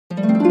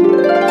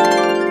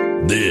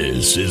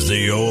This is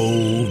the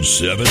Old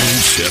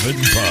 77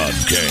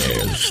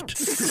 Podcast.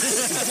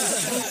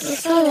 You're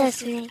so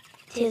listening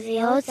to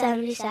the Old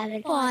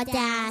 77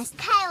 Podcast.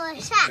 Hey,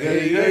 what's up?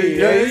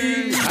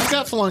 Hey. I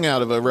got flung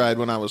out of a ride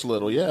when I was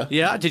little, yeah.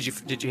 Yeah, did you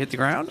hit the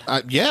ground?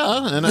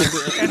 Yeah, and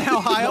And how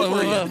high up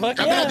were you? I mean,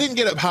 I didn't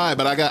get up high,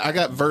 but I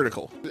got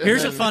vertical.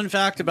 Here's a fun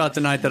fact about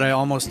the night that I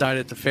almost died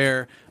at the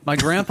fair. My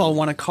grandpa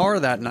won a car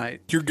that night.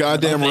 You're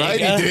goddamn right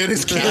he did.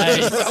 His kid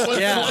was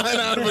Yeah. flying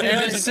out of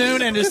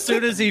And as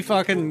soon as he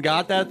fucking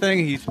got that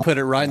thing, he put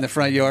it right in the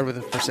front yard with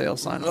a for sale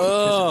sign on it. Oh,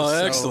 'Cause it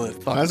was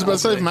excellent. fucking I was about to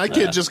say, if ugly. my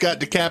kid just got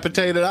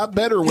decapitated, I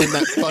better win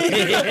that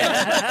fucking.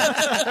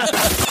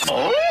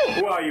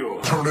 Who are you?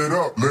 Turn it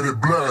up, let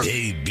it blast.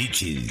 Hey,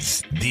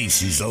 bitches.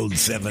 This is Old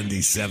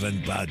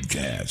 77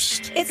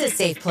 Podcast. It's a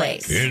safe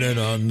place. In an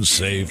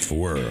unsafe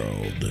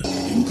world.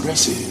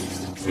 Impressive.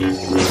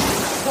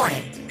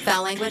 Warning.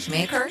 Foul language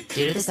may occur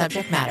due to the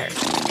subject matter.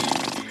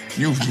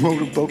 You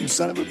motorboating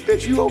son of a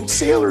bitch. You old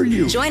sailor,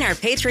 you. Join our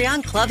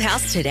Patreon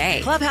Clubhouse today.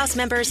 Clubhouse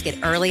members get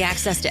early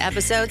access to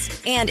episodes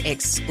and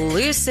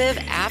exclusive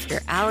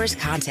after-hours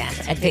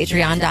content at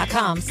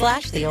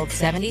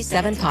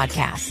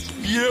patreon.com/theold77podcast.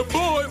 Yeah,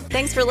 boy.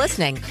 Thanks for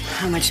listening.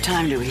 How much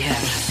time do we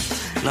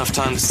have? Enough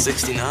time to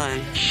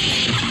 69.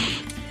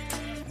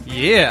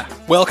 Yeah.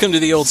 Welcome to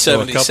the Old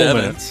So a couple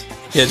 77. minutes.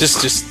 Yeah,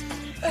 just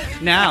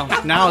Now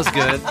is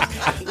good.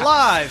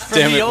 Live from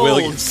Damn the it, old Will,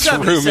 you threw me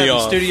 77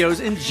 off. studios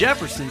in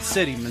Jefferson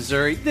City,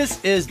 Missouri.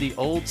 This is the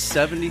Old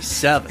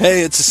 77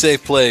 hey, it's a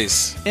safe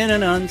place. in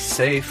an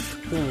unsafe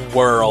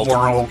World.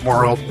 I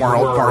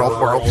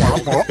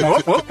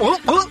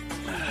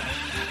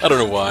don't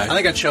know why. I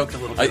think I choked a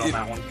little bit I- on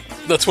that one.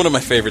 That's one of my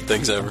favorite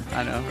things ever.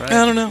 I know, right?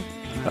 I don't know.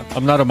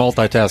 I'm not a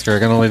multitasker. I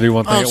can only do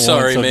one thing I'm at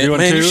sorry, once. So man. doing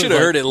Man, you two, should have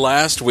like- heard it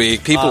last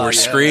week. People Oh, were yeah,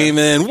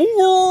 screaming.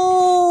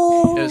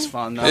 It was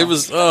fun, though. It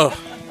was, oh.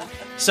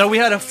 So we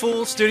had a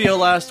full studio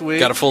last week.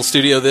 Got a full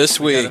studio this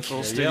We got a week.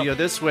 full studio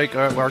this week.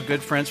 Our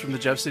good friends from the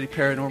Jeff City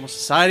Paranormal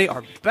Society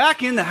are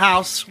back in the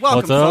house.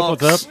 Welcome, What's up?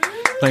 folks. What's up?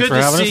 Thanks Good for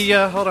to having see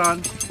us. you. Hold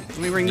on. Let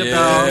me ring the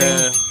bell.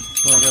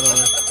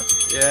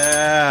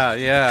 Yeah.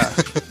 Yeah.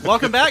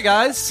 Welcome back,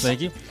 guys. Thank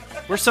you.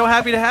 We're so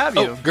happy to have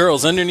you. Oh,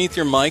 girls, underneath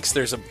your mics,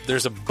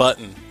 there's a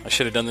button. I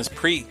should have done this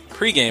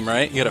pre-game,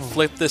 right? You got to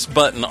flip this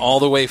button all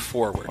the way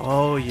forward.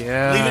 Oh,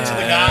 yeah. Leave it to the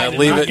guy to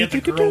leave not it. get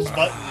the girl's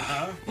button,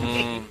 huh?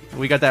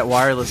 We got that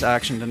wireless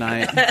action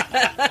tonight.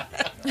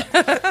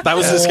 That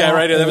was this guy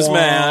right there. That was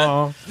Matt.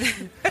 All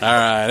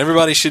right,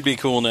 everybody should be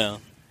cool now.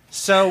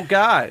 So,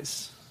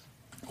 guys.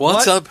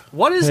 What's up?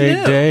 What is Hey,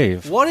 new?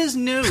 Dave. What is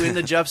new in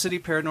the Jeff City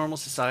Paranormal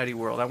Society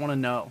world? I want to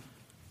know.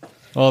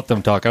 I'll let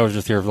them talk. I was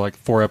just here for like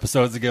 4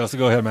 episodes ago, so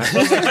go ahead, Matt.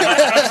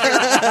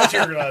 I was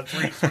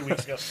here 3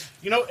 weeks ago.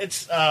 You know,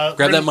 it's Grab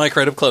that mic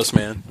right up close,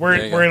 man. We're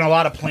There you we're go. in a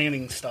lot of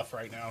planning stuff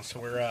right now. So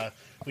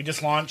we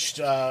just launched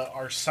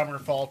our summer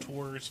fall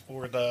tours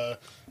for the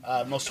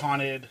most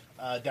haunted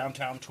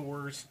downtown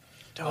tours,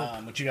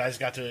 which you guys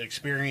got to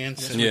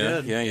experience. And- Yeah,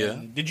 good. yeah, yeah.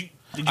 and Did you?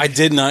 I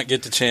did not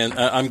get the chance.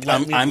 I'm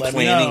Let me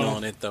planning know.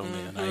 on it though,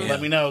 man. I Let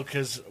am. me know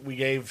because we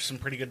gave some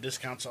pretty good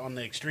discounts on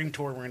the extreme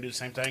tour. We're gonna do the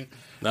same thing,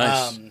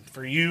 Nice.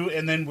 for you.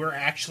 And then we're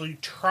actually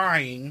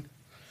trying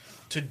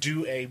to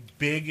do a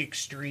big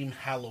extreme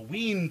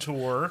Halloween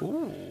tour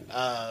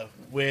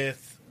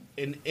with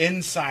an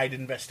inside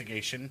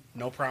investigation.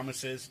 No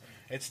promises.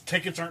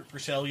 Tickets aren't for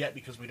sale yet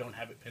because we don't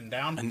have it pinned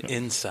down. An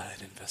inside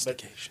But,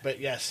 investigation. but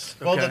yes,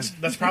 well, Okay.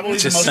 that's probably the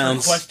Just most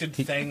sounds requested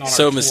thing on our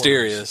so tours.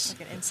 mysterious.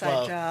 Like an inside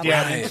Well, job.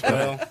 yeah, Right.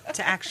 well,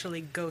 To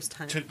actually ghost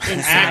hunt. to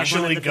inside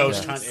actually one of the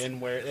ghost buildings. hunt in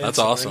where That's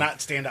so we're awesome.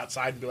 not stand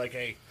outside and be like,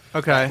 hey.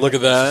 Okay. Look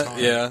at that.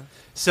 Yeah.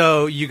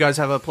 So, you guys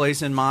have a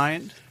place in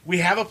mind? We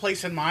have a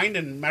place in mind,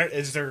 and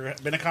has there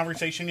been a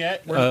conversation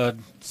yet?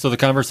 So the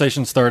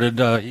conversation started.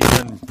 He's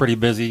been pretty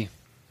busy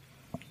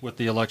with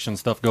the election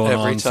stuff going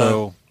Every on, time.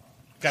 so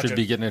Gotcha. should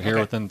be getting it here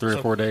Okay. within 3 or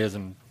So- 4 days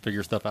and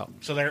figure stuff out.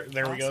 So there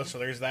we go. So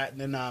there's that,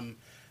 and then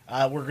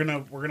we're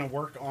gonna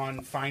work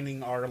on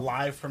finding our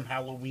live from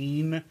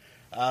Halloween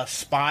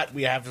spot.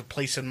 We have a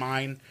place in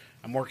mind.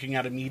 I'm working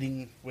out a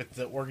meeting with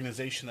the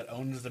organization that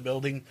owns the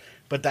building,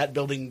 but that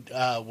building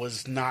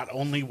was not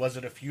only was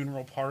it a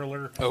funeral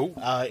parlor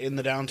in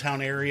the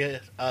downtown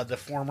area. The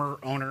former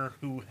owner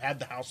who had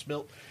the house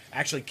built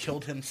actually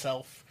killed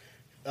himself.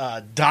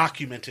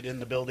 Documented in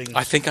the building.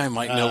 I think I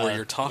might know where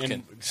you're talking.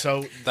 and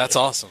so That's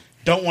awesome.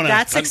 don't want to.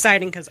 That's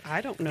exciting because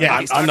I don't know. Yeah, what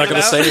he's I'm not talking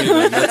going to about. say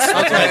anything.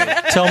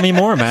 That's Tell me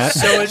more, Matt.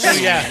 So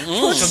it's yeah.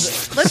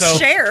 Let's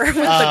share with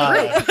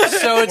the group.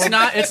 so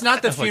it's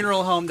not the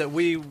funeral home that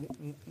we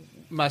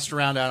messed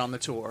around at on the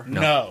tour.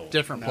 No,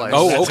 Different no, place.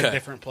 Oh, that's okay. a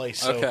different place.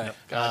 So, Okay.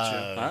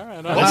 Gotcha. All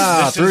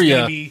right. this through is ya.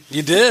 going to be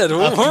You did.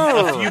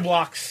 a few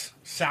blocks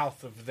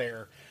south of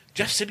there.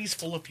 Jeff City's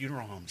full of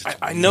funeral homes. It's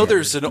I know weird.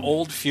 there's an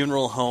old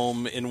funeral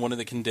home in one of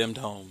the condemned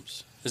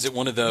homes. Is it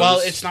one of those? Well,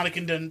 it's not a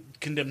condemned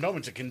home.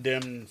 It's a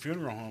condemned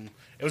funeral home.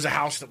 It was a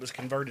house that was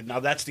converted. Now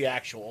that's the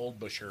actual old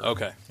Busher.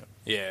 Okay.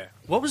 Yeah.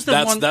 What was the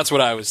That's one? that's what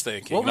I was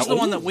thinking. What was No, the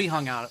one that we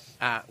hung out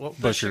at? What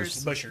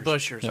Bushers. Bushers.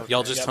 Bushers. Okay.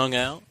 Y'all just hung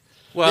out?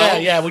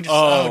 Well, yeah, we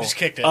just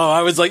kicked it. Oh,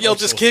 I was like, y'all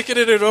just kicking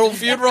it at an old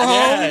funeral home?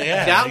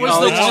 Yeah. That was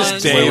Oh, the it's one.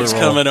 just Dave's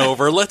coming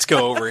over. Let's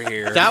go over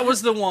here. That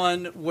was the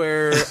one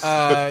where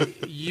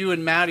you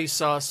and Maddie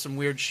saw some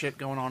weird shit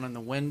going on in the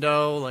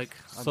window, like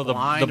a So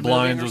blind the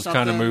blinds moving or was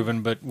kind of something.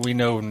 moving, but we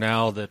know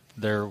now that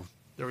there's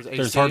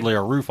AC. hardly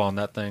a roof on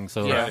that thing,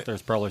 so Yeah.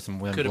 there's probably some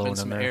wind Could have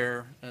blowing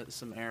been in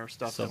some air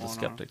stuff. So going the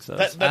skeptic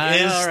says.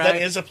 That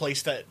is a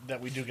place that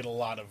we do get a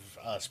lot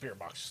of spirit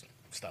box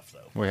stuff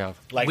though. We have.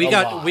 Like we a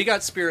got lot. we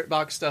got spirit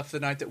box stuff the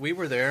night that we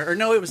were there, or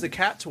no, it was the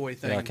cat toy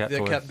thing Yeah, cat that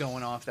toy. kept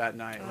going off that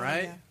night,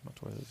 right? yeah.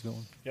 That's where it's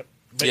going. Yep.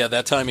 Yeah,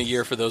 that time of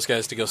year for those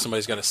guys to go,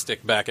 somebody's got to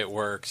stick back at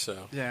work. So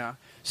Yeah.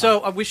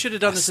 So we should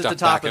have done this at the stuck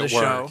top back of the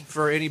at show work.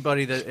 for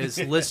anybody that is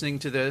listening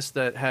to this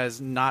that has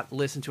not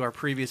listened to our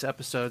previous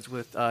episodes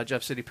with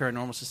Jeff City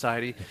Paranormal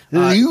Society.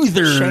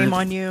 Shame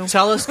on you.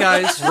 Tell us,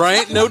 guys.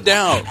 right, no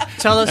doubt.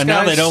 Tell us, And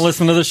guys. now they don't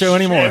listen to the show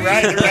anymore.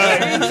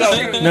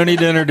 Right. No need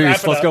to introduce.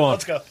 Wrap it Let's up. go on.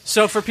 Let's go.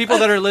 So for people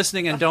that are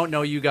listening and don't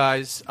know you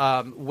guys,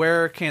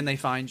 where can they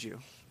find you?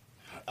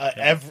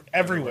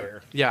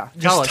 Everywhere. Yeah,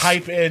 tell Just us.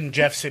 type in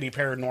Jeff City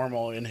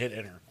Paranormal and hit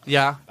enter.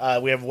 Yeah,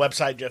 We have a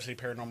website,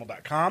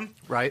 jeffcityparanormal.com.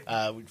 right.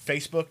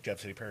 Facebook, Jeff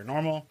City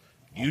Paranormal.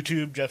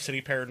 YouTube, Jeff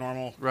City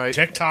Paranormal. Right.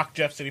 TikTok,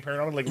 Jeff City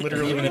Paranormal. Like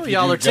literally. Even if you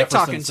y'all do are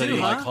Jefferson TikToking City,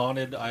 too, like huh?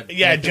 haunted,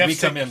 Yeah, we Jeff come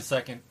City- in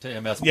second to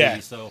MSP, Yeah.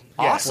 so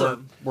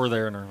Awesome. we're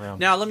there and around.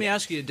 Now let me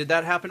ask you: did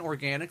that happen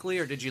organically,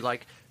 or did you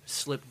like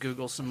slip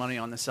Google some money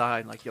on the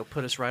side, like you'll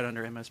put us right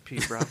under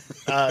MSP, bro?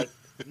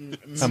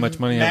 How much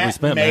money have we Matt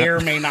spent, may Matt? or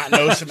may not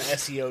know some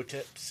SEO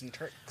tips and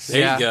tricks.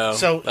 There Yeah. you go.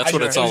 So That's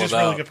what it's all just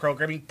about. really good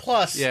programming.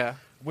 Plus, Yeah.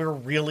 we're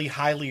really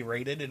highly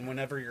rated, and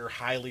whenever you're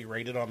highly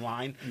rated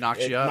online,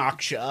 Knocks it you up.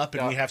 knocks you up.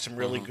 And Yeah. we have some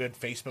really good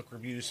Facebook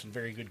reviews, some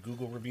very good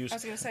Google reviews. I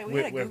was gonna say, we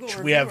had a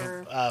Google we have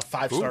reviewer.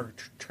 5-star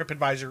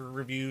TripAdvisor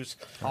reviews.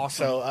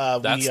 Awesome. So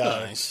That's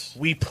nice.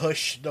 We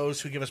push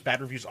those who give us bad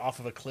reviews off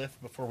of a cliff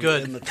before we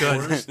Good, end the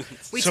good. tours.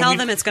 We So tell we-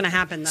 them it's going to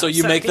happen, though. So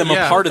you make them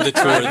Yeah. a part of the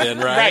tour then,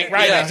 right?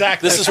 Right, Yeah.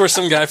 exactly. This is where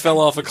some guy fell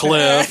off a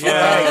cliff.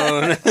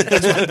 Yeah.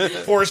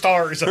 4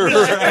 stars. That's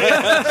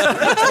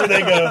where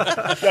they go.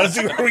 That's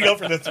where we go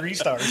for the 3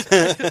 stars.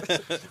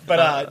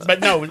 But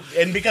no,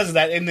 and because of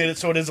that, and then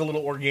so it is a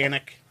little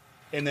organic,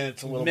 and then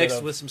it's a little Mixed bit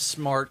of, with some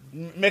smart.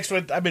 mixed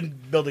with. I've been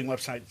building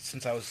websites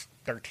since I was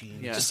 13.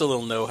 Yeah. Just a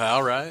little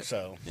know-how, right?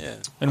 So Yeah.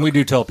 And we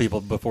do tell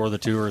people before the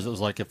tours, it was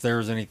like, if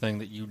there's anything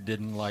that you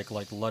didn't like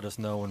let us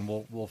know, and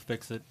we'll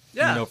fix it.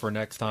 Yeah. For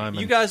next time.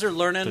 You and guys are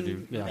learning. to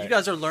do- yeah. You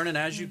guys are learning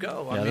as you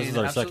go. Yeah, I this mean, is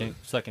our absolutely.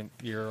 second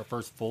year, our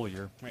first full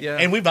year. Yeah.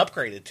 and we've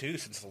upgraded too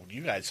since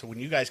you guys. So when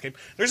you guys came,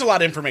 there's a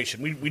lot of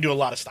information. We do a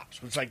lot of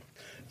stops. It's like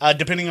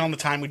depending on the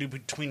time, we do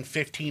between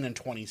 15 and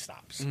 20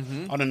 stops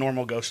on a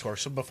normal ghost tour.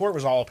 So before it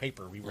was all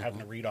paper. We were having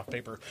to read off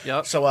paper.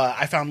 Yep. So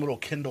I found little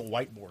Kindle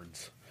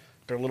whiteboards.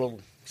 They're little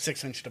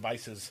 6-inch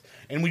devices,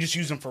 and we just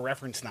use them for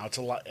reference now. It's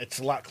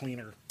a lot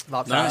cleaner, A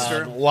lot Nice.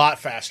 faster. a lot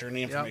faster, and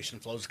the information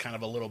flows kind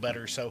of a little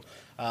better. So,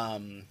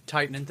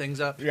 Tightening things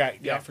up. yeah,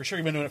 Yep. for sure.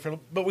 You've been doing it for,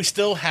 but we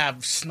still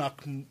have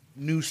snuck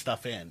new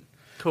stuff in.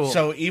 Cool.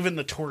 So even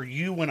the tour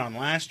you went on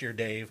last year,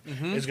 Dave,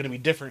 is going to be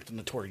different than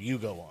the tour you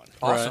go on.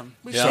 Awesome.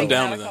 We've Yeah, I'm taken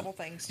down out with a that. couple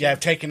things. Yeah, I've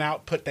taken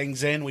out, put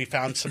things in. We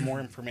found some more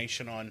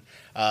information on,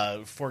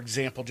 for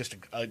example, just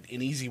an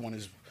easy one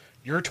is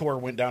your tour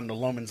went down to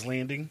Loman's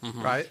Landing.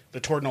 Right. The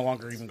tour no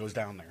longer even goes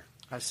down there.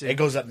 I see. It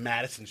goes up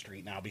Madison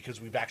Street now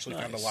because we've actually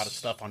found a lot of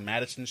stuff on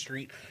Madison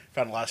Street.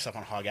 Found a lot of stuff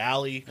on Hog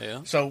Alley.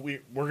 Yeah. So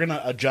we're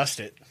gonna adjust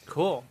it.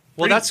 Cool.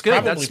 Well, Pretty- that's good.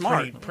 probably That's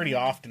smart. Pretty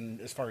often,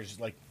 as far as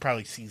like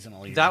probably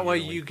seasonally. or That way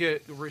yearly. you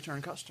get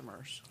return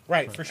customers.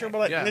 right for sure. But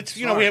like, Yeah, and it's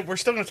smart. we're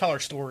still gonna tell our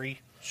story.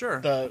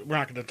 Sure. We're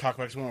not going to talk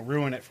about it because we won't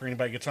ruin it for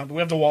anybody who gets on. But we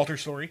have the Walter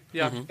story.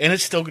 Yeah. And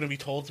it's still going to be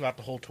told throughout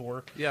the whole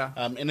tour. Yeah.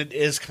 And it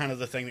is kind of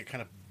the thing that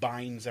kind of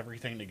binds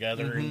everything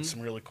together Mm-hmm. and some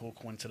really cool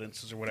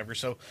coincidences or whatever.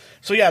 So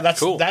yeah,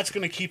 that's Cool. that's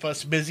going to keep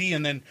us busy.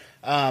 And then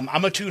I'm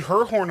going to toot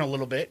her horn a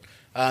little bit.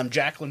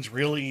 Jacqueline's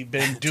really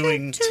been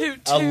doing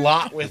a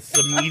lot with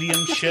the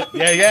mediumship.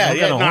 Yeah.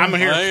 No, I'm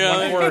here.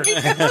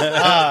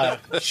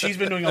 She's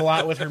been doing a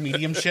lot with her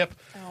mediumship.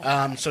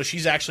 So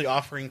she's actually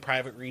offering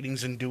private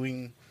readings and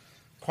doing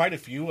quite a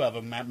few of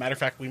them. Matter of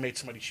fact, she made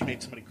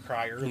somebody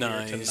cry earlier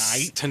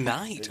Nice.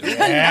 tonight. Tonight.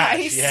 Yeah,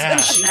 Nice. yeah.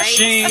 Nice.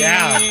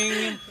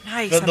 Yeah.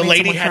 Nice. The I made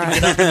lady someone had cry.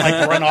 to get up and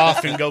like run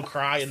off and go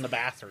cry in the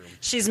bathroom.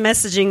 She's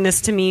messaging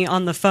this to me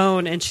on the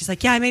phone, and she's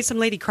like, "Yeah, I made some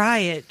lady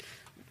cry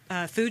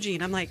at Fuji,"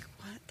 and I'm like,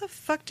 "What the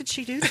fuck did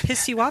she do to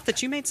piss you off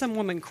that you made some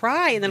woman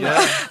cry?" And then I'm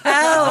like,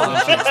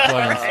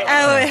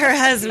 "Oh, her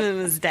husband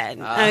was dead."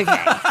 Okay,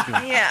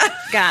 yeah,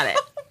 got it.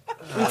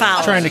 I'm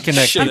following. Trying to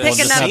connect. Should've people and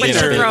picking just up not what being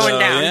you're a bitch. throwing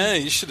down. Yeah,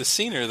 you should have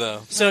seen her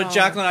though. So,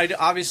 Jacqueline,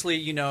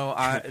 obviously,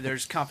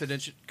 there's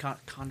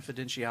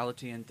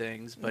confidentiality and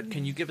things, but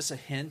can you give us a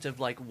hint of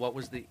like what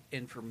was the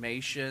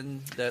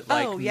information that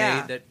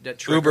yeah. made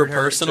that Uber triggered her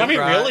to personal? I mean,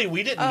 cry? really,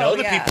 we didn't know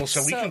the yeah. people,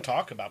 so we So- can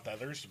talk about that.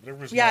 There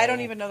was Yeah, no, I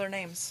don't even know their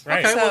names.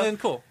 Right. Okay, So- well then,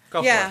 cool.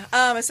 Go yeah,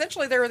 for it.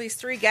 essentially there were these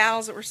 3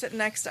 gals that were sitting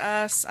next to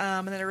us,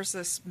 and then there was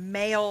this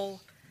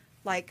male,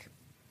 like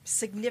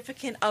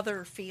significant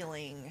other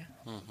feeling,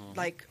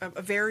 like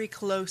a very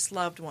close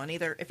loved one.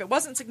 Either if it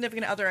wasn't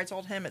significant other, I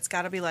told him it's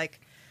got to be like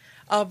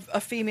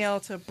a female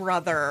to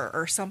brother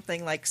or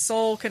something, like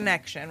soul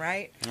connection,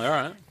 right? All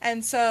right.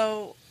 And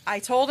so I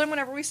told him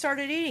whenever we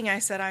started eating, I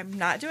said, I'm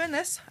not doing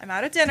this. I'm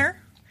out of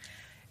dinner.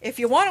 If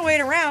you want to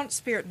wait around,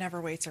 Spirit never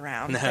waits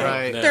around.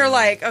 Right. They're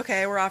like,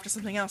 okay, we're off to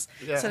something else.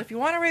 Yeah. So if you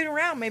want to wait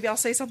around, maybe I'll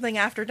say something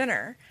after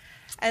dinner.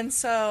 And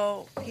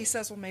so he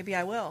says, well, maybe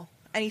I will.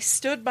 And he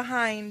stood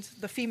behind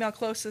the female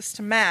closest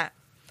to Matt.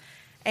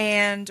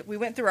 And we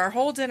went through our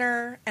whole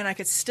dinner, and I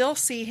could still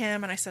see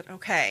him. And I said,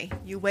 okay,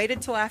 you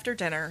waited till after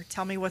dinner.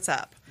 Tell me what's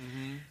up.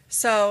 Mm-hmm.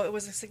 So it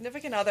was a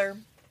significant other.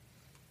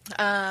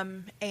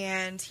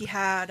 And he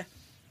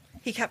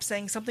kept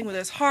saying something with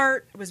his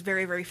heart. It was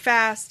very, very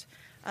fast.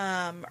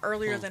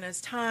 Earlier than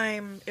his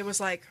time. It was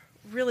like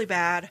really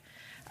bad.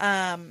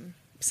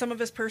 Some of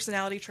his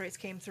personality traits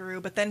came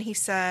through, but then he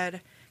said,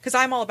 because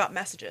I'm all about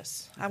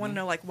messages. I want to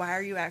know, like, why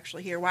are you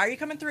actually here? Why are you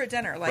coming through at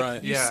dinner?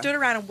 Like, you stood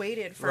around and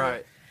waited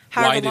for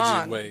however long. Why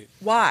did you wait?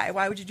 Why?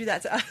 Why would you do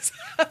that to us?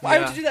 Why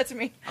would you do that to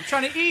me? I'm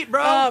trying to eat,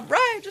 bro.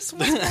 Right, just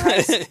want some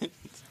rice.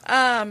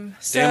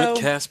 Damn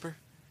it, Casper.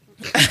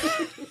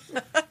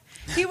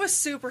 He was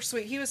super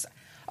sweet. He was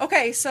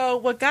okay. So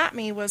what got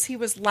me was he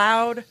was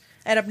loud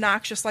and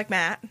obnoxious like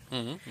Matt,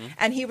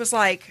 and he was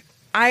like,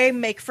 "I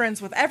make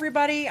friends with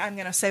everybody. I'm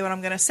gonna say what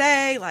I'm gonna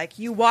say. Like,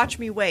 you watch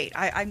me wait.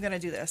 I'm gonna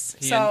do this."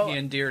 He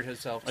endeared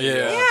himself to you.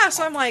 Yeah.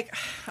 So I'm like,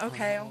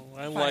 okay,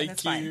 I fine, like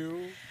that's fine.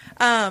 you.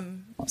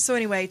 So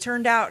anyway,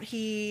 turned out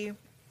the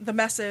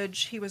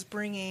message he was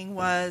bringing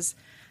was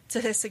to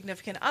his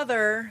significant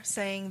other,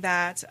 saying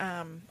that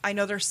I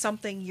know there's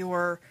something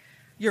you're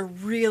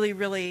really,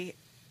 really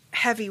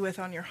heavy with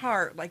on your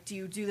heart. Like, do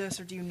you do this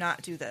or do you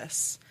not do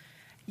this?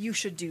 You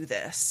should do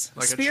this.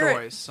 Like Spirit,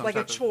 a choice. like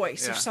a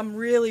choice. Or some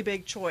really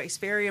big choice,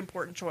 very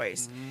important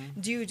choice.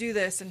 Do you do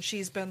this? And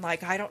she's been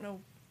like, I don't know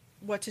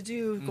what to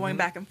do, going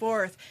back and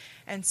forth.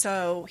 And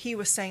so he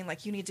was saying,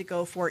 like, you need to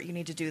go for it. You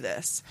need to do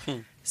this.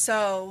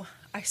 So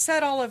I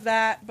said all of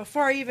that.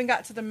 Before I even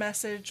got to the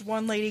message,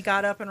 one lady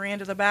got up and ran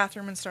to the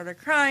bathroom and started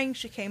crying.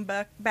 She came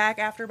back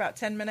after about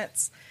 10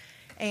 minutes.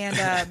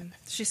 And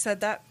she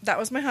said that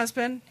was my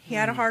husband. He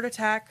had a heart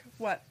attack.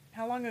 What?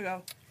 How long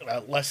ago?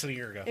 Less than a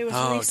year ago. It was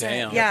recent.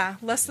 Damn. Yeah,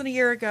 less than a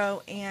year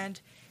ago. And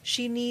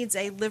she needs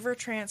a liver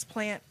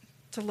transplant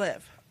to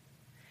live.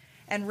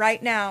 And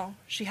right now,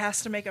 she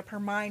has to make up her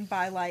mind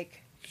by,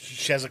 like...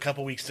 She has a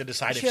couple weeks to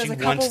decide if has she a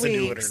wants couple to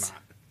do it or weeks.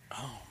 not.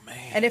 Oh,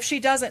 man. And if she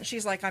doesn't,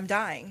 she's like, I'm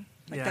dying.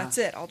 Like, that's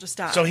it. I'll just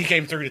die. So he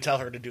came through to tell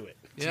her to do it.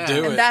 Yeah.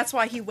 And that's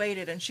why he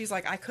waited. And she's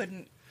like, I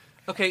couldn't...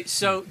 Okay,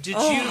 so did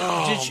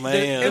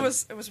man. It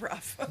was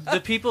rough.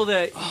 the people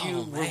that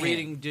you were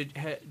reading,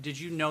 did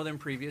you know them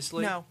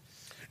previously?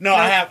 No,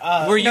 I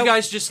have... were you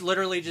guys just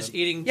literally just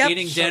eating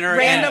dinner?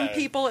 Random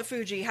people at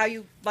Fuji. How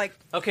you, like...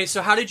 Okay,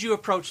 so how did you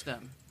approach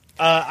them?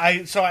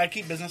 I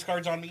keep business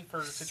cards on me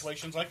for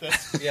situations like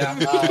this. Yeah.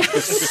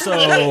 This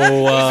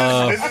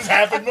has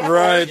happened before.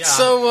 Right. Yeah.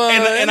 So,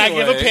 and I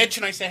give a anyway. pitch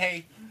and I say,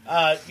 hey,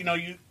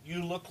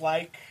 you look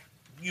like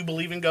you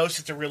believe in ghosts.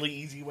 It's a really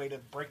easy way to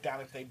break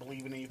down if they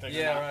believe in anything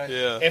or not. Right.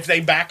 Yeah. If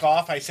they back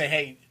off, I say,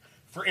 hey,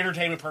 for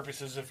entertainment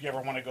purposes, if you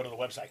ever want to go to the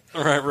website.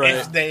 Right.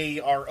 If they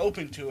are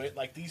open to it,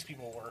 like these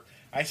people were,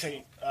 I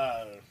say,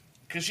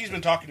 because she's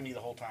been talking to me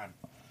the whole time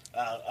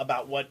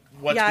about what's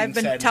being said. I've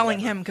been telling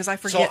him because I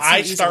forget so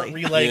I easily. start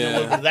relaying a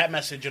little bit of that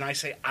message, and I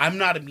say, I'm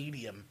not a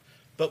medium,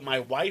 but my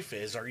wife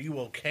is. Are you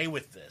okay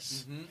with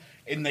this? Mm-hmm.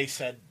 And they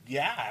said,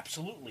 yeah,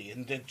 absolutely.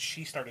 And then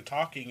she started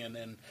talking, and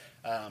then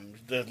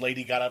the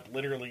lady got up,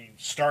 literally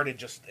started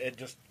just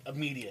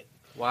immediate.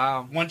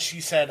 Wow. Once she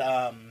said,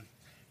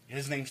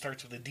 his name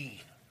starts with a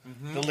D,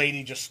 the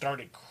lady just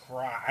started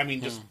crying. I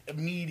mean, just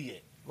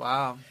immediate.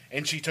 Wow.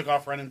 And she took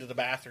off running to the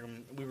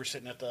bathroom. We were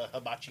sitting at the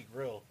Hibachi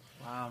Grill.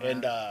 Wow,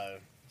 man. And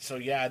so,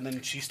 yeah, and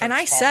then she started And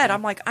I talking. said,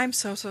 I'm like, I'm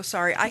so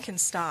sorry. I can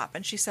stop.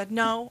 And she said,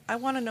 no, I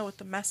want to know what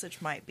the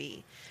message might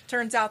be.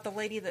 Turns out the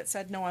lady that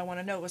said, no, I want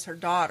to know was her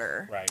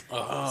daughter. Right.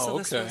 Oh, so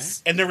this okay.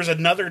 was... And there was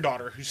another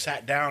daughter who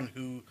sat down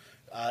who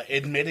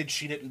admitted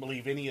she didn't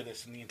believe any of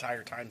this, and the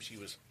entire time she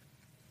was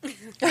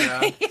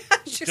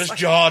just like,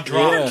 jaw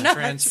dropped.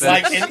 Yeah.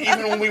 Like, and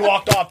even when we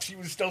walked off, she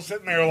was still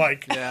sitting there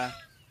like... Yeah.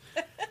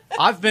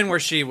 I've been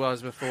where she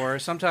was before.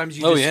 Sometimes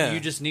you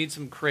just need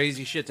some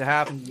crazy shit to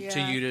happen to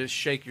you to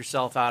shake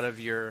yourself out of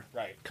your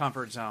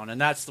comfort zone,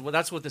 and that's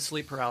what the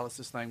sleep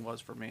paralysis thing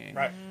was for me.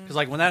 Right. Because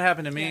like when that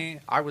happened to me,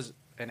 I was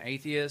an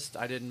atheist.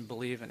 I didn't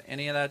believe in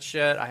any of that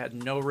shit. I had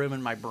no room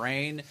in my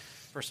brain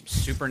for some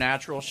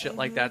supernatural shit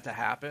like that to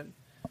happen.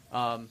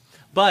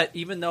 But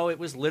even though it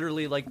was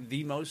literally like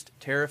the most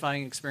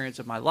terrifying experience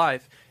of my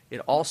life,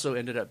 it also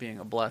ended up being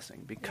a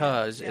blessing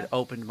because it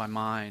opened my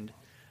mind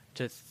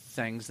to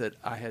things that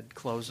I had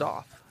closed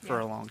off for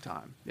a long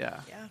time. Yeah.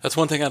 That's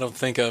one thing I don't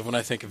think of when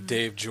I think of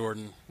Dave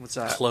Jordan. What's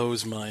that?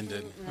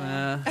 Close-minded.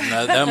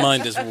 That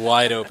mind is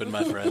wide open,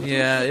 my friend.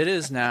 Yeah, it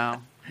is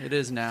now. It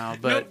is now.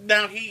 But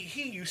now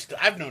he used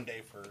to. I've known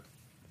Dave for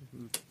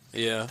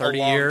Yeah. 30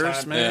 a long years,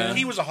 time. man.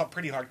 He was a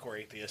pretty hardcore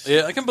atheist.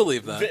 Yeah, I can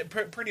believe that.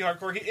 Pretty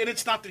hardcore. And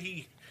it's not that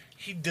he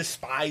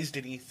despised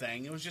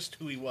anything. It was just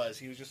who he was.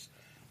 He was just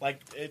like,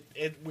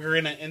 we're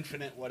in an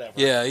infinite whatever.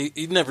 Yeah,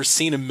 he'd never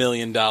seen $1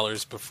 million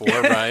before,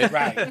 right?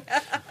 Right.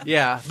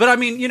 Yeah, but I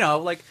mean,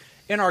 like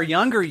in our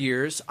younger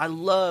years, I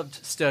loved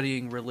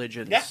studying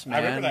religions. Yeah, man.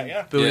 I remember that,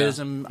 yeah.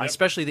 Buddhism, Yep.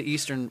 especially the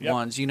Eastern Yep.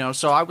 ones.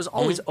 So I was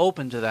always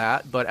open to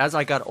that. But as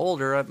I got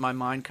older, my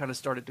mind kind of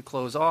started to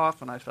close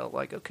off, and I felt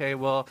like, okay,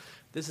 well,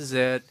 this is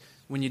it.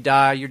 When you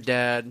die, you're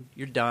dead.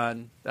 You're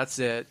done. That's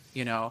it.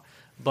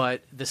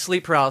 But the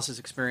sleep paralysis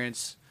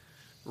experience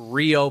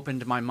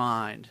reopened my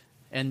mind,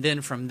 and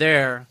then from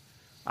there,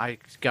 I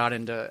got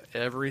into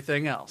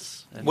everything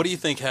else. And What do you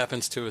think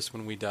happens to us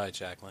when we die,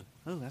 Jacqueline?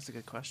 Oh, that's a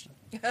good question.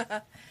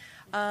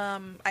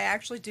 I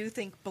actually do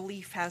think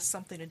belief has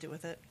something to do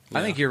with it.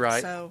 I think you're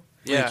right. So,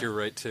 I think you're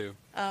right, too.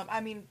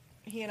 I mean,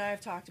 he and I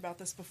have talked about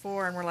this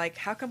before, and we're like,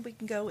 how come we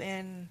can go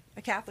in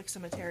a Catholic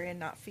cemetery and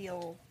not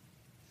feel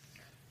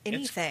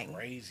anything? It's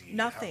crazy.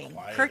 Nothing. How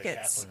quiet a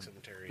Crickets. Catholic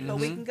cemetery is. But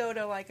we can go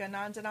to like a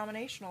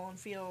non-denominational and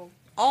feel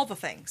all the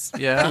things.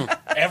 Yeah.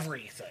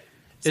 Everything.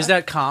 Is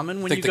that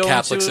common when I think you the go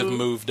Catholics into... have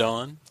moved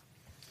on.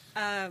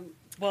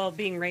 Well,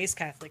 being raised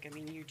Catholic, I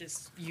mean,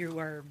 you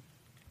are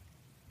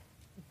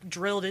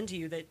drilled into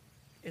you that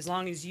as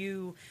long as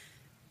you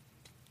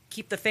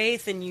keep the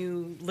faith and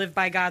you live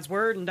by God's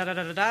word and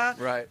da-da-da-da-da,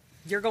 Right.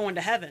 you're going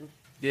to heaven.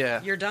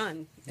 Yeah. You're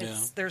done. Yeah.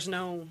 There is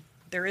no...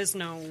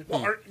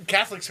 Well,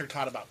 Catholics are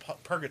taught about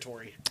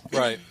purgatory,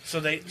 Right. So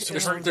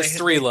There's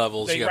 3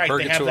 levels. You got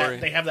purgatory.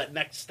 They have that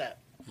next step,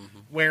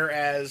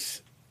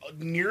 whereas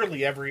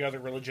nearly every other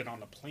religion on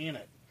the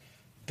planet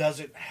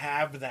doesn't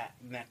have that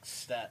next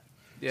step.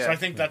 Yeah. So I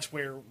think that's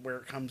where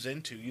it comes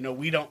into.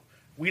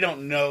 We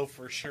don't know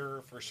for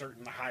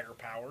certain the higher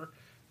power.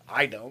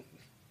 I don't.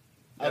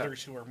 Yeah.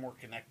 Others who are more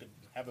connected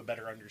have a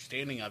better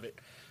understanding of it.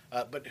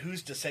 But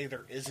who's to say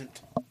there isn't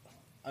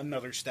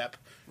another step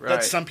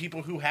that some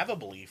people who have a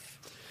belief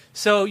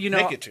So,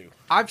 make it to?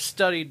 I've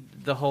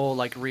studied the whole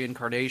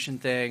reincarnation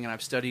thing, and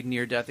I've studied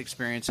near-death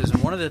experiences.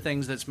 And one of the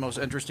things that's most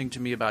interesting to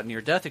me about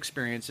near-death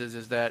experiences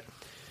is that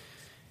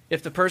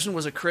if the person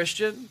was a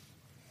Christian,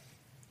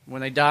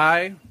 when they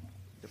die,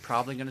 they're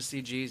probably going to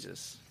see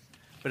Jesus.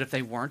 But if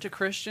they weren't a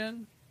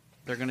Christian,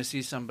 they're going to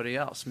see somebody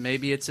else.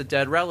 Maybe it's a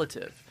dead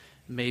relative.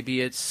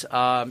 Maybe it's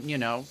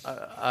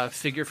a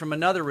figure from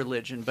another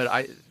religion. But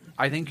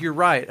I think you're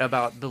right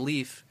about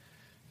belief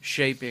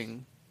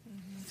shaping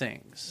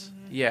things.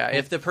 Yeah,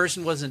 if the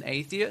person was an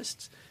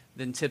atheist,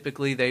 then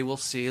typically they will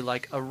see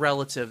a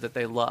relative that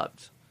they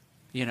loved,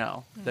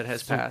 that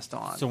has passed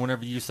on. So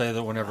whenever you say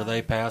that whenever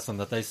they pass and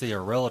that they see a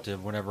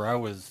relative, whenever I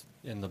was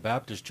in the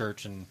Baptist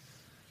church and,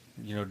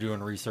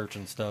 doing research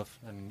and stuff,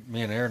 and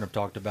me and Aaron have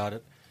talked about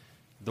it,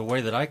 the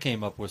way that I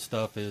came up with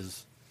stuff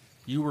is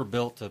you were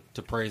built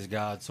to praise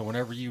God. So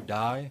whenever you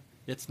die,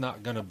 it's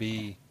not going to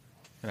be,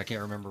 and I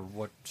can't remember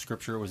what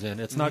scripture it was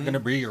in, it's not going to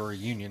be a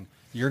reunion.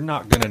 You're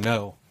not going to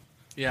know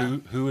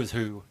who is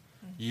who.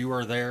 You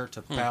are there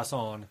to pass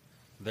on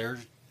their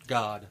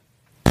God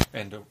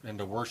and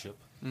to worship.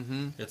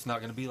 Mm-hmm. It's not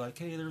going to be like,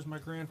 hey, there's my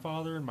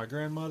grandfather and my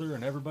grandmother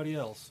and everybody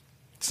else.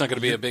 It's not going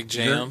to be a big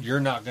jam. You're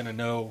not going to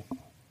know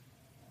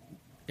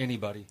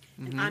anybody.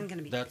 And I'm going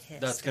to be pissed.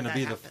 That's going to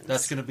be happens.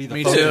 that's going to be the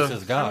Me focus too.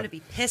 is God. I'm going to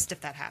be pissed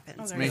if that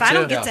happens. Me If I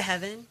don't too. get to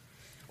heaven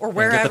or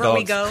wherever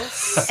we go,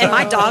 dogs. and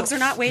my dogs are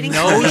not waiting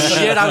No for me,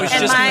 shit, I was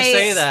and just gonna my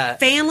say that.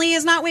 family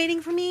is not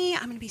waiting for me,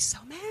 I'm going to be so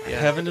mad. Yeah.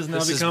 Heaven has now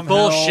This is become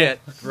bullshit.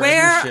 hell.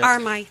 Where Shit. are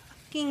my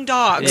fucking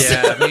dogs?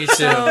 Yeah, me too.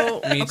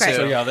 So, Me okay. too.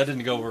 So yeah, that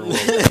didn't go over well.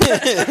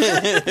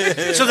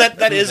 So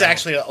that is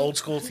actually an old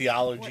school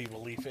theology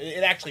belief.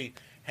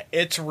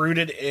 It's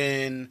rooted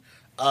in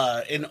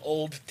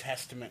Old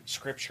Testament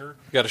scripture.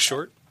 Got a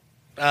short?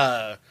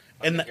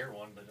 In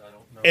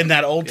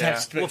that Old Yeah,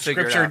 Testament we'll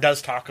figure it scripture out.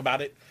 does talk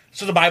about it.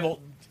 So the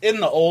Bible in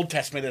the Old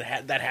Testament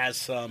that has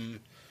some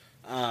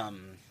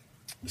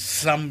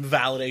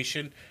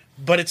validation,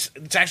 but it's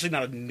actually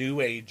not a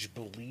New Age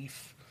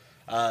belief.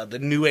 The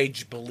New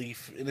Age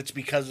belief, and it's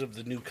because of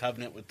the New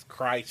Covenant with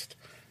Christ.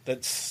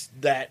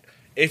 That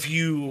if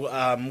you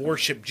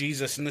worship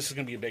Jesus, and this is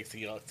going to be a big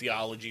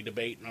theology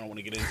debate, and I don't want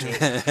to get into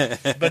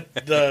it,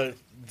 but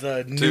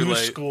the new late.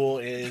 school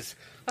is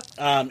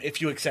if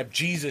you accept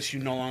Jesus,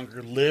 you no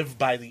longer live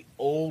by the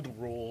old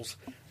rules.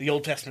 The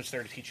Old Testament's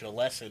there to teach you a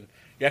lesson.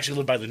 You actually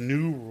live by the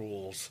new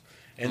rules,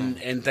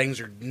 and things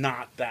are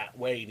not that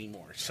way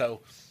anymore.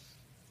 So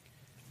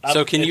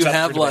Can it's you up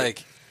have for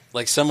debate.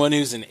 like someone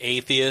who's an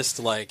atheist,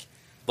 like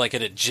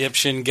an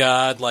Egyptian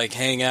god,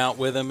 hang out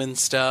with him and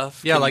stuff?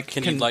 Yeah,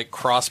 can you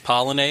cross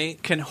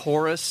pollinate? Can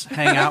Horus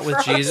hang out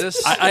with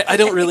Jesus? I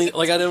don't really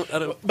I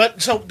don't.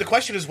 But so the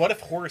question is, what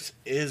if Horus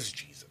is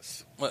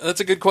Jesus? Well,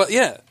 that's a good question.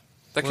 Yeah,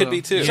 that could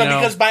be too. So You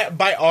know, because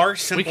by our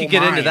simple we could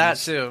get into that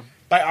minds- too.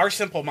 By our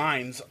simple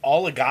minds,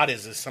 all a god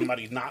is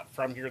somebody not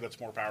from here that's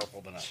more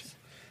powerful than us.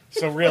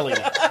 So really,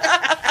 look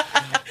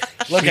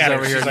at her.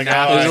 over She's here like,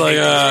 napping. oh, She's like,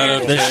 I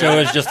hate This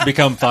show has just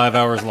become 5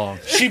 hours long.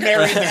 She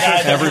married the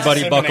guy. That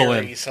Everybody was buckle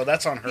seminary, in. So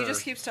that's on her. He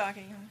just keeps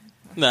talking.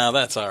 No,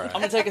 that's all right. I'm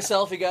gonna take a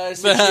selfie,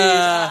 guys.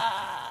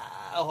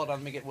 Oh, hold on,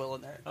 let me get Will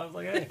in there. I was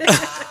like, hey.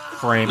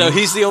 Framing. No,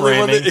 he's the only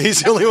one.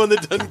 He's the only one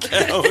that doesn't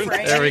count.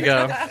 There we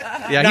go.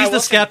 Yeah, No, he's the well,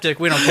 skeptic.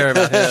 We don't care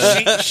about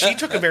him. she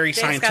took a very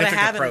Dave's got a scientific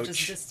habit of approach.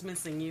 just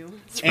dismissing you.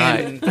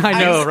 And I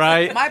know,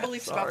 right? My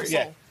beliefs about the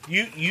soul.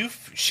 Yeah,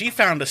 she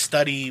found a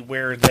study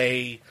where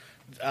they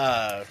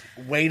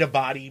weighed a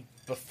body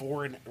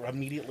before and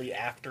immediately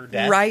after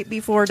death. Right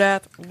before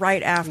death,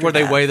 right after Where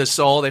they death. weigh the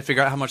soul, they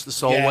figure out how much the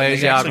soul Yeah,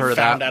 weighs. they Yeah, I've actually heard of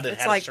found that. out it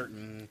It's had like a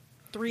certain,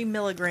 3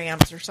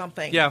 milligrams or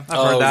something. Yeah, I've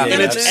heard that. yeah,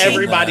 and I've it's seen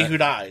everybody that. who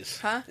dies.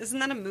 Huh? Isn't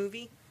that a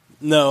movie?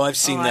 No, I've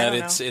seen Oh, I that. don't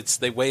know. It's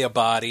they weigh a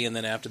body, and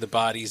then after the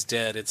body's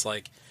dead, it's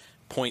like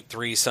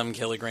 0.3 some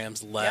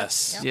kilograms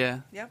less. Yep. Yeah,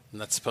 Yep. And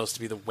that's supposed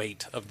to be the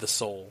weight of the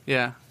soul.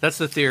 yeah, that's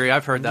the theory.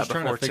 I've heard I'm that just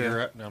trying before to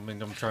figure too. out. I mean,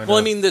 I'm trying. Well,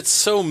 I to, mean, that's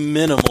so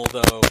minimal,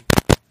 though.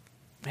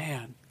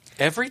 Man,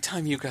 Every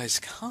time you guys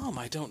come,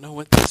 I don't know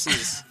what this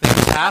is.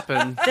 things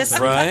happen.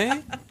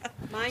 Right?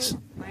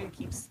 Mine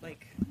keeps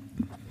like.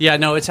 Yeah,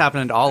 no, it's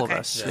happening to all of Okay.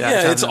 us. Yeah, it's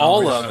happening to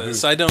all of of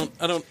us. I don't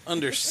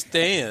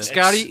understand.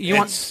 Scotty, you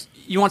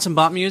want some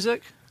bump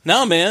music?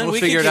 No, man, We'll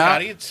we figure can it out.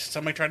 Scotty, it's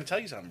somebody trying to tell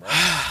you something, bro.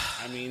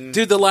 I mean,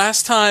 Dude, the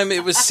last time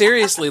it was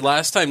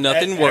last time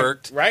nothing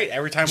worked. Right,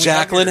 every time we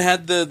Jacqueline come here.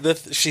 had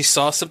the she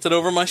saw something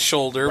over my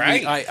shoulder.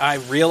 Right. I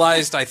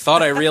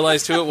thought I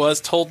realized who it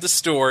was, told the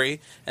story,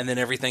 and then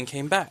everything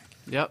came back.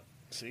 Yep.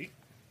 See?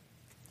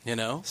 You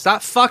know?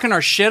 Stop fucking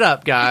our shit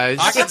up, guys.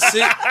 I can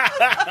see.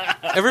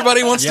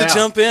 Everybody wants Yeah. to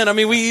jump in. I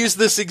mean, we used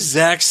this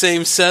exact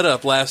same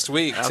setup last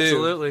week, too.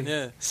 Absolutely.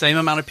 Yeah. Same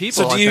amount of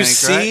people. So do I you think,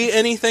 see right?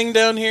 anything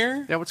down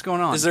here? Yeah, what's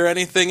going on? Is there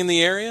anything in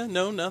the area?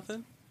 No,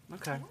 nothing?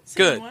 Okay.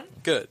 Good. anyone.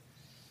 Good.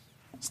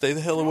 Stay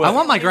the hell away. I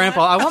want my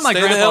grandpa. I want my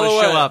Stay the grandpa to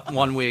hell show away. up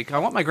one week. I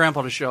want my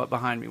grandpa to show up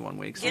behind me one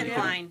week. So Get he in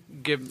can line.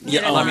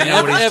 Yeah, let me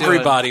know what he's doing.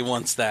 everybody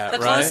wants that, The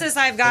right? closest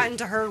I've gotten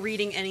to her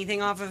reading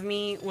anything off of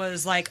me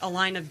was like a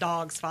line of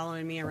dogs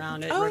following me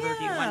around at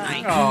Riverview one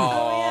night.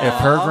 if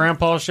her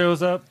grandpa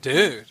shows up, Dude.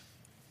 he's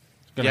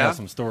gonna Yeah? have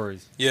some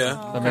stories.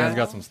 Yeah. That man's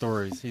got some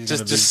stories. He's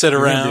Just- gonna just be, sit he's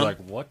gonna around. Be like,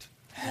 what?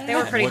 They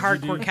were pretty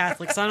What'd you hardcore do?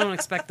 Catholics, so I don't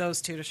expect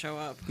those two to show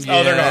up.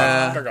 Oh, they're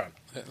Yeah. gone. They're gone.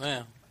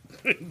 Yeah.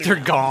 They're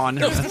gone.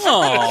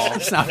 Oh,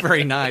 It's not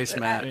very nice,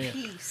 Matt.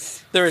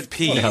 Peace. they're at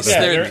peace. Yeah,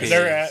 they're at peace.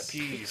 they're at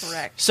peace.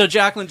 Correct. So,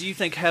 Jacqueline, do you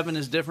think heaven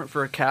is different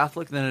for a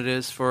Catholic than it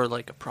is for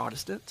like a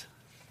Protestant?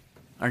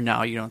 Or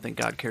no, you don't think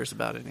God cares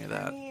about any of I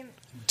that? mean,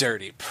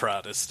 Dirty you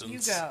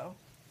Protestants. go.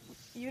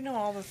 You know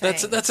all the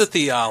things. That's a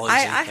theology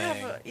I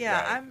thing. have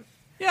yeah. Right. I'm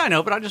Yeah, I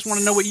know, but I just want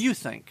to know what you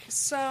think.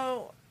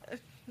 so.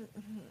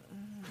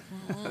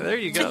 There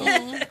you go.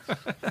 Yay!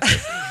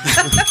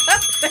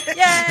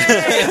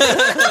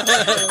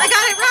 I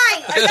got it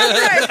right.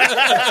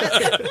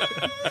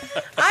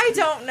 I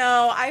don't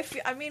know.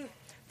 I mean,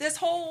 this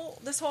whole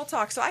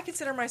talk. So I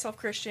consider myself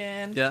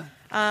Christian. Yeah.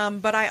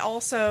 But I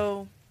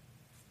also,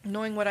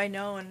 knowing what I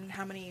know and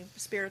how many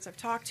spirits I've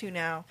talked to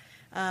now,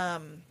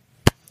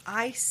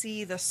 I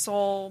see the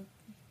soul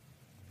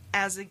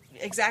as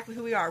exactly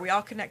who we are. We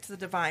all connect to the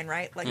divine,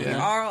 right? Like we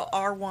Yeah. all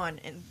are one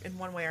in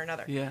one way or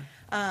another. Yeah.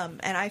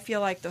 And I feel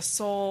like the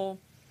soul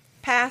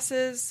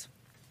passes,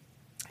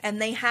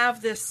 and they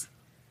have this.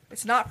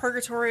 It's not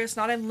purgatory. It's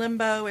not in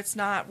limbo. It's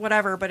not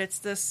whatever. But it's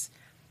this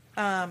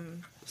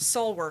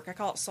soul work. I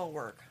call it soul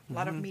work. A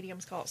lot of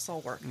mediums call it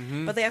soul work.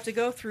 But they have to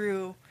go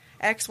through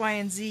X, Y,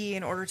 and Z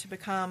in order to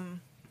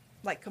become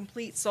like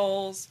complete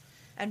souls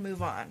and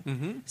move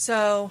on.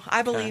 So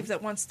I believe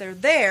that once they're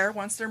there,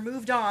 once they're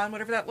moved on,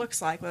 whatever that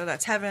looks like, whether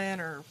that's heaven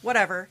or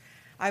whatever,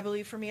 I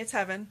believe for me it's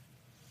heaven.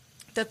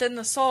 That then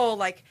the soul,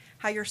 like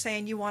how you're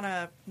saying you want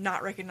to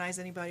not recognize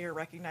anybody or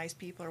recognize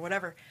people or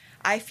whatever,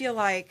 I feel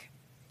like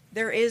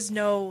there is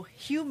no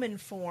human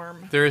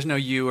form. There is no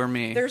you or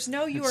me. There's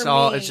no you it's or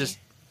all, me. It's just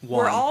one.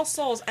 We're all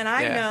souls, and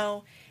I Yeah.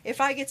 know if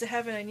I get to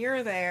heaven and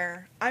you're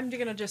there, I'm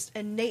going to just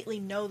innately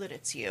know that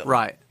it's you.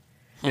 Right.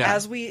 Yeah.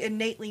 As we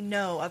innately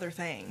know other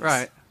things.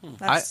 Right.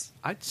 That's,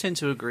 I tend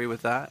to agree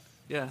with that.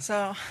 Yeah.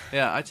 so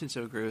Yeah, I tend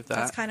to agree with that.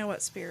 that's kind of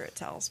what spirit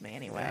tells me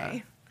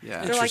anyway.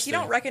 Yeah. They're like, you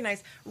don't Interesting.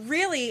 recognize.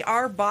 Really,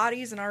 our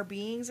bodies and our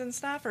beings and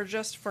stuff are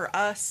just for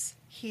us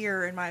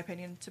here, in my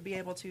opinion, to be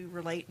able to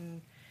relate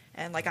and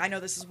like, I know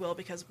this is Will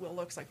because Will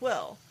looks like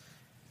Will.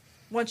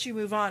 Once you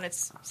move on,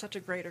 it's such a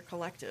greater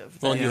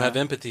collective. Well, you Yeah. have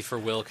empathy for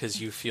Will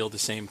because you feel the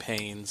same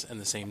pains and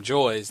the same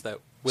joys that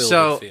Will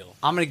So would feel.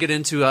 I'm going to get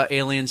into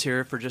aliens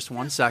here for just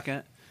 1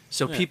 second.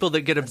 So Yeah. people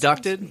that get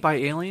abducted by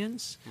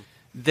aliens,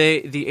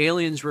 the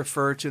aliens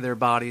refer to their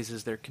bodies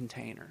as their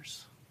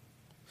containers.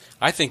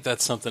 I think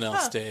that's something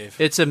else, Dave.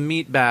 It's a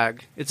meat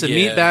bag. It's a Yeah.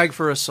 meat bag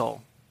for a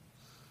soul.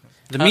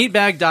 The meat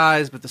bag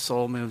dies, but the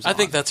soul moves on. I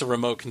think that's a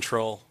remote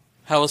control.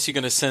 How else are you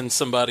going to send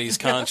somebody's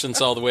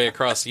conscience all the way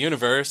across the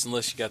universe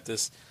unless you got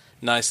this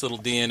nice little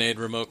DNA'd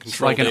remote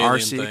control like an alien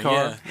RC thing?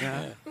 car.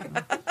 Yeah.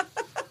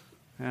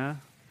 Yeah.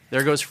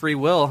 There goes free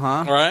will,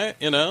 huh? Right?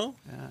 You know?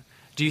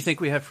 Do you think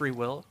we have free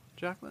will,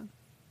 Jacqueline?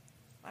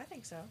 I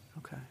think so.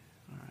 Okay.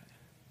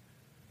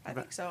 I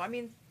think so. I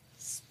mean,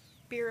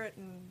 spirit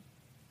and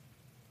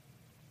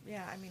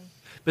yeah, I mean.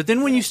 But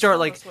then when you start tell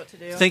like us what to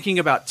do. thinking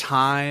about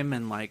time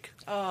and like,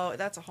 Oh,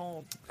 that's a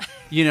whole.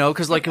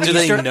 because like when Do you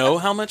they start, know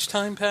how much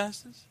time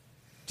passes?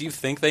 Do you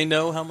think they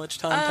know how much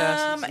time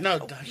passes? No,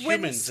 when-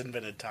 humans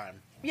invented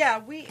time.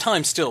 Yeah, we.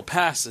 Time still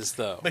passes,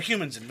 though. But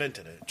humans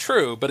invented it.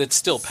 True, but it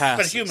still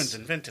passes. But humans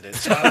invented it.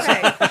 So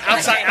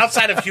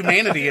outside of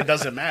humanity, it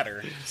doesn't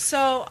matter.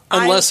 So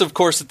Unless, of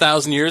course,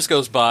 1,000 years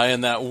goes by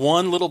and that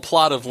one little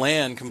plot of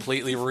land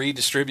completely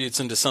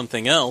redistributes into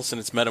something else and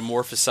it's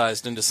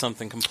metamorphosized into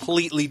something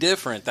completely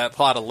different. That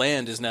plot of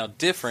land is now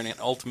different and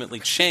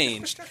ultimately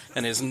changed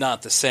and is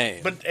not the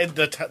same. But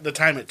the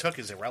time it took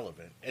is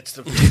irrelevant. It's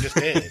the you just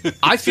did.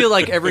 I feel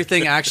like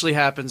everything actually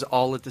happens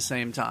all at the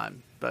same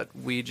time, but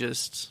we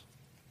just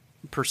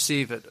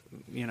perceive it,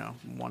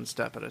 one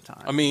step at a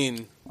time. I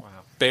mean,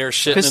 bear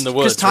shitting in the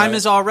woods. Because time right?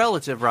 is all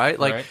relative, right?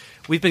 Like, Right.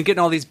 we've been getting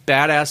all these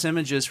badass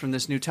images from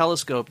this new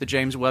telescope, the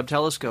James Webb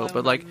telescope.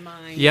 Blow But, like, my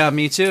mind. yeah,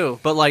 me too.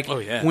 But, like, Oh,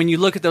 yeah. when you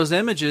look at those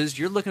images,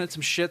 you're looking at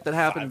some shit that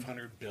happened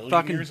 500 billion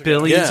fucking years ago.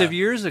 billions Yeah. of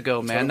years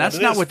ago, man. what That's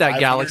it not is, what that 500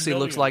 galaxy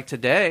looks billion. like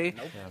today.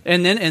 Nope.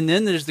 And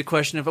then there's the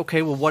question of,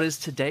 okay, well, what is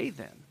today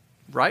then?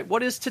 Right?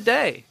 What is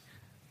today?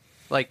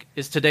 Like,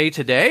 is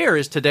today, or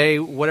is today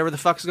whatever the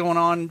fuck's going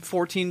on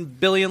 14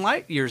 billion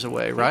light years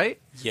away, right?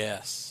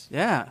 Yes.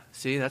 Yeah.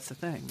 See, that's the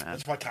thing, man.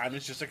 That's why time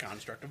is just a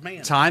construct of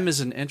man. Time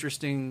is an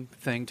interesting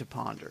thing to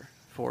ponder,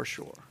 for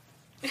sure.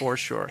 For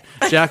sure.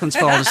 Jacqueline's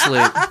falling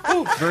asleep.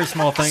 Very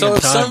small thing So in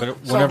if time, some-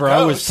 but whenever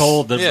I was ghosts.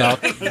 told that Yeah.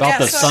 about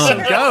the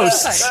sun,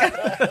 Ghosts.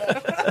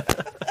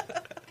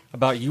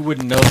 about you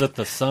wouldn't know that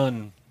the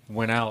sun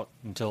went out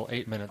until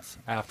 8 minutes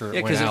after it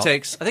Yeah, went because out. it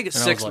takes, I think it's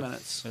And I was 6 like,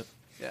 minutes.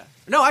 Yeah.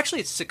 No,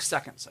 actually, it's 6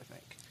 seconds, I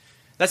think.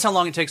 That's how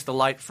long it takes the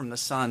light from the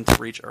sun to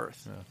reach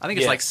Earth. I think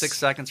it's like Yes. 6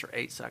 seconds or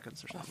 8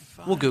 seconds or something.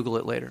 We'll Google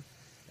it later.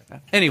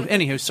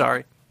 Anywho,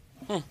 sorry.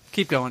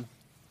 Keep going.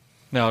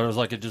 No, it was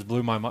like it just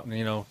blew my mind.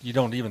 You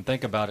don't even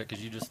think about it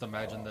because you just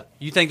imagine that.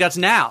 You think that's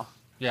now?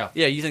 Yeah.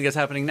 Yeah, you think that's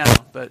happening now.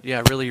 But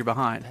yeah, really, you're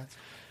behind.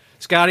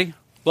 Scotty,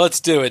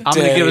 Let's do it, I'm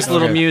going to Dave. give us a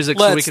little Okay. music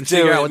so we Let's can do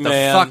figure it, out what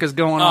man. the fuck is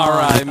going on. All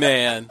right,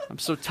 man. I'm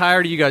so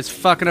tired of you guys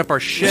fucking up our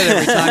shit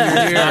every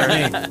time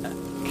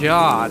you're here.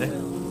 God.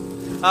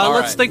 All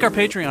Let's right. thank our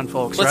Patreon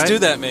folks, Let's right? do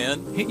that,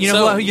 man. You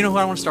know who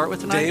I want to start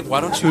with tonight? Dave,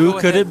 why don't you Who go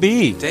could ahead? it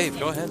be? Dave,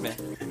 go ahead, man.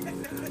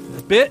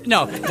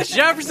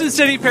 Jefferson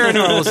City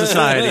Paranormal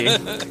Society.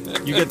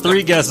 You get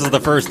 3 guesses. The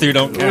first 2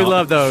 don't count. We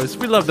love those.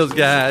 We love those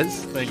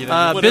guys. Thank you.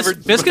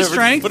 Biscuit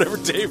Strength. Whatever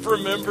Dave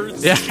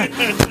remembers. Yeah.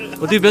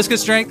 We'll do Biscuit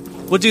Strength.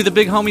 We'll do the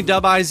big homie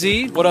Dub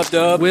IZ. What up,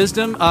 Dub?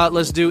 Wisdom.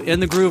 Let's do In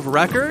the Groove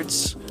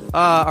Records.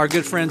 Our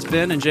good friends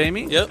Ben and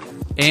Jamie. Yep.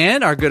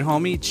 And our good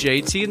homie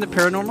JT and the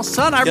Paranormal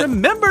Sun. I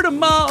remembered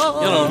them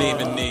all. You don't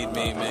even need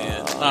me,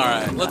 man. All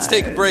right, let's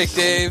take a break,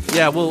 Dave.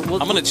 Yeah, we'll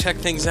I'm going to check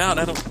things out.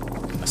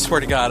 I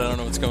swear to God, I don't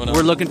know what's going on.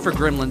 we're looking for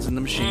gremlins in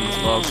the machines,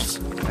 folks.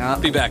 Yeah.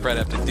 Be back right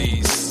after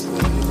these.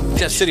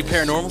 Jeff City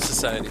Paranormal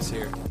Society's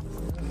here.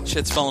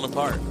 Shit's falling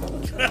apart.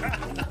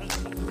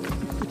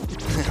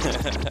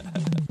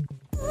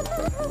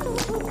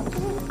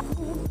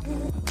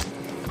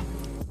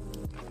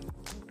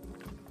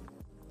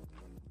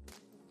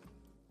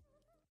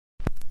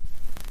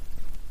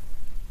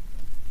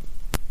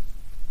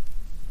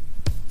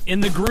 In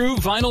the Groove,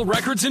 Vinyl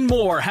Records and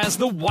More has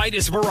the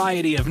widest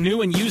variety of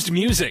new and used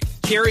music,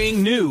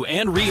 carrying new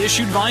and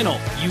reissued vinyl,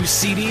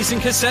 used CDs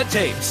and cassette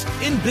tapes.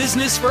 In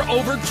business for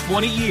over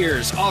 20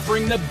 years,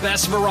 offering the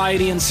best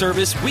variety and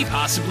service we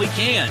possibly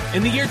can.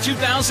 In the year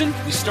 2000,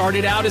 we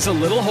started out as a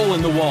little hole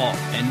in the wall,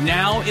 and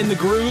now In the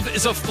Groove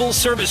is a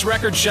full-service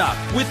record shop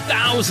with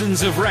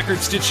thousands of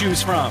records to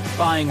choose from.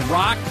 Buying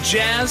rock,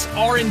 jazz,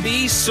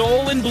 R&B,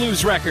 soul, and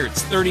blues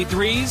records,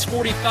 33s,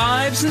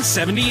 45s, and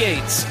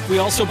 78s. We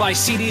also buy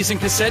CDs and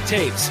cassette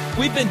tapes.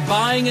 We've been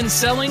buying and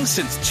selling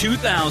since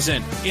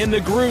 2000. In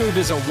the Groove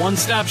is a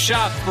one-stop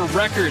shop for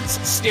records,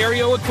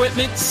 stereo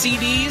equipment,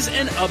 CDs,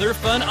 and other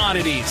fun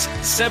oddities.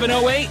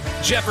 708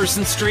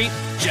 Jefferson Street,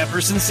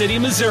 Jefferson City,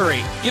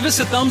 Missouri. Give us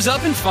a thumbs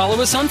up and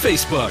follow us on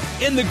Facebook.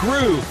 In the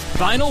Groove,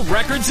 Vinyl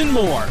Records and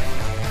More.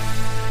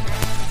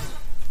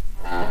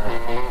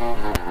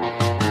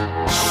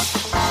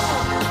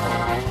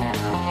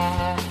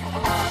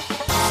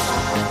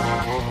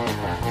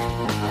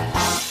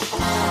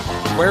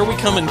 Where are we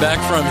coming back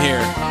from here?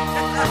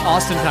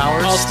 Austin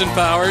Powers. Austin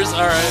Powers,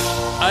 all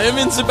right. I am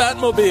in the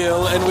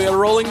Batmobile, and we are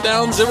rolling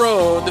down the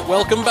road.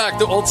 Welcome back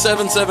to Old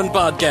 77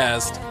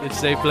 Podcast. It's a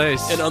safe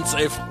place. An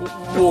unsafe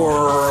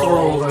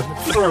world.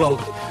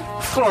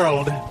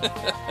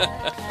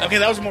 Okay,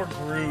 that was more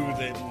Gru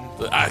than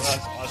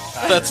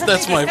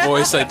That's my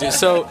voice. I do.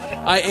 So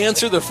I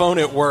answer the phone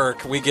at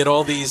work. We get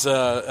all these.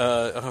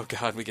 Oh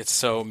God, we get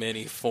so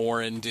many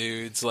foreign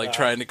dudes like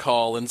trying to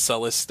call and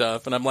sell us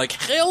stuff, and I'm like,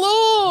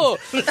 hello,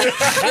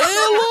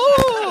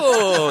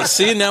 hello.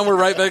 See, now we're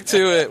right back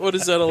to it. What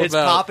is that all It's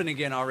about? popping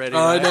again already.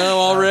 I right? know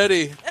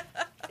already.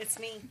 It's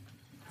me.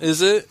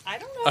 Is it? I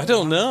don't know. I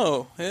don't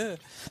know. Yeah.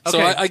 So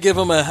Okay. I give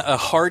them a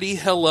hearty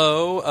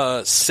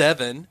hello,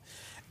 7,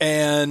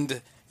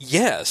 and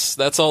yes,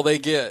 that's all they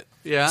get.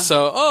 Yeah.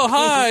 So, oh,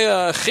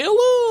 hi,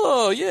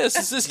 hello, yes,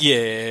 is this,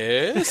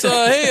 yes,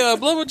 hey,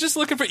 blah, blah, just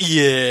looking for,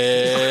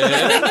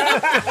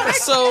 yeah.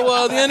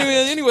 So,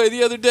 anyway,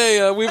 the other day,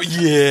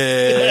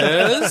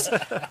 yes.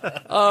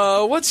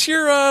 What's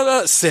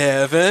your,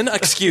 7,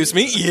 excuse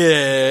me,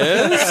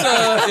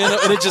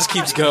 yes. And it just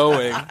keeps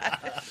going.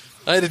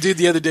 I had a dude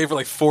the other day for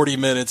like 40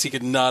 minutes. He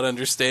could not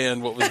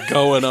understand what was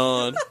going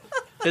on.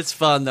 It's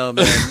fun, though,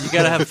 man. You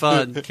got to have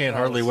fun. Can't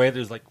hardly wait.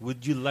 There's like,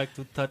 would you like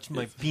to touch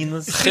my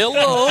penis?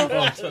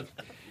 Hello.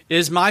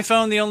 Is my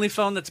phone the only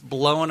phone that's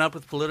blowing up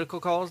with political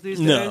calls these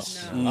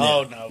days?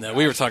 No. No,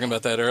 we were talking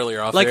about that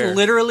earlier off Like, air.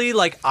 literally,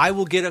 like, I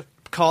will get a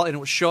call, and it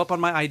will show up on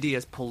my ID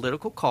as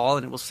political call,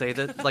 and it will say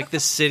that, like, the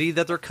city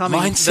that they're coming,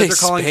 Mine that say they're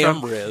calling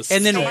spam from. risk.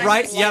 And then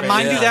mine do Yeah.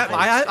 that.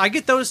 I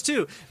get those,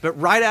 too. But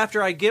right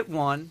after I get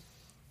one,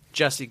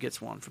 Jesse gets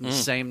one from the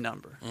same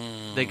number.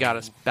 They got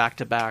us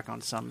back-to-back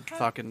on some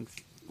fucking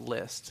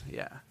list.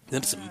 Yeah.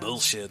 Them some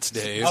bullshits,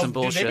 Dave. Oh, Some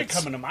dude, they've been bullshits.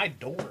 coming to my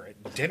door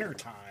at dinner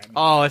time.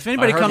 Oh, if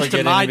anybody comes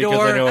to my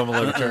door, I know I'm a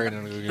libertarian.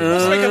 And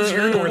If somebody comes to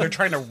your door, they're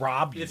trying to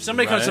rob you. if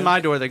somebody comes to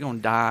my door, they're gonna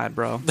die,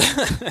 bro.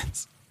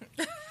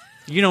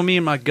 You know me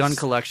and my gun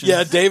collection.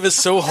 Yeah, Dave is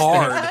so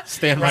hard.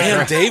 Stand my Man,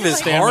 ground. Dave is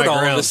Stand hard my all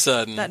of a ground.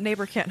 sudden. That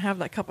neighbor can't have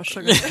that cup of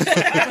sugar.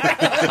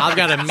 I've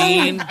got a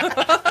mean.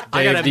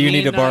 Dave, do you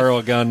need to borrow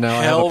a gun now?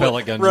 I have a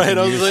pellet gun. you Right, can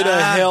I was use. like, to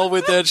hell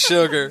with that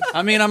sugar.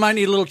 I mean, I might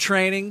need a little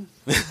training.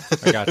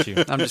 I got you.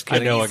 I'm just I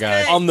kidding. know a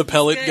guy. On the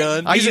pellet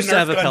gun. I He's used to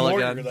have a Nerf gun pellet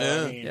warrior, gun.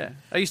 though, I mean. Yeah,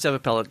 I used to have a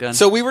pellet gun.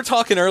 So we were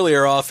talking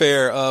earlier off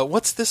air.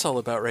 What's this all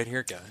about right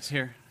here, guys?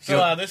 Here.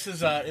 So this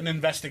is an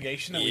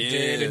investigation that we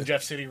did Yeah. in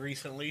Jeff City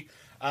recently.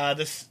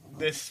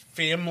 This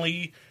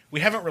family, we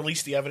haven't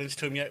released the evidence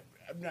to him yet.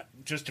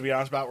 Just to be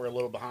honest about, it, we're a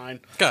little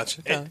behind.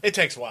 Gotcha. It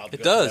takes a while. To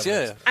It go through does,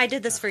 evidence. yeah. I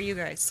did this for you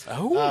guys.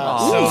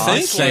 Oh, So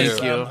this thank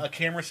was, you. a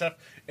camera stuff,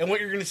 and what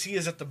you're going to see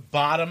is at the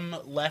bottom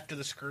left of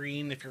the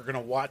screen. If you're going to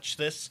watch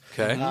this,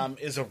 Okay.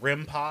 is a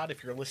REM pod.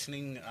 If you're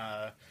listening,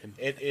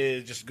 it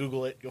is just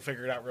Google it. You'll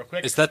figure it out real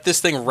quick. Is that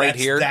this thing right That's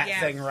here? That Yeah.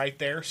 thing right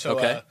there. So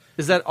Okay.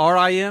 Is that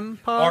RIM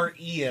pod?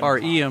 REM.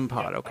 REM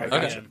pod. Okay.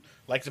 REM. Gotcha.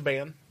 Like the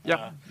band.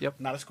 Yep, yep.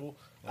 Not a school.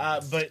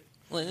 But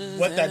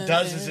what that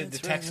does is it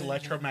detects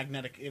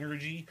electromagnetic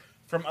energy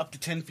from up to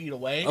 10 feet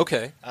away.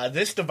 Okay.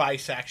 This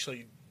device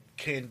actually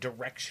can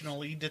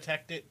directionally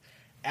detect it,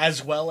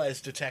 as well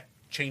as detect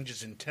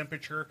changes in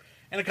temperature,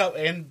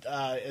 and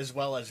as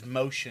well as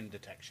motion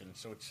detection.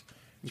 So it's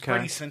Okay.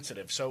 pretty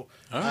sensitive. So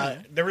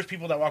there was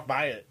people that walked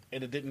by it,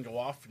 and it didn't go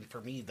off. And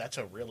for me, that's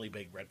a really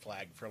big red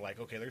flag for like,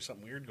 okay, there's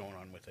something weird going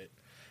on with it.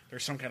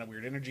 There's some kind of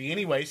weird energy.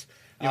 Anyways,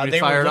 You want me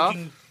to fire it off?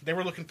 They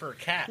were looking for a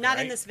cat. Not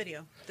in right? this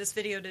video. This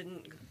video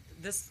didn't.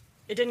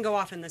 It didn't go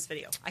off in this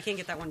video. I can't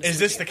get that one. to Is see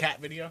this you. the cat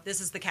video?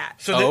 This is the cat.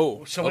 So,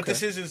 what okay.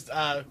 this is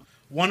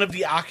one of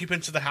the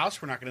occupants of the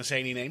house, we're not going to say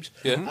any names,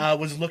 Yeah.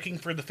 was looking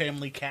for the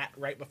family cat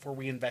right before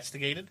we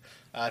investigated.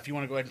 If you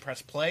want to go ahead and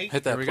press play.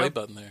 Hit There that we play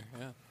go. button there.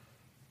 Yeah.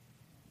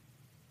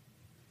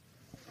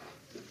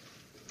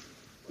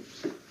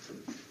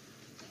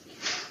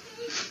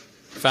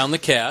 Found the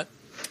cat.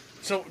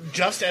 So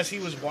just as he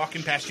was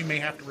walking past, you may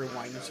have to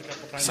rewind this a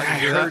couple times. I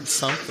heard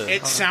something.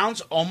 It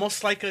sounds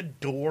almost like a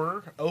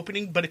door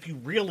opening, but if you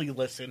really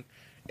listen,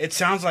 it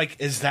sounds like,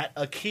 is that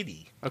a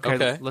kitty?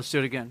 Okay. Let's do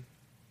it again.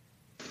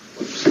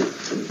 Right Is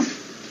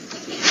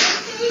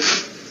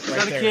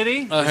that a there.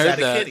 kitty? I Is heard that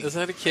a that. kitty? Is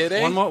that a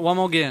kitty? One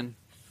more again.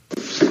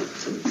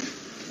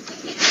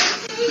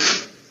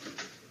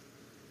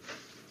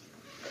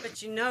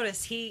 But you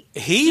notice he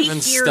even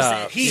hears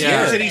stopped. it. He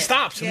Yeah. hears it, he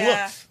stops and Yeah.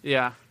 looks.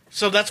 Yeah.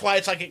 So that's why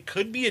it's like it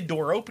could be a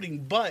door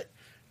opening, but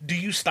do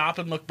you stop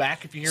and look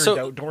back if you hear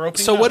a door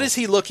opening? So No. what is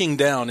he looking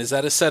down? Is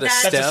that a set of That's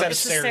steps? a set of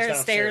It's the stairs stairs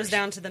downstairs.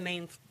 down to the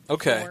main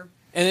Okay. floor.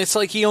 And it's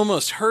like he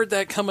almost heard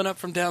that coming up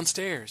from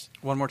downstairs.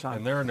 One more time.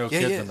 And there are no Yeah,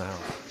 kids yeah. in the house.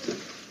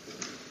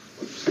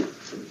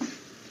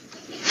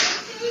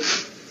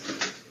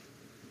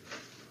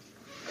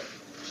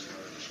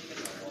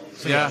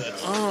 So Yeah.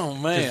 that's Oh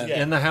man.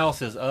 Yeah. In the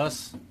house is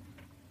us,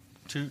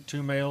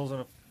 two males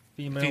and a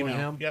female, and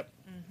him. Yep.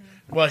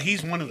 Well,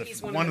 he's one of the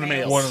males. One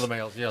of the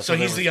males, yeah. So there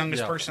he's was- the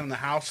youngest yeah. person in the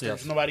house.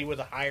 There's Yes. nobody with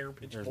a higher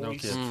pitched There's no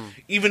voice. kids.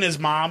 Even his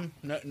mom,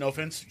 no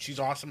offense, she's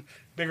awesome.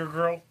 Bigger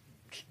girl,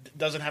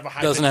 doesn't have a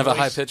high. Doesn't have a voice.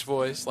 high pitched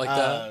voice like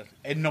that.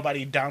 And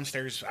nobody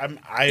downstairs. I Yeah, of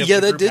the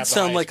that group did have the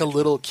sound highest like a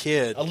little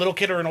kid. a little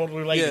kid or an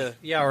older lady. Yeah.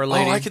 Yeah, or a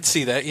lady. Oh, I could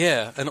see that.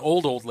 Yeah, an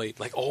old lady,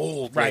 like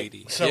old Right.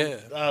 lady. So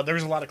yeah.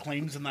 there's a lot of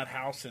claims in that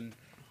house, and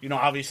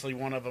obviously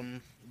one of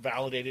them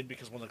validated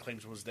because one of the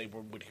claims was they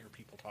would hear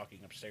people talking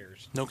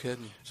upstairs. No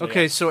kidding. So,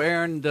 Okay, yeah. so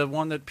Aaron, the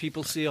one that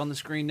people see on the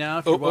screen now,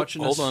 if you're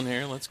watching hold us on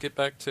here. Let's get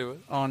back to it.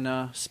 on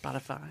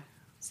Spotify.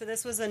 So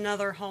this was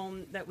another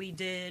home that we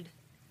did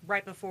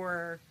right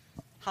before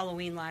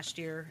Halloween last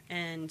year,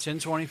 and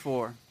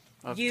 10/24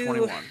 of you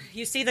 21.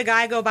 you see the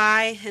guy go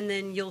by, and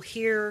then you'll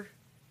hear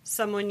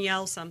someone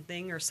yell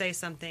something or say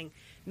something.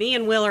 Me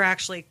and Will are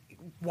actually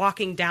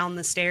walking down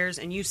the stairs,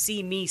 and you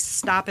see me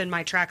stop in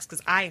my tracks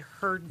because I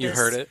heard this You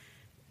heard it?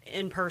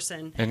 in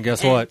person. And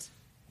guess what?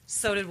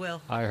 So did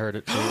Will. I heard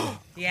it too.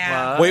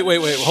 Yeah. Wait.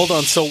 Hold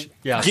on. So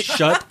Yeah,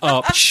 shut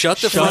up. shut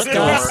the front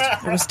door.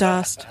 It was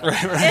dust.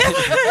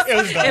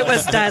 It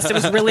was dust. It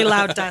was really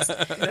loud dust.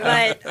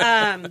 But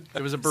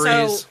It was a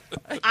breeze.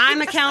 So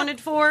I'm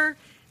accounted for.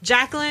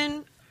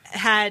 Jacqueline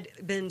had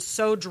been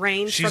so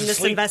drained She's from this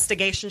asleep.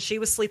 investigation. She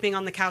was sleeping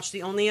on the couch.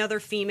 The only other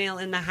female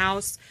in the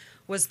house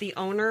was the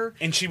owner.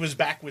 And she was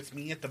back with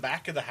me at the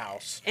back of the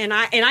house. And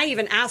I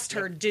even asked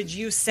her, "Did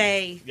you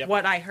say Yep.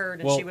 what I heard?"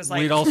 And Well, she was like,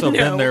 we'd also "No."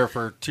 been there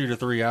for 2 to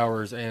 3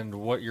 hours, and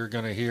what you're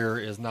going to hear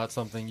is not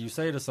something you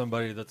say to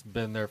somebody that's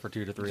been there for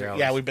 2 to 3 hours.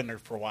 Yeah, we've been there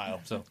for a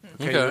while. So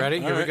Okay, you ready?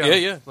 Here All we right. go.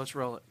 Yeah. Let's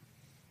roll it.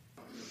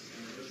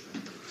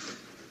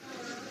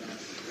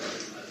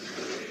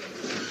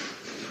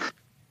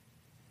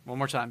 One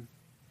more time.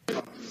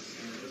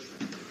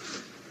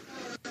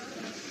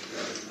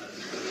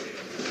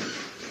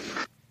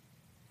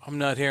 I'm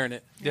not hearing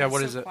it. Yeah, what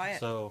so is it? quiet.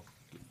 so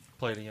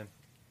play it again.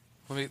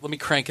 Let me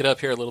crank it up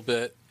here a little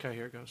bit. Okay,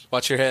 here it goes.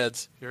 Watch your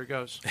heads. Here it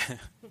goes.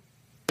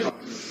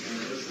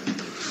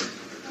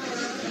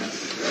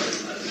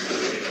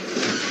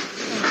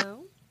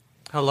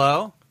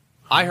 Hello?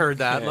 I heard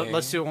that. Okay.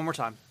 Let's do it one more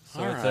time.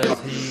 So it says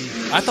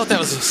he. I thought that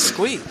was a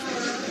squeak.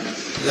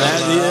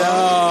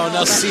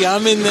 Now see,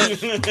 I'm in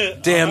that.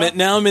 Damn it!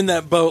 Now I'm in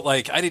that boat.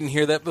 Like I didn't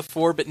hear that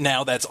before, but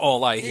now that's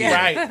all I hear.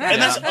 Right.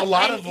 And that's a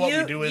lot of what you,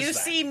 we do is you that.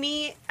 see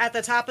me at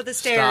the top of the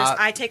stairs. Stop.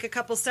 I take a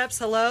couple steps,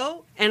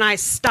 hello, and I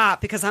stop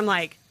because I'm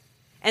like,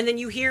 and then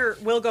you hear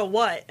Will go,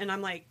 "What?" And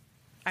I'm like,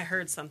 I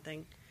heard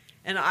something,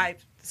 and as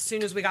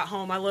soon as we got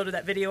home, I loaded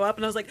that video up,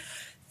 and I was like,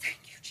 "Thank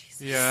you,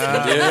 Jesus."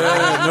 Yeah.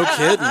 Yeah, no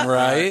kidding,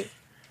 right?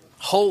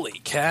 Holy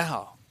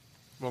cow!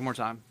 One more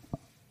time.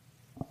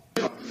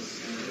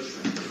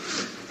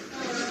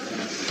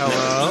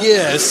 Hello?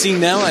 Yeah, see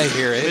now I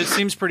hear It it.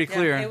 seems pretty Yeah,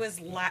 clear. it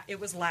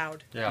was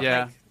loud. Yeah.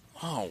 Yeah.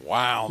 Oh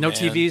wow! No man.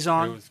 TVs It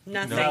on? was,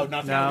 Nothing. No,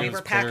 nothing. No. We It were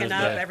was clear packing as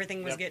up. day.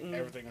 Everything was Yep, getting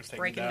everything was taken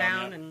breaking down,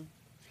 down, yep. and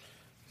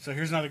So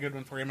here's another good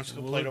one for you. I'm just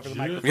going to play it over the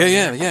Legit.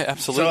 microphone. Yeah,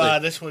 absolutely. So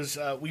this was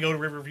we go to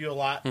Riverview a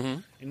lot,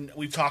 and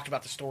we've talked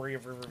about the story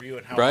of Riverview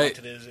and how Right.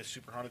 haunted it is. It's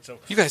super haunted. So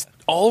You guys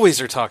always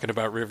are talking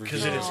about Riverview.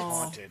 because it is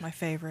haunted. My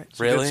favorite.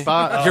 Really? good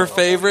spot. Your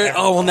favorite? yeah.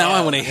 Oh well, now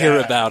I want to hear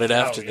Yeah. about it Oh,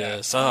 after yeah.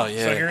 this. Oh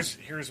yeah. So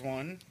here's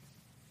one.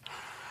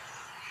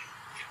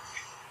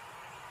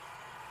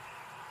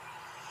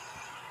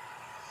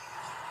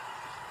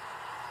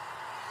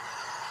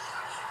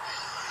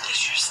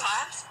 Did you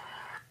slap?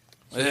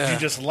 So did you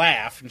just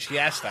laugh? And she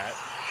asked that.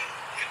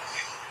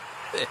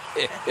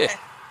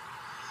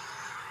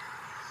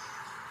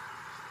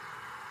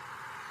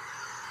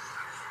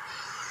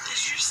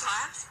 Did you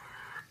slap?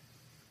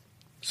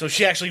 So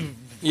she actually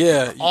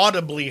Yeah,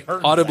 audibly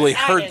heard audibly that.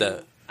 heard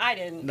that. I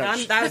didn't. No,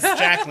 That was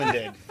Jacqueline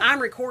did. I'm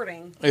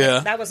recording. Yeah.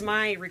 That was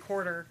my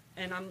recorder,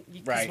 and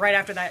Right. right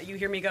after that, you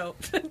hear me go,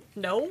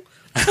 "No."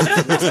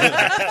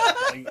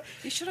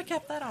 You should have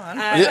kept that on.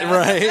 Yeah,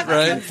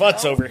 right.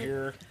 Futz over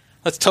here.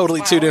 That's totally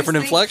two always different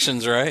think-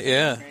 inflections, right?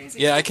 Yeah,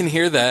 yeah, I can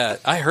hear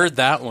that. I heard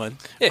that one.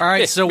 All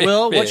right, so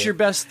Will, what's your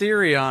best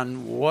theory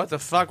on what the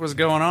fuck was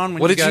going on when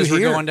What you did you guys were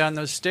hear? going down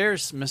those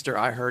stairs, Mister?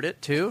 I heard it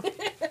too.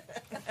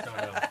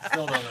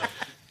 Still don't know.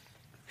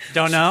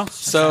 Don't know.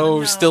 So,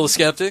 No. still a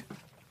skeptic?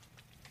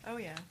 Oh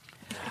yeah.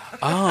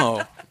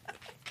 Oh,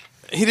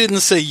 he didn't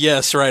say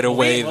yes right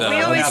away, though.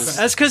 we always- Just-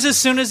 That's because as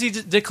soon as he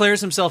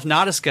declares himself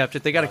not a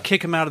skeptic, they got to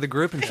kick him out of the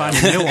group and find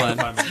a new one.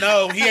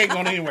 No, he ain't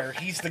going anywhere.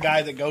 He's the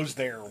guy that goes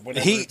there.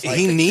 Whenever he it's like,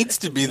 he needs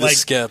to be the like,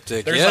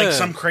 skeptic. There's yeah. like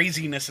some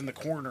craziness in the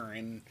corner,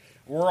 and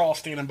we're all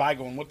standing by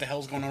going, "What the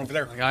hell's going on over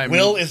there?" I'm-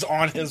 Will is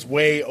on his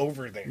way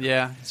over there.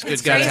 Yeah, it's a good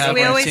It's guy to crazy. have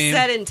We on the always team.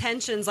 set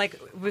intentions like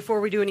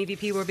before we do an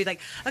EVP, we'll be like,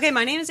 "Okay,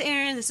 my name is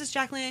Aaron. This is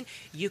Jacqueline.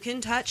 You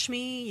can touch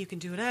me. You can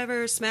do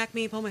whatever. Smack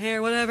me. Pull my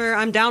hair. Whatever.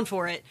 I'm down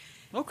for it.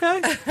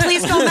 Okay.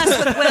 Please go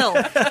mess with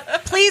Will.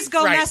 Please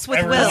go Right. mess with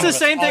Everyone Will." That's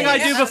the same thing I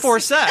do before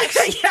sex.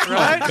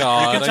 Right? Oh,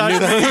 God, You can I knew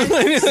touch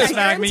that. me,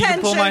 smack me, you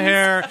can pull my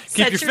hair, Set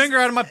keep your your- finger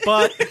out of my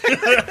butt.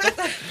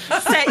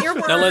 Set your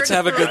word. Now let's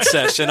have a good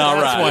session. All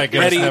That's why right,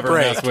 ghosts ready, never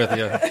break. mess with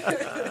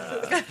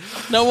you.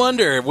 No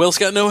wonder Will's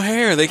got no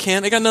hair. They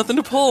got nothing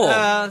to pull.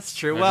 That's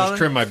true. I Well, just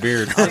trim my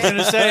beard. I was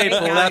gonna say,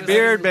 pull Yeah, that he was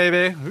beard, like- baby.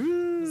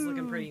 It was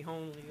looking pretty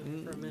homely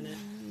for a minute.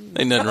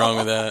 Ain't nothing wrong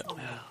with that.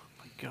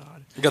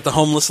 God. You got the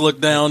homeless look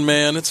down,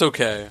 man. It's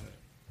okay.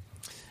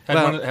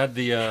 Had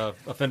the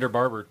offender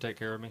barber take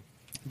care of me.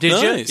 Did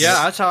Nice. you?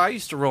 Yeah, that's how I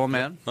used to roll,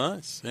 man.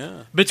 Nice,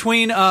 yeah.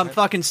 Between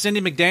fucking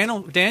Cindy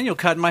Daniel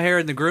cutting my hair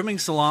in the grooming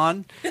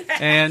salon,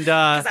 and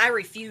Because I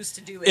refuse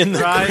to do it. In the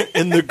Right.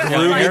 in the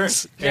Aaron,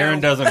 groomings. Aaron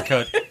doesn't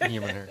cut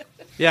human hair.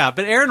 yeah,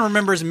 but Aaron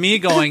remembers me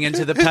going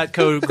into the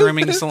Petco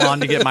grooming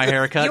salon to get my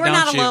hair cut. you were don't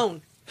not you?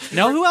 alone.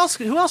 No, who else?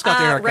 Who else got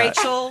their hair cut?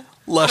 Rachel.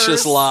 Luscious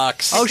Hers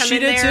locks. had Oh, come she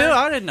in did there. too?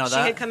 I didn't know She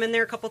that. had come in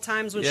there a couple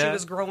times when she Yeah.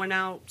 was growing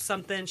out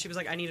something. She was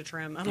like, "I need a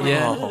trim." I'm like,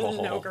 Yeah.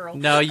 "No, girl."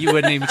 No, you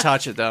wouldn't even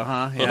touch it though,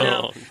 huh? Yeah.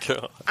 Oh,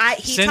 God.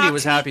 He Cindy talked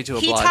was me- happy to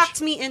He oblige.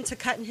 talked me into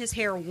cutting his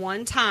hair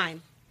one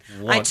time.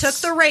 Once. I took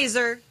the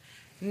razor,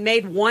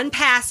 made one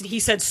pass, and he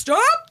said,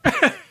 "Stop!"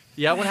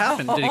 Yeah, what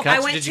happened? Did he cut? I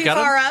went did you too cut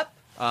far him? up.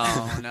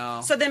 Oh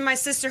no! So then my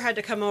sister had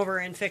to come over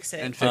and fix it.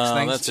 And fix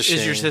things. That's a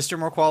Is your shame. sister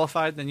more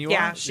qualified than you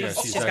Yeah, are?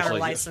 she's got her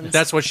license.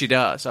 That's what she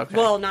does. Okay.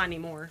 Well, not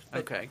anymore. but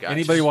Okay. Gotcha.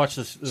 Anybody watch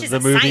this? She's the a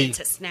movie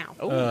scientist now.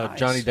 Nice.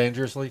 Johnny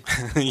Dangerously?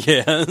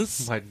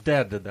 Yes. My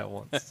dad did that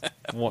once.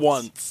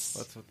 Once.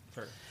 That's what,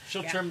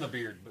 she'll trim the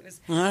beard. But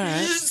All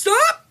right.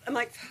 Stop! I'm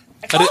like,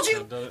 I told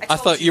you. I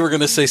thought you were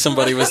going to say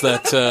somebody was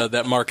that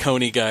that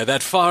Marconi guy,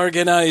 that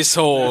Fargan ice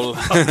hole.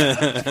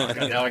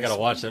 now I got to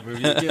watch that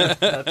movie again.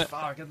 That's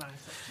fucking nice.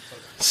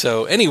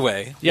 So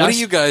anyway, Yeah, what do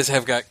you guys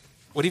have got?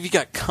 What have you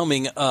got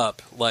coming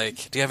up?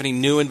 Like, do you have any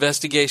new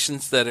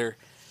investigations that are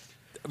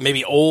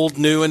maybe old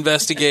new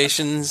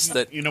investigations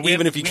that we even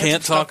had- if you we had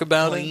can't some talk stuff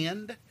about it?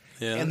 planned,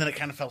 Yeah. And then it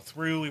kind of fell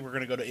through. We were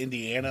going to go to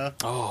Indiana.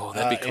 Oh,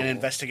 that'd be cool. And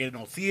investigate an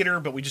old theater,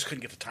 but we just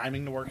couldn't get the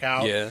timing to work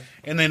out. Yeah.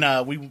 And then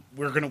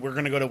we're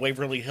gonna go to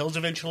Waverly Hills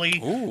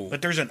eventually. Ooh.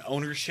 But there's an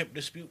ownership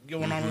dispute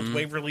going on with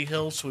Waverly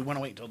Hills, so we want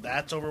to wait until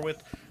that's over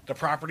with. The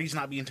property's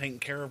not being taken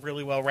care of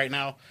really well right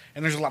now,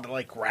 and there's a lot of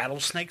like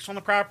rattlesnakes on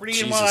the property. and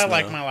Jesus, while I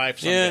like no. my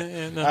life, Yeah,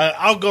 someday, no.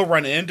 I'll go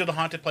run into the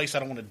haunted place. I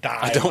don't want to die.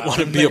 I don't while want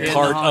to I'm be a there.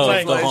 part of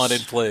Like, the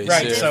haunted place.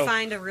 Right, I yeah. did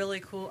find a really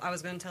cool. I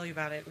was going to tell you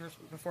about it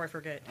before I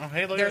forget. Oh,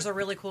 hey, look There's at- a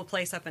really cool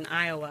place up in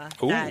Iowa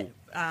Ooh. that.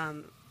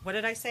 What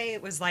did I say?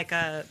 It was like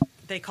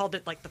they called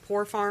it like the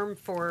poor farm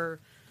for.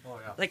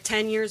 Like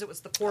 10 years, it was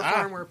the poor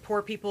farm where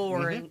poor people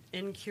or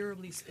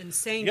incurably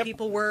insane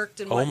people worked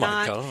and Oh,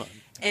 my whatnot. God.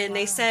 And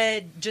they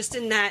said just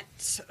in that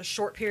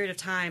short period of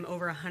time,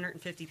 over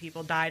 150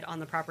 people died on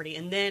the property.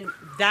 And then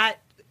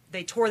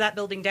they tore that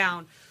building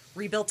down,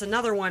 rebuilt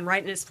another one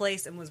right in its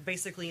place, and was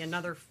basically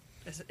another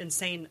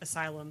insane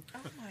asylum. Oh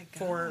my gosh.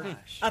 For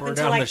up Tore until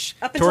down like the,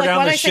 up tore until like down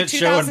what the I said shit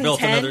show and built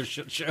 2010. another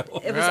shit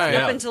show. It was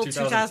up until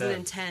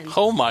 2010.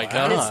 Oh my And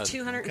God. it's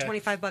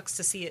 $225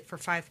 to see it for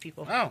 5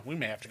 people. Oh, we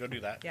may have to go do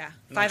that. Yeah,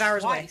 5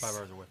 hours away. 5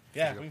 hours away.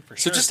 Yeah, for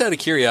So sure. just out of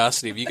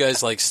curiosity, have you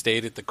guys like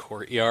stayed at the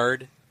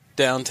courtyard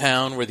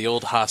downtown where the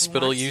old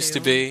hospital want used to.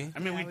 to be? I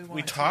mean,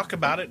 we talk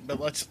about it, but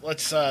let's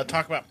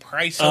talk about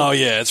price. Oh,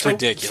 yeah, it's so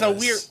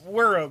ridiculous.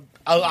 we're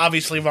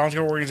obviously a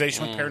volunteer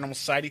organization with Paranormal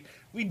Society.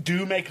 We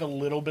do make a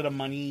little bit of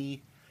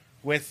money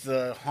with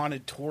the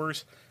haunted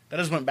tours. That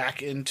has went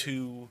back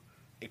into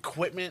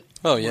equipment.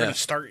 Oh, We're yeah. going to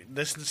start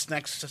this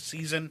next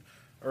season,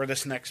 or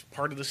this next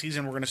part of the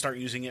season. We're going to start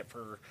using it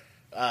for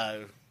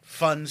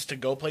funds to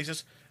go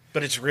places.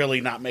 But it's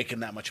really not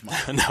making that much money.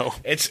 No.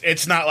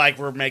 It's not like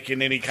we're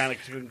making any kind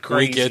of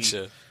crazy. We get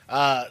you.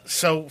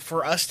 So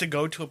for us to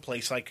go to a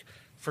place like,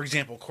 for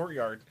example,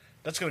 Courtyard,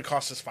 that's going to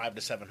cost us $500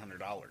 to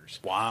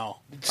 $700. Wow.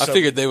 So- I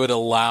figured they would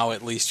allow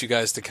at least you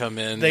guys to come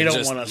in They and don't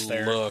just want us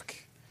there. look.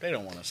 They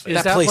don't want us Is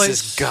there. That place place-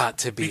 has got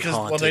to be Because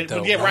haunted,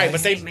 though. yeah, right. But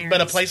St.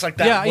 a place like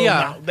that, Yeah, will yeah.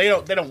 not-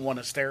 they don't want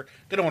us there.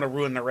 They don't want to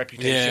ruin their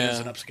reputation Yeah. as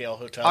an upscale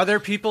hotel. Are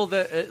there people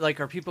that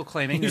are people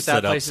claiming You that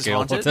said place is upscale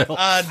haunted? hotel.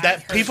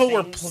 that heard people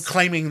were things.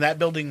 claiming that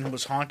building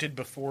was haunted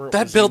before. It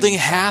That was building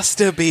even- has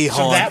to be So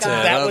haunted.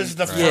 that was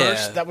the Yeah.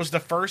 first. That was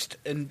the first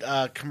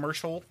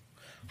commercial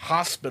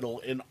hospital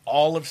in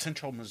all of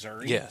Central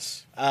Missouri.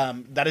 Yes.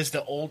 That is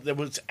the old. That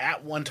was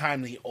at one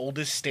time the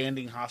oldest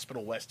standing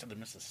hospital west of the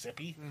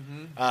Mississippi.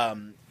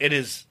 It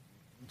is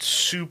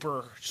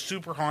super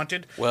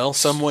haunted. Well,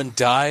 someone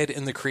died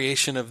in the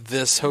creation of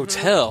this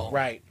hotel.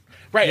 Right.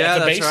 Yeah, at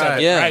the that's base of right.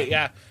 it. Yeah. Right.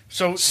 Yeah.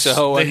 So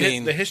I the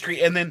mean- the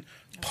history, and then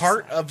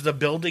part of the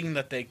building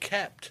that they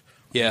kept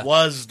Yeah.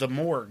 was the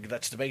morgue.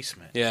 That's the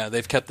basement. Yeah,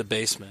 they've kept the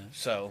basement.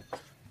 So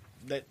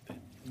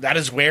that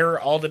is where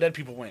all the dead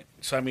people went.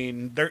 So I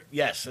mean,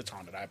 yes, it's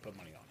haunted. I put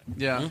money on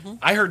it. Yeah.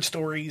 I heard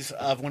stories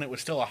of when it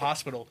was still a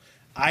hospital.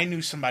 I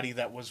knew somebody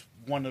that was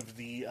one of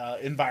the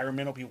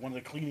environmental people, one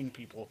of the cleaning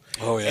people.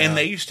 Oh, yeah. And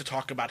they used to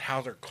talk about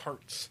how their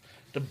carts,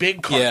 the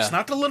big carts, Yeah.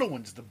 not the little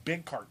ones, the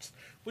big carts,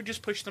 would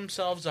just push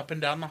themselves up and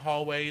down the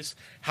hallways.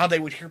 How they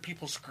would hear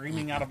people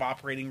screaming out of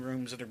operating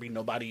rooms and there'd be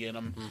nobody in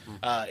them.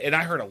 And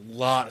I heard a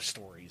lot of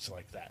stories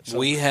like that. So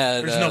We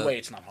had there's no way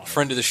it's not a haunted.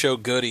 friend of the show,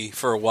 Goody,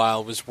 for a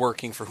while was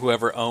working for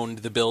whoever owned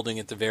the building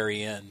at the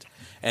very end.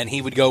 And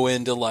he would go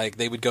into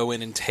they would go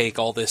in and take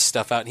all this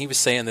stuff out. And he was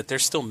saying that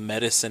there's still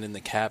medicine in the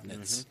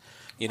cabinets.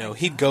 You know,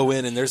 he'd go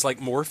in and there's like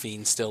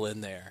morphine still in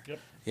there. Yep.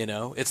 You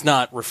know, it's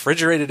not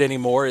refrigerated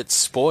anymore. It's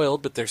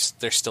spoiled, but they're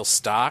still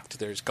stocked.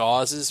 There's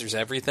gauzes. There's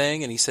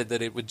everything. And he said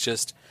that it would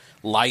just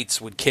lights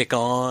would kick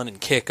on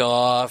and kick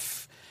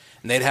off,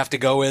 and they'd have to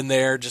go in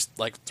there just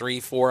like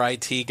 3-4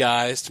 IT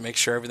guys to make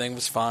sure everything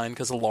was fine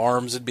because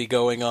alarms would be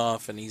going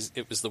off. And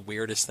it was the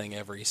weirdest thing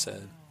ever. He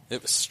said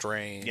it was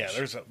strange. Yeah,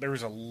 there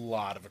was a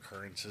lot of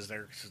occurrences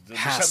there.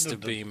 Has The- to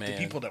be, the man.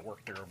 people that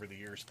worked there over the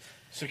years,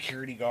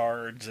 security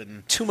guards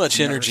and Too much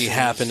energy nurses.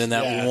 happened in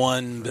that Yeah.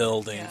 one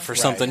building for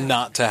Right. something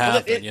not to Well,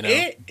 happen. you know.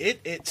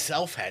 it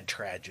itself had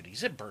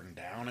tragedies. It burned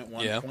down at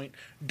one Yeah. point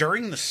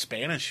during the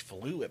Spanish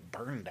flu. It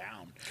burned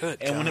down, Good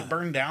and when God. it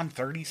burned down,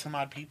 30 some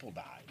odd people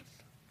died.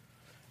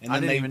 And I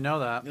then didn't they even know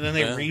that. And then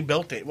they Yeah.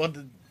 rebuilt it. Well,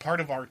 part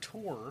of our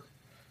tour,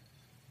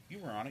 You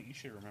were on it. You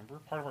should remember.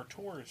 Part of our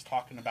tour is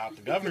talking about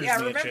the governor's Yeah,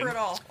 I mansion. remember it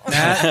all.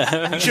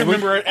 You should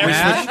remember it every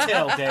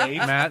detail, Dave.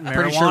 Matt,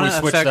 Pretty sure we marijuana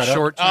switched affects that up.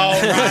 short-term. Oh,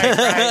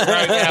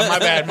 right.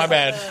 Yeah, my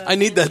bad. I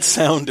need that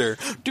sounder.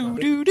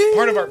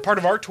 Part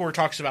of our tour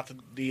talks about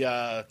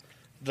the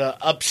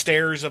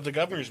upstairs of the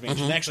governor's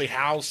mansion. They actually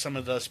house some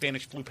of the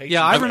Spanish flu patients.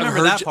 Yeah, I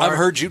remember that part. I've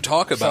heard you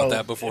talk about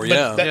that before. but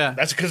Yeah,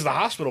 that's because the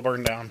hospital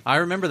burned down. I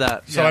remember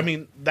that. So yeah. I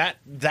mean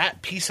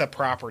that piece of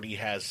property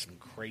has some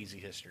crazy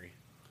history.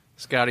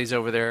 Scotty's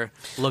over there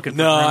looking for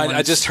no, gremlins.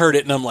 I just heard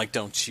it and I'm like,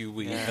 don't you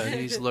weep. Yeah,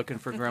 he's looking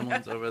for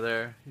gremlins over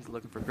there. He's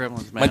looking for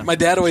gremlins, man. My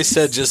dad always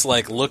said, just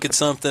like look at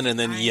something and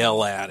then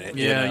yell at it.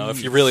 Yeah, you know,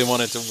 if you really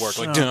want it to work,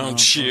 like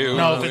don't you?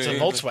 No, if it's a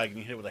Volkswagen,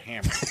 you hit it with a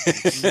hammer.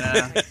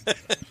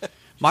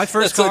 My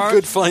first That's car, a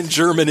good fine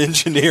German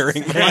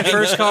engineering. my Man.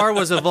 first car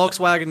was a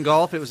Volkswagen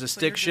Golf. It was a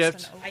stick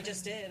shift. I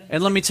just did.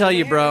 And let me tell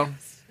you, bro,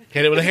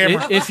 Hit it with a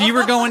hammer. if you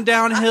were going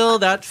downhill,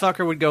 that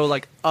fucker would go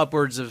like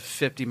upwards of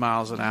 50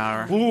 miles an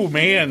hour. Ooh,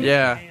 man.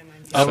 Yeah.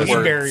 Upwards.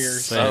 Upwards.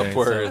 Barriers.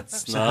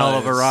 Upwards. It's a hell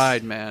of a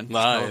ride, man. It's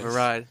a hell of a Nice.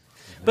 ride.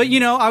 But,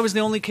 you know, I was the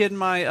only kid in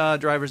my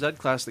driver's ed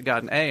class that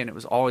got an A, and it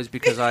was always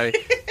because I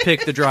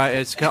picked the drive.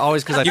 It's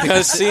always because I You picked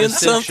guys the seeing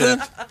stick something?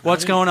 shift.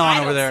 What's going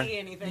on over there?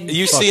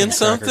 You seeing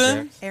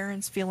something?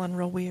 Aaron's feeling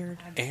real weird.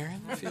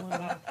 Aaron?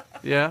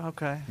 Yeah,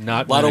 okay.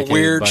 Not A lot of medicated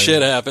weird by-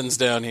 shit happens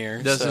down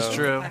here. This so. is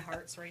true. My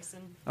heart's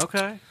racing.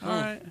 Okay, all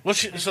right. Well,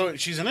 so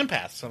she's an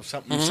empath. So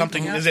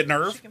something. Is it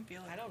nerve?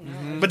 I don't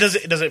know. But does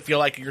it feel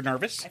like you're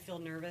nervous? I feel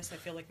nervous. I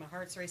feel like my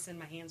heart's racing.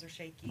 My hands are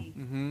shaky.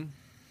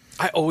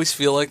 I always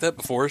feel like that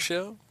before a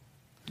show.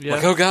 Yeah.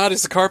 Like, oh God,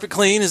 is the carpet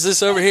clean? Is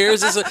this over here?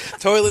 Is this a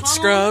toilet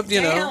scrubbed?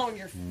 You know.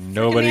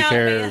 Nobody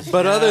cares.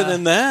 But other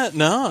than that,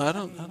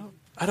 no,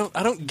 I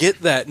don't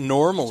get that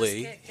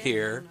normally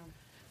here.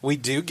 We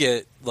do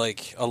get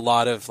like a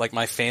lot of like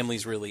my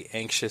family's really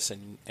anxious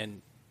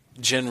and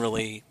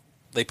generally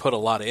they put a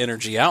lot of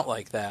energy out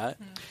like that.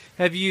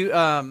 Have you,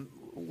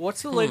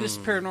 what's the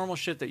latest paranormal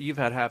shit that you've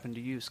had happen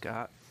to you,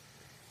 Scott?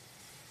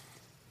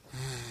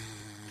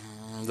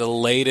 The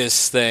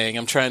latest thing,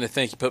 I'm trying to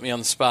think. You put me on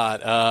the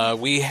spot.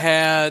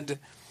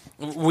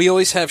 We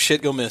always have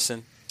shit go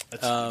missing.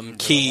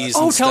 Keys.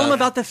 Oh, and tell stuff. them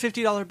about the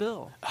 $50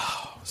 bill.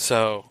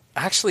 So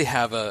I actually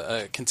have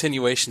a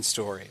continuation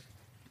story.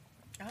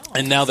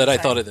 And now that I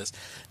thought of this,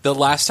 the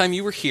last time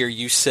you were here,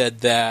 you said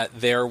that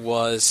there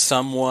was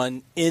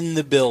someone in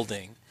the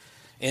building,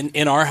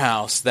 in our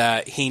house,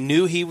 that he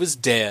knew he was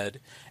dead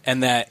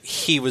and that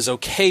he was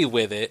okay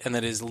with it and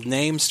that his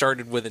name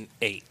started with an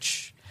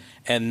H.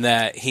 And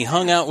that he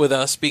hung out with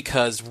us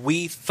because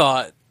we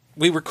thought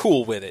we were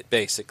cool with it,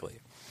 basically.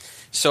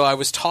 So I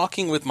was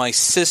talking with my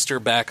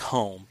sister back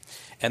home,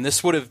 and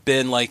this would have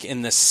been like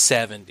in the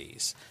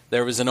 70s.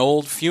 There was an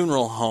old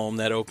funeral home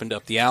that opened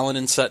up, the Allen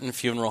and Sutton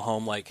Funeral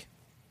Home, like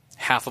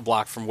half a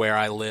block from where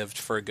I lived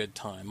for a good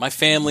time. My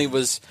family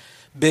was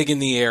big in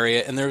the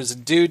area, and there was a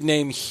dude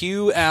named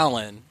Hugh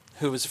Allen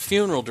who was a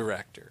funeral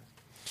director.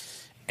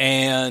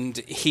 And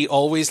he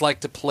always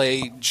liked to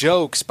play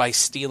jokes by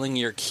stealing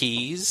your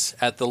keys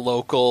at the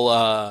local,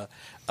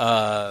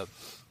 I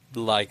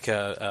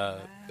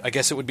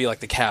guess it would be like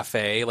the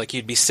cafe. Like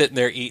you'd be sitting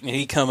there eating, and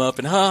he'd come up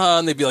and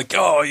and they'd be like,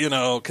 oh, you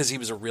know, because he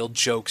was a real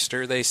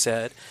jokester. They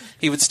said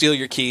he would steal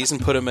your keys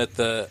and put them at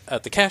the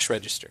cash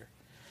register.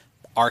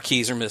 Our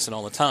keys are missing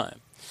all the time.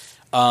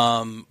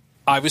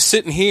 I was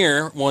sitting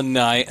here one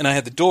night, and I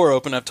had the door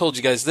open. I've told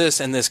you guys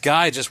this, and this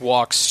guy just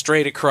walks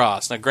straight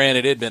across. Now,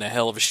 granted, it had been a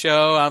hell of a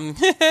show.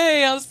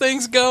 Hey, how's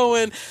things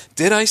going?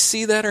 Did I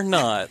see that or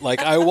not?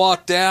 Like, I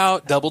walked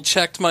out,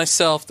 double-checked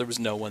myself. There was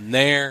no one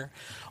there.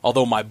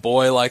 Although my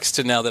boy likes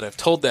to, now that I've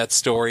told that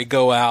story,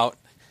 go out,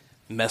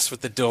 mess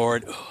with the door,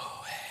 and,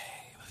 oh,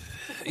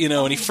 hey. You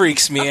know, and he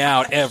freaks me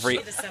out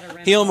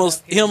He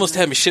almost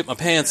had me shit my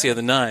pants the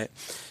other night.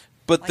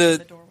 But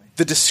the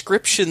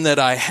description that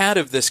I had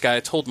of this guy, I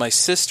told my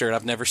sister, and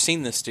I've never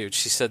seen this dude.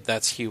 She said,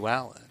 that's Hugh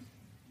Allen.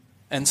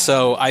 And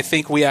so I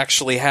think we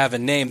actually have a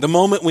name. The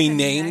moment we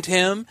named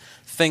him,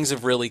 things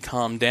have really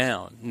calmed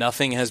down.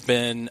 Nothing has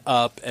been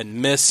up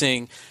and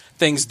missing.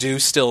 Things do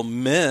still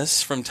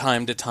miss from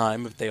time to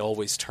time, but they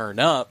always turn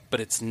up, but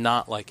it's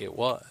not like it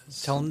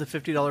was. Tell him the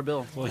 $50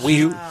 bill.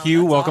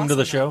 Hugh, welcome to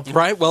the show.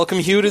 Right, welcome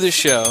Hugh to the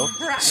show.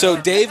 So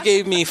Dave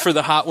gave me, for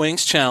the Hot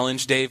Wings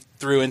Challenge, Dave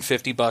threw in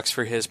 $50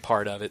 for his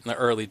part of it in the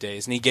early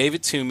days, and he gave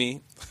it to me.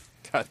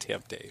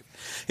 Goddamn Dave.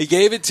 He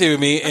gave it to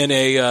me in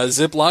a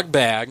Ziploc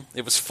bag.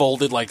 It was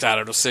folded like,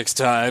 6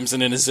 times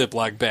and in a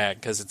Ziploc bag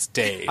because it's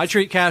Dave. I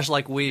treat cash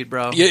like weed,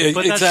 bro. Yeah,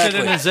 Put that exactly.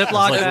 shit in a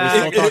Ziploc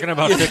bag. We're still talking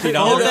about $50.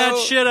 Hold that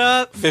shit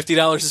up.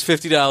 $50 is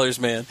 $50,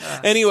 man.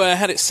 Anyway, I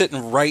had it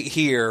sitting right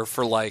here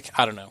for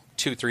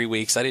 2-3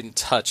 weeks. I didn't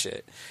touch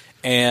it.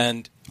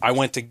 And I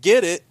went to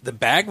get it. The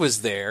bag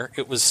was there.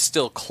 It was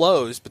still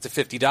closed, but the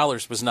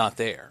 $50 was not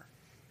there.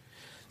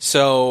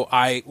 So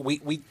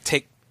we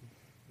take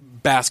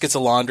baskets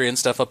of laundry and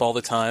stuff up all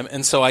the time,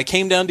 and so I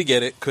came down to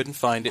get it, couldn't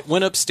find it,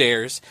 went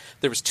upstairs.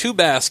 There was 2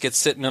 baskets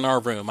sitting in our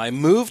room. I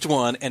moved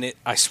one, and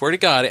I swear to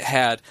God, it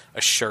had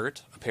a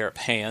shirt, a pair of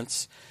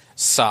pants,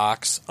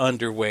 socks,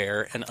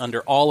 underwear, and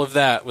under all of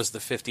that was the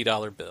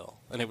 $50 bill,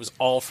 and it was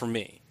all for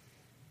me.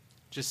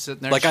 Just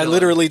sitting there. Like I chilling.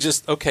 literally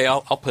just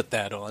I'll put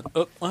that on.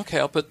 Oh, okay,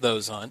 I'll put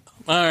those on.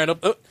 All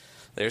right,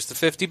 there's the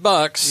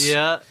 $50.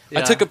 Yeah,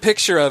 I took a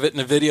picture of it in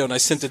a video and I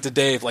sent it to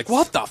Dave. Like,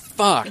 what the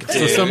fuck, dude?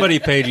 So somebody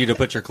paid you to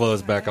put your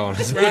clothes back on.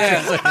 That's what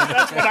I took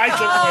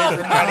away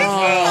from that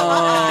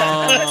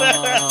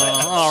as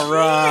well. All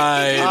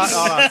right.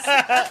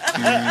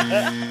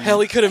 Hell,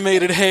 he could have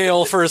made it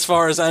hail for as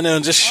far as I know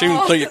and just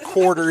shooting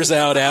quarters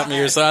out at me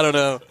or so. I don't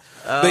know.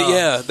 But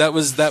yeah, that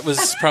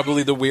was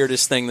probably the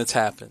weirdest thing that's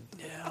happened.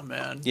 Yeah,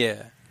 man.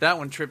 Yeah. That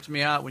one tripped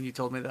me out when you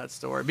told me that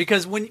story.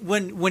 Because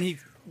when he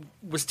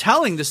was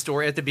telling the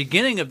story, at the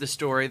beginning of the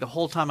story, the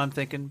whole time I'm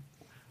thinking,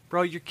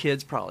 bro, your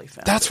kids probably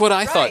found That's it. what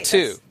I thought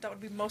too. That would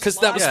be most Because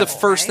that was the logical,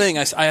 first right? thing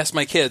I asked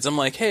my kids. I'm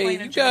like, hey,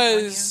 Playing a you joke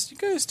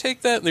on guys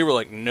take that? And they were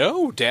like,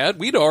 no, Dad,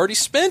 we'd already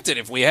spent it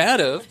if we had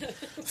of.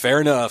 Fair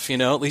enough,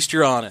 at least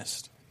you're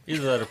honest.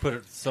 Either that or put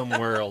it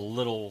somewhere a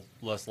little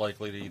less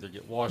likely to either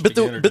get washed But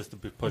again or just to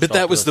be pushed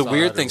that off was to the side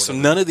weird or thing. So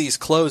whatever. none of these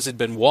clothes had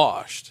been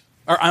washed.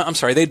 Or I'm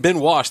sorry, they'd been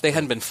washed. They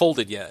hadn't been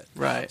folded yet.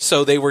 Right.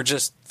 So they were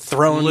just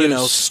thrown,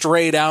 Loose.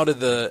 straight out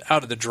of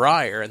the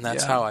dryer, and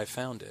that's Yeah. how I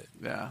found it.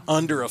 Yeah.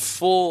 Under a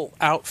full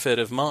outfit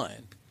of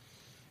mine.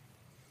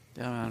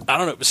 Yeah, man. I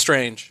don't know. It was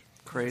strange.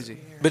 Crazy.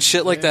 But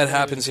shit like that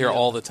happens here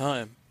all the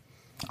time.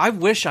 I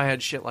wish I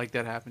had shit like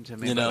that happen to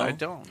me, You but know? I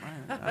don't.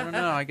 I don't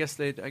know. I guess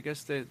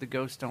the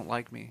ghosts don't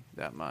like me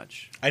that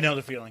much. I know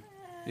the feeling.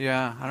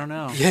 Yeah, I don't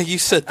know. Yeah, you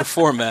said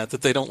before, Matt,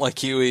 that they don't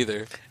like you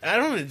either. I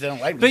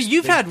don't like me. But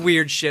you've had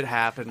weird shit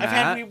happen, I've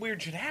Matt. had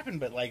weird shit happen,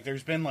 but like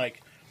there's been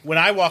like when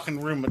I walk in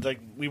the room, it's like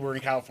we were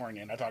in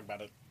California, and I talk about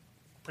it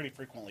pretty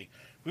frequently.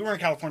 We were in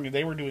California;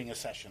 they were doing a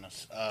session,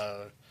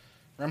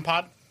 REM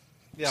pod.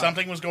 Yeah.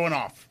 Something was going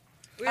off.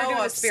 We were doing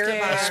a spirit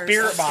upstairs. box. A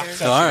spirit box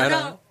session. All right.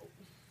 No,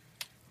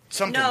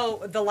 Something.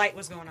 no, the light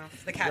was going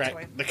off. The cat Right.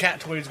 toy. The cat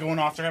toy is going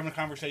off. They're having a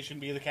conversation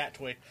via the cat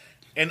toy,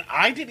 and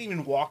I didn't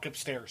even walk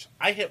upstairs.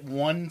 I hit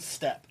one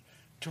step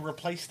to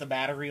replace the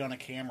battery on a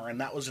camera, and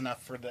that was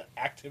enough for the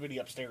activity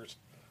upstairs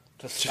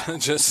to stop.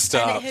 Just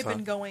stop. And it had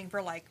been going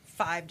for like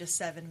 5 to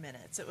 7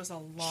 minutes. It was a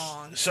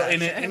long. So,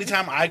 session.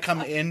 anytime I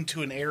come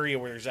into an area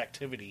where there's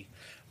activity,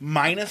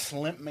 minus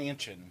Limp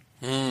Mansion,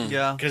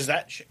 Yeah. because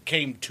that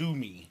came to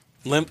me.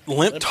 Limp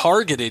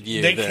targeted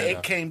you.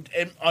 It came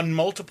on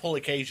multiple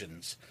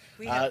occasions.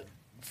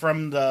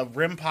 From the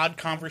REM pod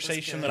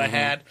conversation that I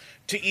had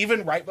to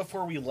even right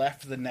before we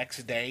left the next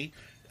day,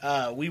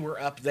 we were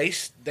up. They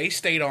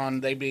stayed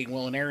on. They being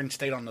Will and Aaron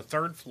stayed on the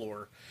 3rd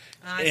floor.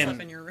 I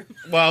slept in your room.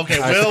 Well, okay,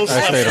 Will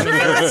I stayed slept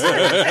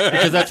on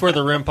because that's where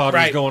the REM pod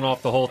Right. was going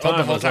off the whole time.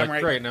 the whole I was time, like,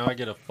 right. great, now I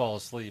get to fall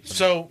asleep.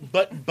 So,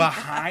 but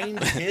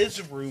behind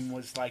his room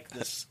was like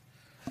this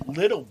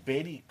little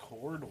bitty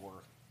corridor.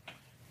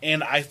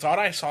 And I thought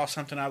I saw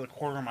something out of the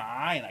corner of my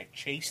eye, and I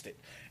chased it.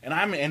 And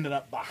I'm ended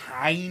up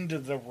behind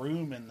the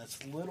room in this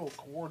little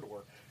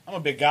corridor. I'm a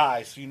big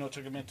guy, so it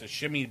took a minute to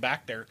shimmy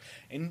back there.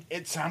 And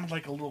it sounded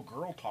like a little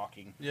girl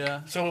talking.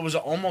 Yeah. So it was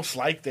almost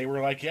like they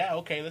were like, yeah,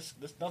 okay, this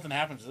nothing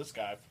happens to this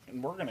guy,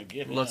 and we're going to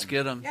get him. Let's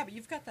get him. Yeah, but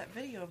you've got that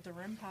video of the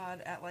REM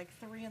pod at like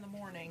 3 in the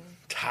morning.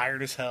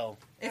 Tired as hell.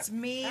 It's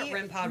me, That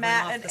REM pod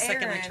Matt, went and off the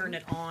second I Aaron. turned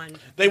it on.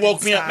 They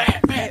woke me up.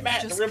 Stop.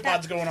 Matt, the Just REM kept-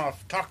 pod's going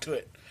off. Talk to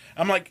it.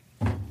 I'm like,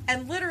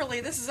 And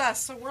literally, this is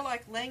us. So we're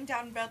like laying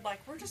down in bed,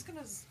 like we're just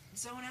gonna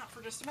zone out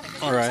for just a minute.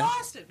 'cause All we're right.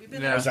 exhausted. We've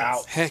been Yeah. there I was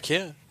out. Heck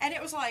yeah. and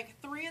it was like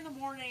 3 in the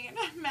morning,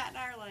 and Matt and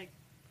I are like,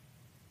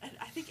 and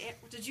I think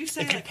did you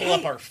say if you like, pull hey,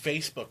 up our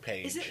Facebook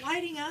page, is it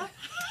lighting up?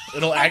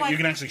 it'll I'm act. like, You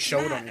can actually show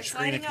it Matt, on your it's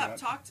screen if lighting you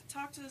up. want.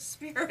 Talk to the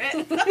spirit.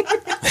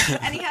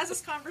 And he has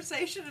this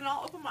conversation, and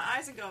I'll open my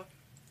eyes and go,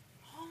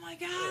 "Oh my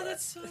god,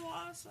 that's so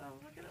awesome!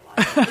 Look at it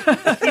light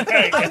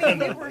up." I mean,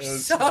 we were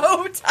so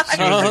tired.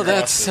 Oh,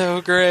 that's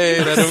so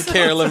great. I don't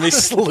care. Let me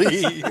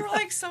sleep. We were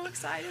like so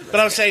excited. But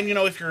I was saying,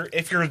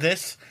 if you're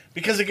this,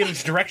 because again,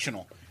 it's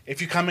directional. If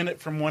you come in it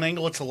from one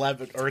angle, it's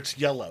 11 or it's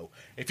yellow.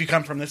 If you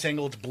come from this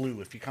angle, it's blue.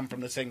 If you come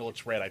from this angle,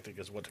 it's red. I think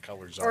is what the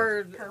colors are.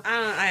 Or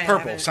I Purple,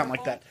 haven't- something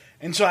like that.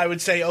 And so I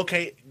would say,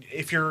 okay,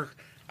 if you're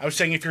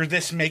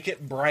this, make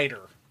it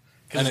brighter.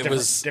 And Because it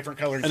was different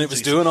colors. And it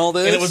was doing all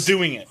this. And it was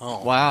doing it.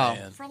 Oh, Wow.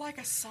 man. For like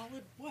a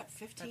solid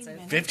 15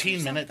 minutes?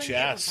 15 minutes,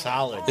 yeah,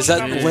 solid. Is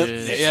that Jeez.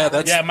 limp? Yeah,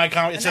 that's. Yeah, it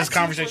And says that's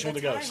conversation with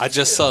usually the the ghost. time. I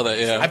just saw that.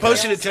 Yeah. I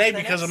posted it today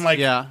because I'm like,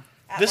 Yeah.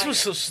 this was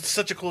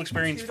such a cool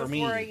experience 2 for to me.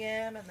 4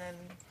 a.m. and then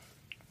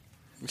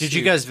Did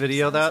you guys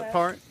video that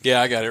part? Yeah,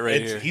 I got it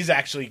right here. He's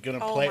actually going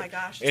to Oh play. my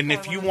gosh, it's and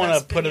if probably you one of the want to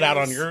best put it out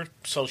on videos. your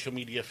social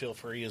media, feel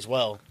free as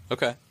well.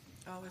 Okay.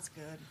 oh, it's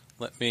good.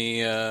 Let me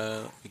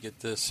get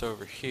this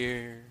over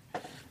here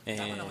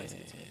and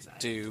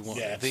do one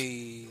Yeah, of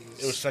these.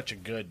 It was such a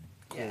good,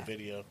 cool Yeah.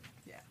 video.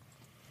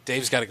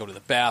 Dave's got to go to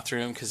the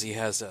bathroom because he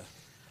has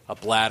a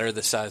bladder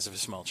the size of a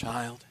small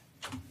child.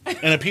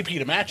 And a pee-pee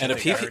to match. And I a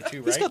think I pee-pee. heard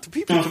too, He's right? got the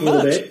pee-pee Talk to a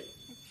little match. bit.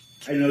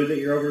 I know that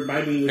you're over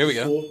by me, which Here we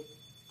is go. cool.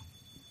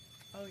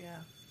 Oh, yeah.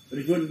 But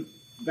if you wouldn't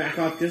back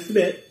off just a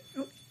bit,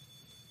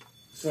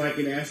 so I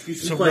can ask you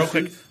some So real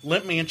questions. quick,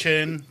 Limp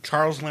Mansion,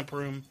 Charles Limp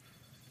Room,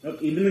 Nope,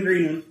 even the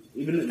green one.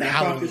 Even back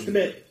off Halloween. just a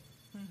bit.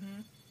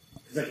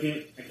 Because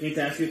I can't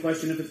ask you a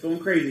question if it's going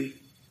crazy.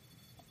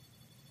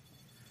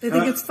 They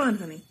think it's fun,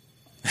 honey.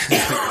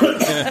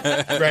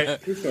 Right.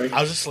 True story.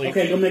 I was asleep.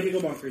 Okay, go make it go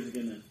bonkers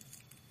again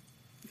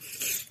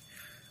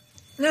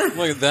then.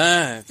 Look at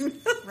that.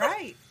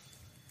 Right.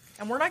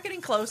 And we're not getting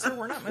closer.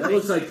 We're not moving. That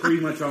looks like pretty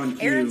much on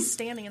cue. Erin's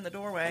standing in the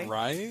doorway.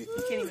 Right?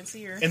 You can't even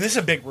see her. And this is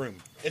a big room.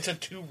 It's a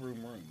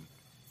 2-room room.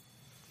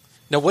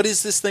 Now, what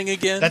is this thing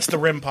again? That's the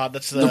REM pod.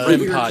 That's the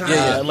REM pod.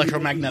 Yeah.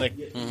 electromagnetic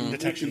You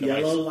detection the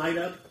device. yellow light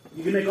up.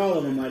 You can make all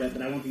of them light up,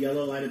 but I want the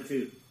yellow light up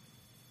too.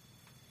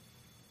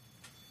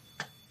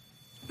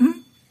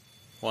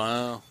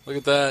 Wow. Look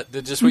at that.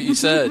 Did just what you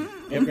said.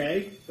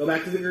 Okay, go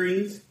back to the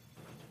greens.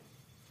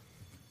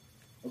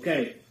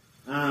 Okay,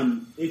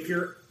 if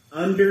you're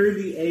under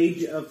the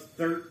age of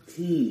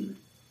 13,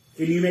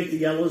 can you make the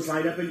yellows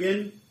light up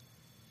again?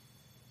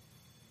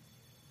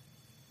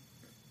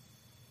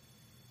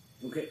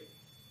 Okay.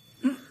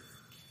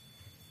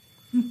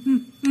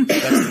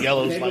 That's the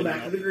yellows Okay, go lighting back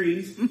to up. the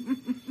greens.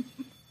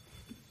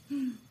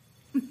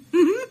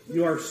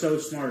 You are so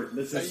smart.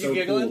 This is so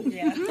cool.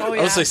 Yeah. Oh,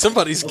 I was like,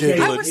 somebody's Okay,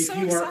 giggling. was if so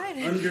you are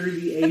excited. under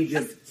the age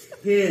of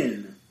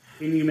 10,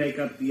 can you make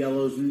up the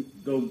yellows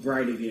go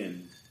bright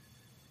again?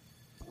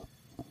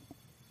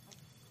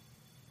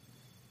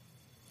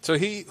 So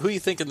who you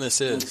thinking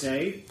this is?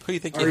 Okay. Who you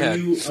think Are you had?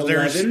 you So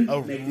there's 11?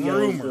 a Make the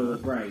yellows go rumor,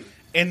 bright.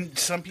 and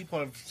some people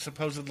have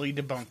supposedly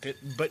debunked it,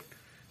 but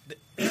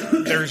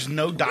there's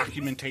no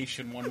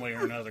documentation one way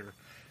or another.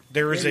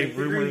 There is a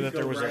rumor that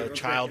there was a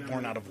child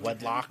born out of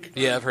wedlock.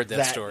 Yeah, I've heard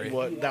that story.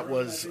 That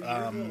was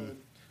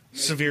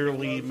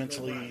severely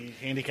mentally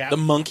handicapped. The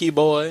monkey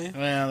boy.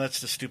 Well, that's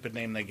the stupid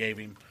name they gave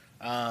him.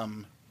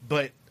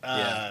 But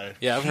Yeah,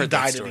 I've he heard that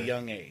died at story. a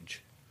young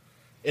age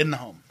in the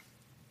home.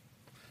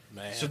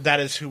 Man. So that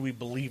is who we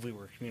believe we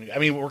were communicating. I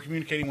mean, we're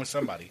communicating with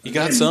somebody. You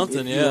got Again,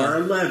 something, if you are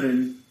yeah.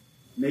 11,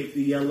 make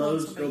the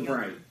yellows go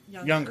Somebody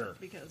bright. Younger.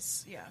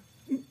 Because, yeah.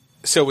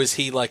 So is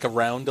he like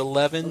around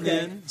 11 Okay.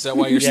 then? Is that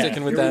why you're Yeah.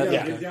 sticking with Here we that? go.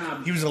 Yeah. Good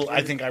job. He was.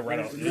 I think I read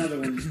There's it. another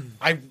one.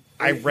 I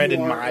If read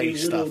in you are my a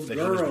stuff little that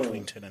he was girl-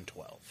 between 10 and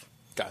 12.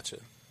 Gotcha.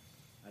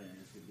 I didn't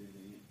ask you to do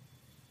anything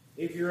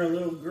yet. If you're a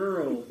little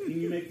girl,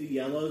 can you make the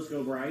yellows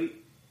go bright?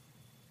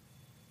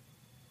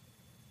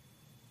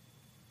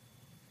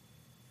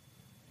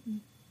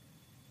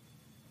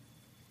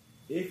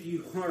 If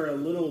you are a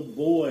little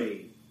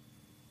boy,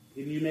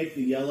 can you make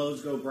the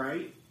yellows go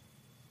bright?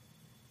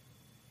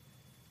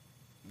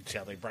 See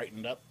how they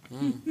brightened up?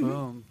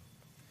 Boom.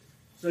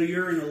 So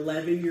you're an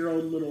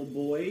 11-year-old little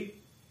boy?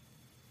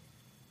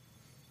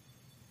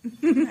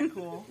 Isn't that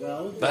cool?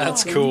 Well,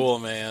 That's welcome. cool,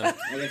 man.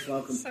 I guess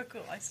welcome. So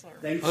cool. I swear.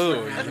 Thanks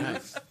Oh, for having yeah.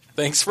 us.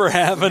 Thanks for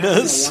having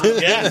us.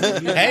 Yeah.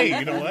 Hey,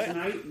 you know what?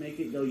 Tonight, make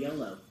it go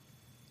yellow.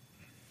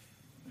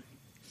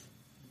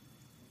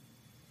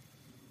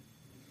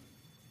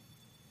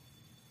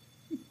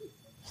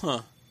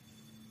 Huh.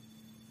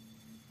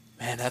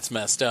 Man, that's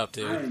messed up, I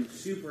dude. am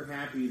super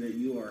happy that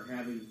you are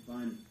having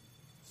fun.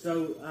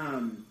 So,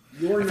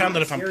 you're I not found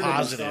that if I'm scared of us,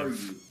 positive, are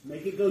you?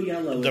 Make it go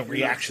yellow. the if you're not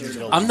reactions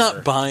scared go of us. I'm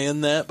not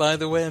buying that, by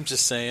the way. I'm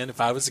just saying,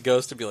 if I was a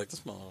ghost, I'd be like,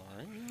 this motherfucker.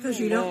 Because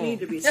you don't need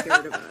to be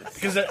scared of us.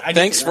 Because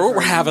Thanks for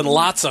we're having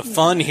lots of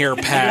fun here,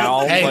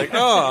 pal. Hey, Like,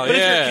 oh but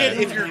yeah.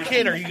 if you're a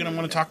kid, are you going to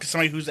want to talk to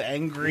somebody who's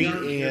angry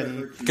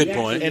and Good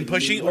point. and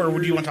pushy, or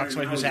would you want to talk to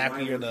somebody who's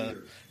happy or the?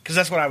 Because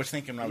that's what I was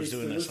thinking when I was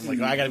doing this. I'm like,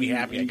 oh, I got to be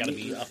happy. I got to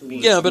be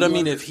upbeat. Yeah, but I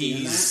mean, if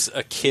he's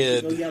a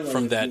kid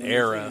from that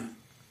era,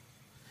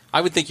 I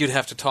would think you'd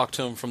have to talk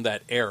to him from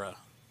that era.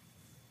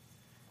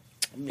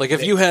 Like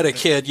if you had a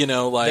kid, you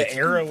know, like The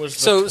era was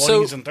the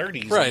 20s and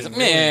 30s. right? I mean,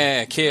 really.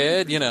 Yeah,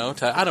 kid, you know,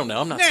 I don't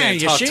know. I'm not Yeah, saying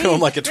you talk see? to him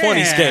like a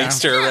 20s Yeah.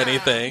 gangster or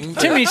anything.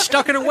 Timmy's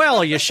stuck in a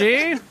well, you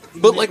see?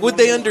 But like, would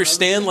they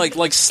understand? Like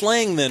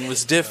slang then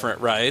was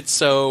different, right?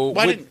 So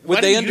Why would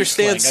didn't they you use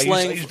understand slang?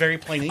 slang? I use very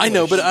plain I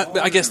know, English. but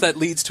I guess that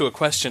leads to a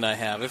question I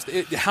have.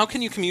 How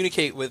can you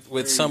communicate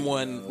with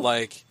someone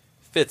like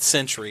 5th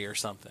century or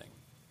something?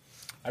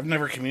 I've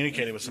never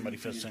communicated with somebody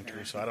 5th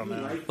century, so I don't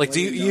know. Like,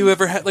 do you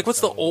ever have like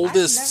what's the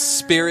oldest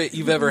spirit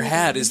you've ever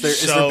had? Has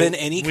there been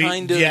any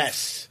kind of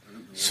yes?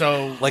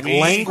 So like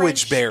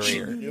language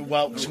barrier?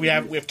 Well, so we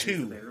have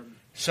two.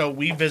 So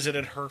we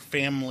visited her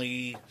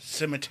family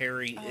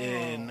cemetery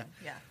in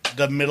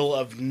the middle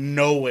of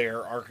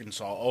nowhere,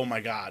 Arkansas. Oh my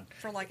God!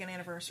 For like an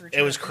anniversary.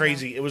 It was trip,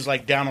 crazy. It was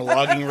like down a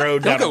logging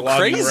road. Don't down go a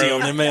logging crazy road.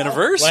 on them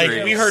anniversaries.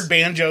 Like we heard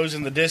banjos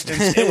in the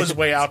distance. It was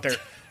way out there.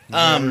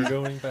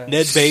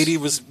 Ned Beatty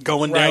was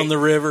going down the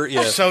river.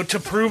 Yeah. So to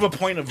prove a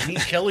point of me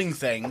killing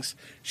things,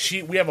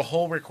 we have a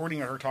whole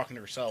recording of her talking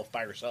to herself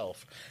by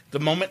herself. The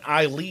moment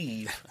I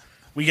leave,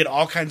 we get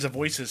all kinds of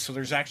voices. So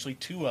there's actually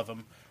two of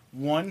them.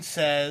 One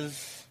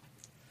says,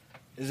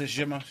 "Is it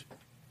Jim?"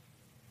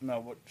 No,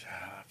 what?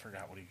 I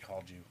forgot what he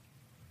called you.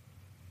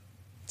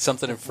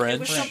 Something in French. It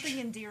was something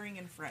endearing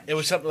in French. It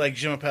was something like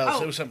Jim Appel.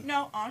 Oh, it was something.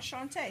 no,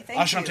 enchanté. Thank you.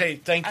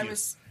 Enchanté. Thank you. I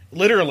was,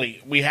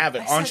 Literally, we have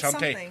it. I said Enchanté.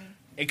 something.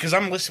 Because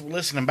I'm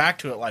listening back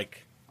to it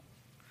like.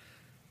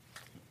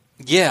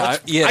 Yeah,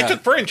 yeah. I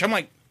took French. I'm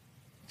like,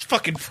 It's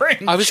fucking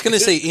French. I was going to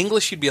say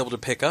English you'd be able to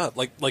pick up,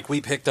 like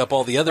we picked up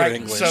all the other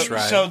English,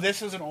 right? So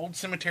this is an old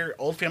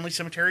family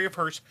cemetery of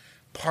hers.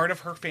 Part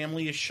of her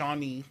family is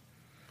Shawnee,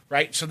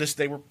 right? So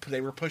they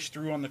were pushed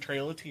through on the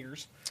Trail of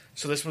Tears.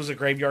 So this was a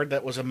graveyard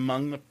that was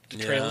among the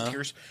Trail of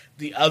Tears.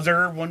 The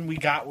other one we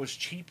got was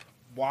Chief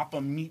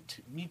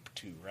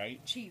Wapameeptu,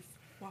 right? Chief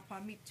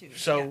Wapameeptu.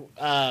 So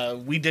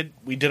we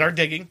did our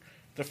digging.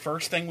 The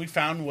first thing we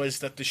found was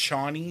that the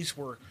Shawnees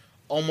were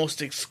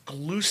almost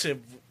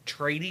exclusive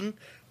trading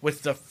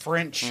with the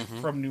French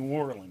from New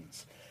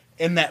Orleans,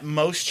 and that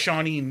most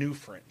Shawnee knew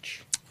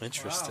French.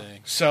 Interesting. Wow.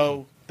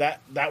 So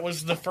that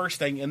was the first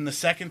thing, and the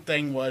second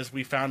thing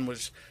we found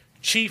was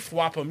Chief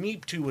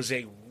Wapameeptu was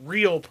a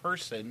real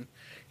person.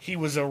 He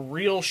was a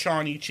real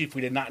Shawnee chief.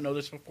 We did not know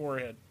this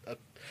beforehand.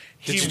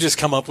 Did you just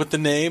come up with the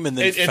name and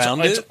then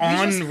found it? It's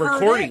on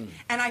recording.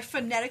 And I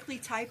phonetically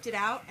typed it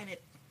out, and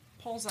it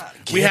pulls up.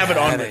 We have it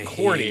on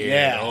recording. Here.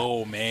 Yeah.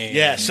 Oh man.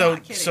 Yeah.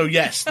 So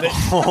yes. They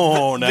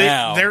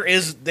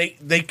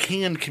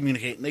can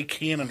communicate and they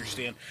can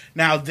understand.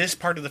 Now this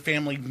part of the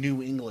family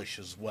knew English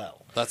as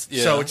well.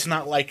 So it's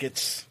not like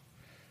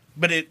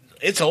but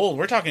it's old.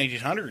 We're talking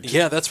 1800s.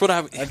 Yeah, that's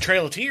what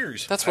Trail of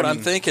Tears. That's what I'm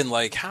thinking.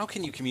 Like, how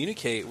can you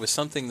communicate with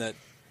something that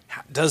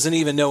doesn't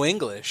even know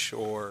English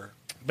or?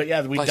 But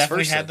yeah, we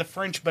definitely versa. had the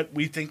French, but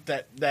we think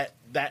that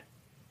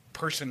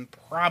person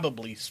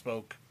probably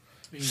spoke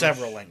English.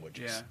 Several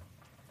languages. Yeah.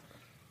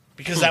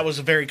 Because that was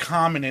very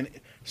common.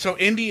 So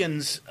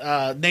Indians,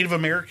 Native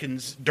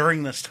Americans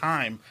during this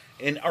time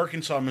in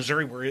Arkansas,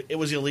 Missouri, where it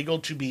was illegal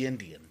to be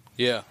Indian.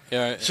 Yeah.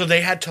 So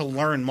they had to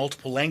learn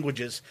multiple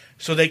languages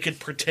so they could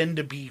pretend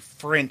to be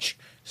French,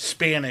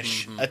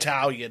 Spanish,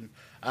 Italian.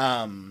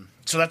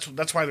 So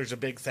that's why there's a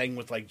big thing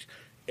with like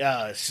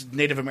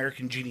Native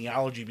American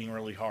genealogy being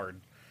really hard.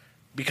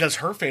 Because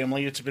her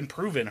family, it's been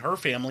proven, her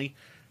family,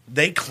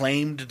 they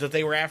claimed that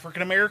they were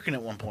African American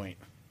at one point.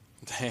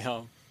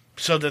 Damn.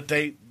 So that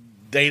they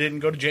didn't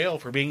go to jail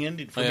for being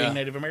Indian, being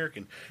Native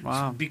American.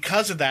 Wow. So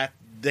because of that,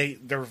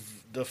 the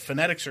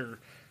phonetics are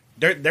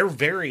they're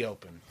very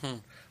open.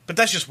 But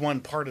that's just one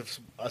part of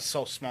a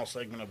so small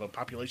segment of a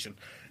population.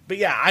 But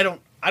yeah, I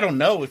don't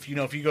know if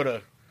you go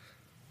to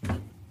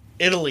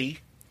Italy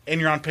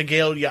and you're on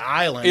Pangaea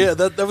Island. Yeah,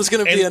 that was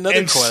going to be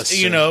another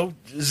question.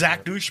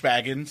 Zach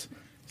Douchebaggins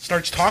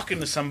starts talking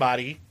to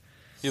somebody.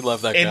 You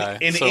love that guy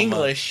in so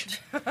English,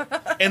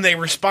 and they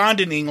respond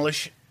in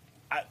English.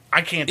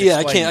 I can't.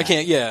 I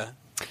can't. Yeah.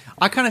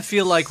 I kind of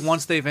feel like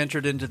once they've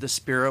entered into the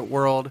spirit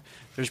world,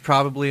 there's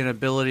probably an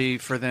ability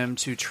for them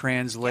to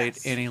translate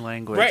any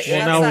language. Right.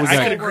 Well, now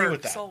I could agree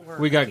with that.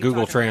 We got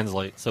Google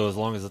Translate, so as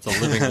long as it's a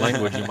living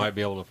language, you might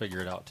be able to figure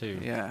it out too.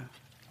 Yeah.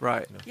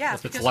 Right. Yeah.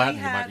 If it's Latin,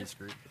 you might be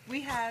screwed.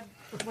 We had,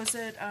 was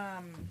it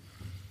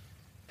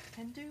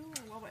Hindu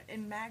or what,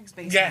 in Mag's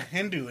basement? Yeah,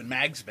 Hindu in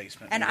Mag's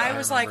basement. And I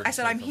was like, I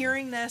said, I'm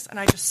hearing this, and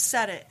I just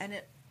said it, and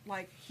it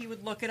he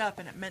would look it up,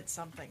 and it meant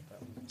something.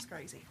 It's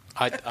crazy.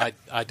 I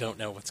don't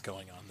know what's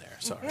going on there.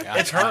 Sorry.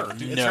 It's her.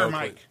 It's her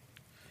mic.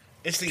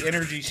 It's the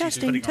energy she's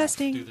putting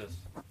testing. Do this.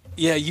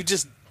 Yeah, you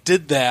just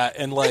did that,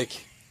 and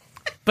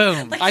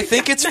boom. I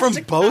think it's from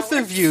both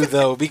of you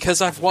though,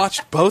 because I've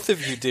watched both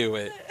of you do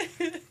it.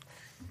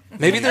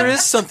 Maybe there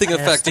is something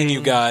affecting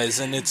you guys,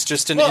 and it's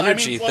just an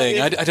energy thing.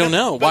 I don't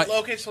know. But,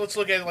 okay, so let's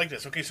look at it like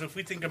this. Okay, so if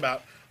we think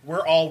about,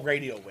 we're all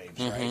radio waves,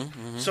 right?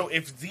 So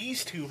if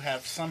these two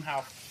have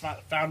somehow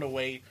found a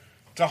way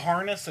to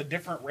harness a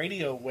different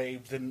radio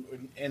wave than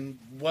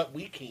what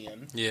we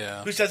can,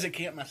 who says it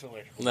can't mess with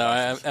electrical?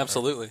 No,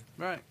 absolutely.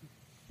 Right.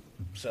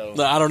 So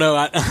no, I don't know.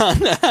 I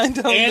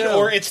don't know.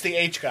 Or it's the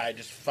H guy.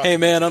 Just hey,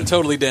 man, I'm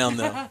totally down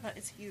though.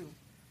 It's Hugh.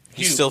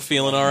 You still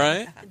feeling all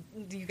right?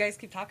 You guys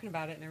keep talking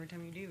about it, and every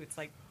time you do, it's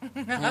like...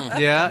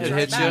 Yeah, it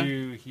hits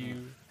you.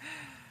 Hugh.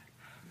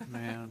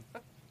 Man.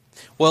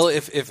 Well,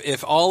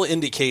 if all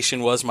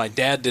indication was my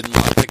dad didn't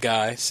like the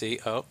guy... See,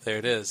 there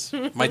it is.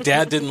 My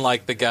dad didn't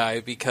like the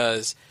guy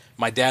because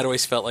my dad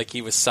always felt like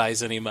he was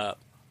sizing him up.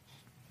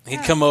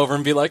 He'd come over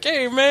and be like,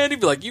 hey, man, he'd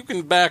be like, you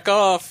can back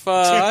off.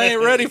 I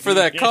ain't ready for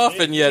that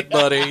coffin yet,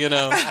 buddy,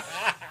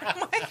 Oh,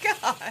 my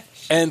gosh.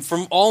 And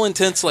from all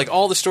intents,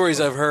 all the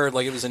stories I've heard,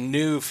 it was a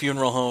new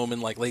funeral home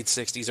in late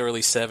 60s,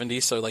 early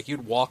 70s. So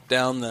you'd walk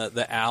down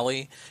the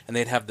alley and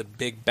they'd have the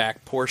big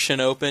back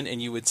portion open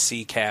and you would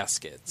see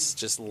caskets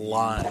just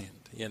lined,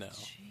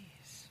 Jeez.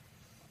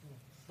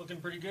 Looking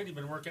pretty good. You've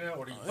been working out.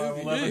 What are you,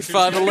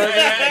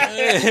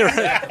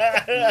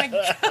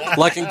 5'11"?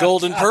 Like in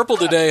gold and purple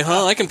today,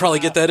 huh? I can probably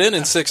get that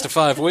in 6 to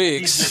 5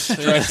 weeks.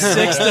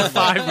 6 to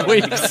 5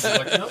 weeks.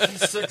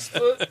 He's 6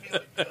 foot.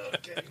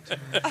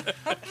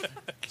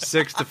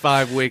 6 to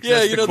 5 weeks.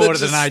 That's the quote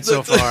of the night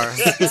so far.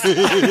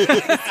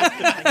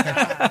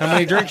 How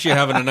many drinks you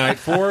having tonight?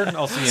 4?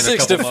 I'll see you in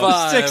a couple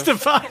months. 6 to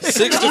 5.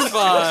 6 to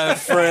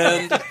 5,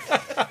 friend.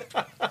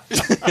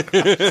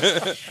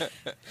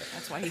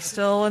 That's why he's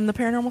still in the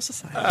Paranormal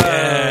Society.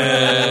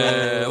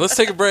 Let's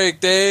take a break,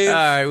 Dave. All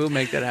right, we'll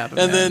make that happen.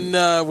 And man.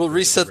 then we'll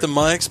reset the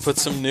mics, put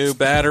some new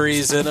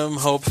batteries in them,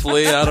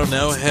 hopefully. I don't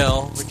know.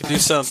 Hell, we can do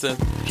something.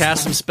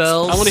 Cast some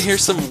spells. I want to hear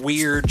some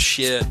weird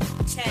shit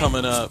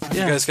coming up.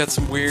 Yeah. You guys got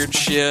some weird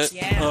shit?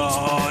 Yeah.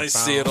 Oh, I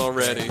see it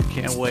already.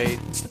 Can't wait.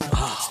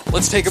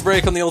 Let's take a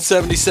break on the old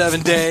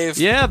 77, Dave.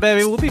 Yeah,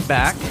 baby, we'll be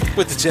back.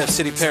 With the Jeff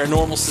City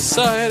Paranormal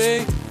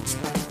Society.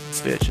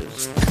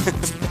 Bitches.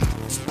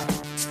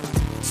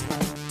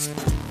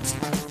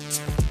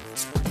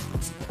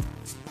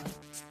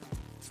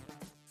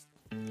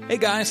 Hey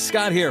guys,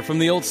 Scott here from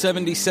the old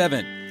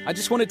 77. I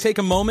just want to take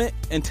a moment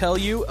and tell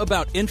you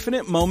about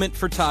Infinite Moment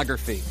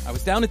Photography. I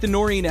was down at the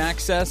Noreen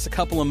Access a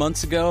couple of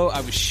months ago.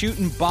 I was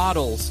shooting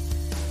bottles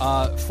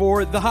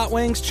for the Hot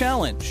Wings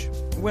Challenge.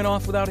 Went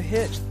off without a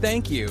hitch.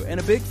 Thank you. And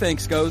a big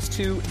thanks goes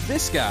to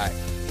this guy,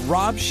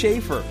 Rob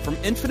Schaefer from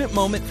Infinite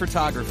Moment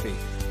Photography.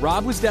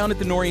 Rob was down at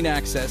the Noreen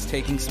Access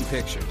taking some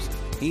pictures.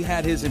 He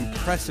had his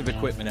impressive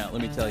equipment out,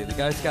 let me tell you. The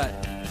guy's got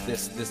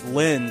this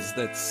lens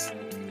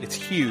it's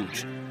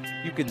huge.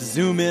 You could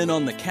zoom in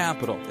on the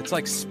Capitol. It's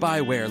like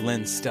spyware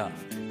lens stuff.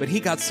 But he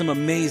got some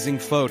amazing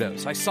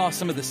photos. I saw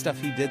some of the stuff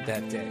he did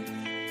that day.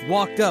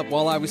 Walked up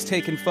while I was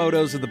taking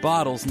photos of the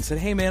bottles and said,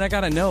 hey man, I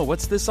gotta know,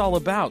 what's this all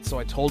about? So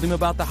I told him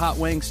about the Hot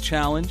Wings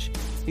Challenge.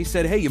 He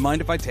said, hey, you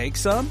mind if I take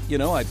some? You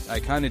know, I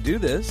kind of do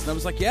this. And I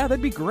was like, yeah,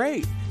 that'd be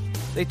great.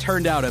 They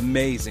turned out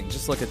amazing.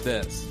 Just look at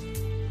this.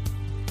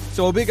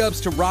 So a big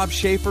ups to Rob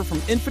Schaefer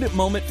from Infinite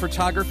Moment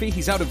Photography.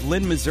 He's out of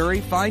Lynn,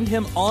 Missouri. Find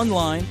him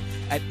online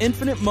at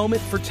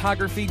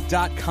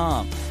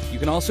infinitemomentphotography.com. You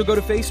can also go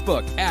to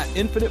Facebook at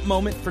Infinite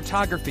Moment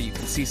Photography. You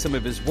can see some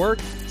of his work.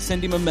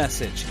 Send him a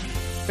message.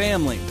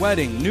 Family,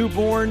 wedding,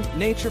 newborn,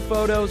 nature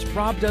photos.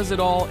 Rob does it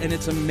all, and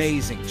it's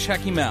amazing. Check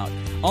him out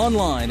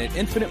online at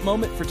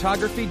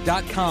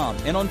infinitemomentphotography.com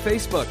and on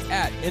Facebook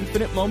at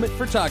Infinite Moment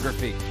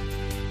Photography.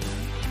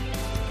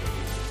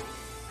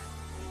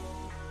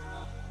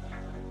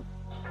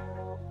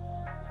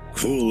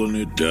 Cooling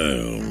it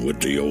down with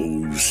the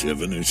old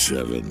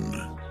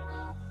 77.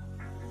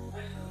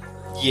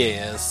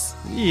 Yes.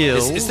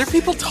 Yes. Is there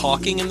people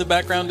talking in the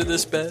background of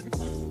this bed?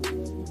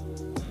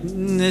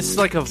 It's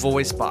like a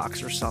voice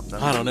box or something.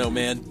 I don't know,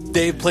 man.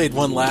 Dave played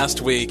one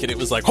last week, and it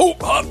was like, hop,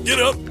 get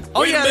up.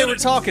 Oh, Wait a yeah, they minute. were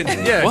talking.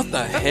 Yeah. What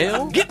the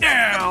hell? Get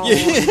down.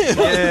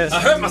 Yeah. I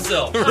hurt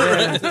myself.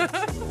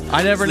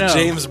 I never It's the know.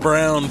 James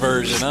Brown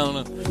version. I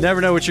don't know.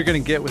 Never know what you're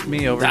going to get with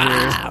me over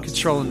here.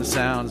 Controlling the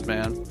sounds,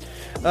 man.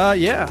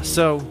 Yeah,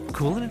 so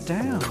cooling it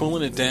down.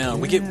 Cooling it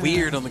down. We get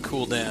weird on the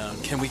cool down.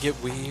 Can we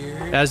get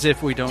weird? As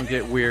if we don't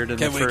get weird in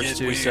Can the we first get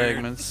two weird?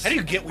 segments. How do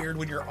you get weird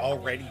when you're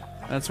already?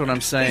 That's what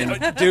I'm saying.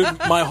 Dude,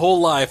 my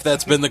whole life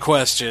that's been the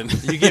question.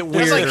 You get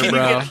weirder,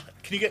 bro.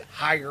 Can you get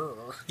higher?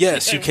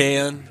 Yes, you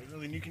can.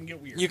 Then you can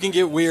get weird. You can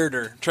get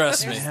weirder.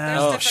 Trust me. There's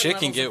Oh, different shit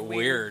can levels get of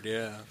weird.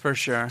 Yeah. For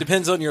sure.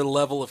 Depends on your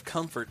level of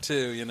comfort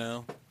too. You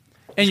know.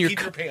 And Keep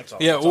your pants on.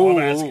 Yeah. That's all I'm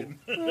Ooh. asking.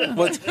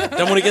 What?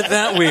 Don't want to get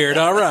that weird.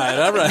 All right.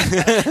 All right.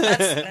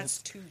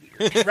 That's too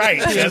weird. Right.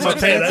 That's what I'm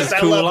saying. That's It's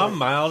that cool. level. I'm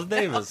Miles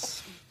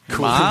Davis.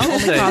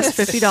 Only cost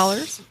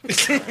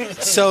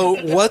 $50. So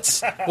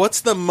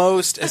what's the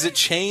most? Has it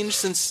changed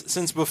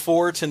since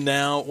before to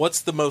now?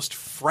 What's the most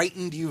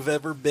frightened you've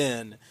ever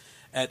been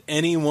at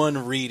any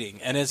one reading?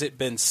 And has it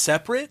been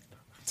separate,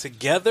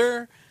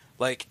 together?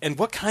 Like, and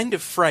what kind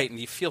of frightened?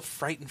 Do you feel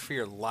frightened for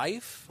your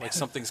life? Like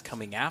something's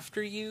coming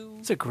after you?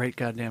 It's a great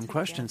goddamn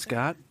question,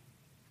 Scott.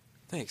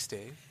 Thanks,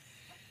 Dave.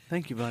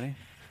 Thank you, buddy.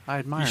 I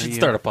admire You you. should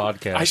start a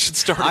podcast. I should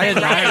start. I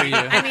admire you.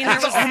 I mean, there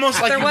was,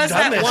 almost like there you've was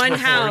done that this one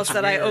before. house It's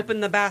that I weird.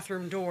 opened the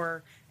bathroom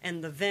door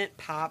and the vent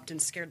popped and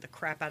scared the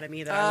crap out of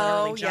me that I Oh,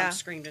 literally jumped, yeah.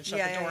 screamed, and shut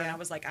Yeah, the door. yeah, And yeah. I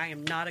was like, I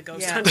am not a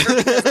ghost Yeah. hunter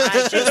because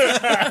I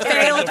just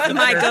failed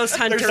my ghost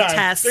hunter There's times.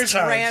 test. There's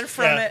times. Ran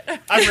from it.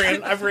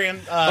 I've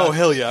ran. Oh,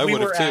 hell yeah, I we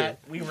would've were too.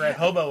 We were at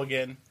Hobo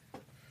again,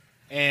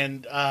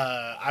 and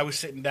I was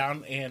sitting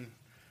down, and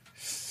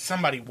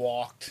somebody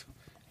walked,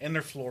 and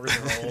their floors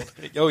are old.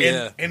 Oh,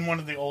 yeah. And one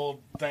of the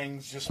old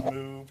things just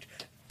moved.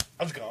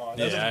 I was gone.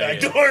 That was Yeah, the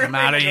back yeah. door. I'm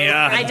outta here.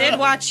 I did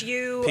watch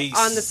you Peace.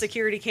 on the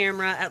security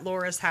camera at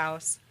Laura's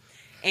house.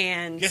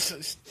 And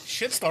Yes,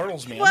 shit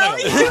startles me. I'm well,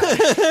 not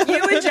gonna lie.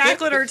 you and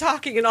Jacqueline are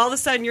talking, and all of a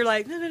sudden you're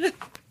like, no, no, no.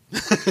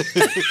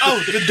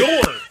 Oh, the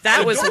door. That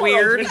The was door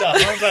weird. opened up.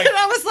 I was like, And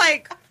I was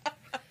like,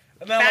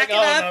 and then I'm like, backing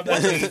oh up. no,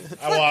 that's me.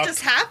 I what walked.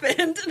 just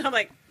happened? And I'm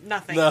like,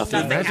 nothing.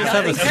 Nothing. Nothing. I just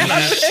have a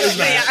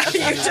happened.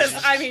 Yeah, you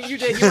just, I mean, you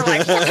did. You were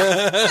like,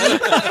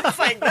 it's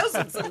like, those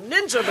are some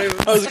ninja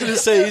moves. I was going to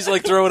say he's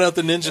like throwing out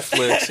the ninja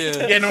flicks.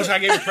 Yeah. Yeah, no. So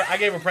I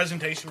gave a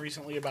presentation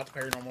recently about the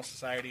Paranormal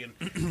Society, and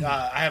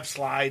I have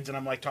slides, and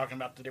I'm like talking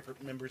about the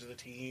different members of the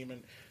team,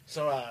 and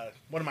so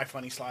one of my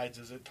funny slides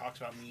is it talks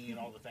about me and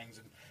all the things,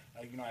 and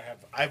you know,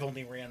 I've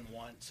only ran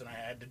once, and I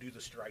had to do the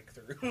strike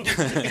through 3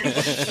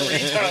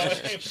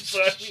 times.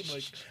 So I mean,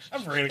 like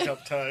I've ran a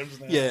couple times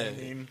now. Yeah. I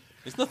mean,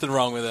 There's nothing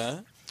wrong with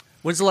that.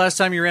 When's the last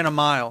time you ran a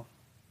mile?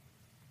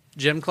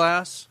 Gym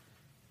class?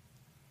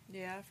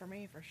 Yeah, for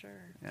me, for sure.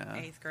 Yeah.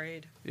 8th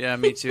grade. Yeah,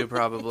 me too,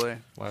 probably.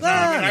 I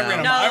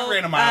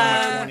ran a mile in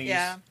my 20s.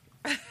 Yeah.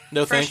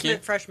 No, thank you.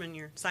 Freshman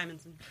year,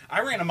 Simonson.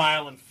 I ran a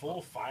mile in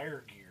full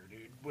fire gear,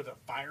 dude, with a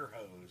fire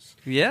hose.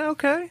 Yeah,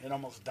 okay. And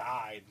almost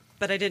died.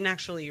 But I didn't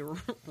actually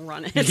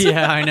run it.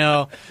 Yeah, I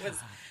know.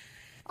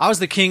 I was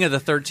the king of the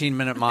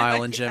 13-minute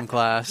mile in gym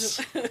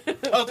class.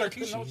 Oh,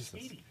 13 minutes.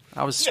 Speedy.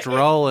 I was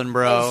strolling,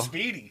 bro. Oh,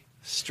 speedy.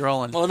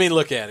 Strolling. Well, I mean,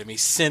 look at him.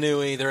 He's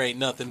sinewy. There ain't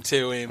nothing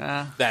to him.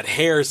 That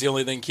hair's the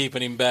only thing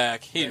keeping him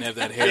back. He didn't have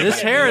that hair. This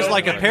back hair then. is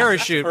like a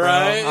parachute, bro.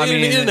 Right? I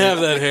mean, he didn't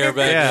have that hair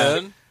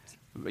back then.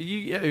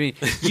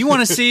 You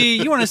want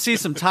to see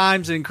some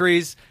times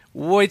increase.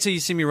 Wait till you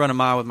see me run a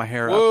mile with my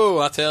hair up. Whoa,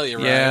 I tell you,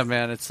 right? Yeah,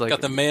 man, it's like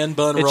got the man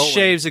bun it rolling.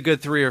 shaves a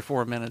good 3 or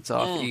 4 minutes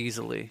off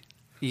easily.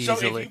 So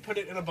if you put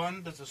it in a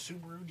bun, does the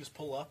Subaru just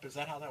pull up? Is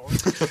that how that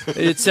works?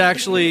 It's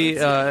actually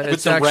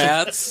with the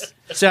rats.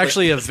 It's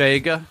actually a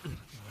Vega.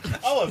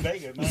 Oh, a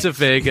Vega. Nice. It's a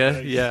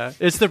Vega, yeah.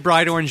 It's the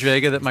bright orange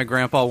Vega that my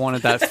grandpa won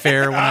at that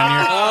fair when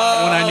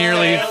I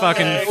nearly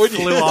fucking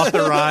flew off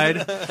the ride.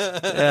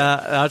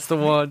 Yeah, that's the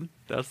one.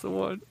 That's the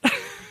one.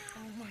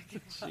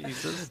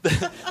 Jesus.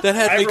 That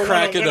had me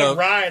cracking up.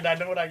 Ride, I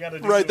know what I got to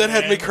do. Right, that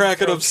had me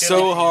cracking up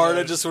so hard. I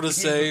Yes. just want to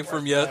say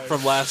from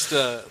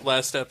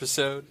last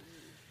episode,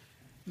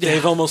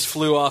 Dave almost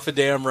flew off a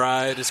damn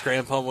ride. His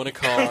grandpa won a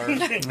car.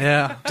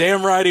 Yeah,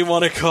 damn right he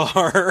won a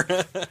car,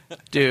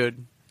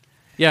 dude.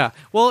 Yeah,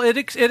 well, it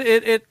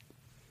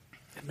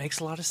makes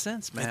a lot of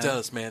sense, man. It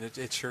does, man.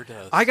 It sure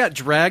does. I got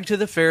dragged to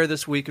the fair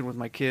this weekend with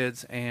my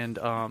kids, and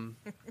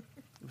it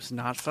was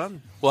not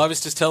fun. Well, I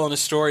was just telling a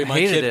story. My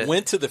hated kid it.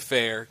 went to the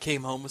fair,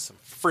 came home with some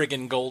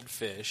friggin'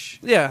 goldfish.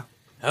 Yeah.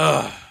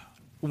 Ugh.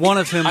 One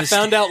of whom I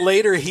found out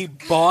later he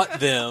bought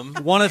them.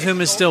 One of whom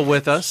is still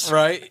with us.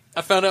 Right.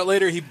 I found out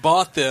later he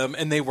bought them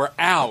and they were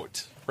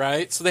out.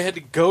 Right. So they had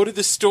to go to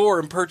the store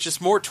and purchase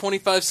more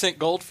 25-cent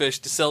goldfish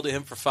to sell to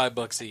him for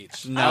 $5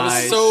 each. Nice. I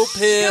was so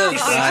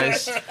pissed.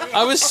 Nice.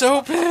 I was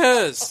so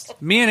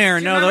pissed. Me and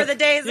Aaron know remember those. the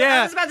days? I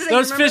Yeah, was about to say,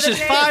 those remember the fishes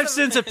days 5 of-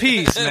 cents a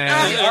piece,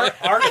 man.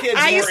 Our kids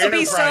I were used to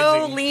be so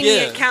enterprising.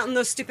 lenient Yeah. counting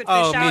those stupid fish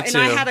Oh, me out, and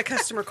I too. had a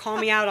customer call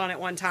me out on it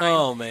one time.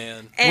 Oh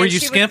man. And Were you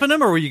she skimping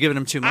them or were you giving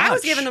them too much? I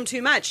was giving them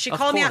too much. She Of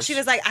called me out. course. She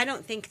was like, I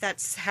don't think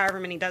that's however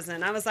many dozen.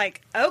 And I was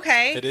like,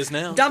 okay. It is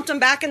now. Dumped them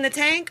back in the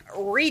tank,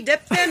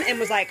 re-dipped them, and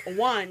was like,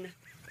 one.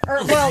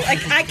 Or, well,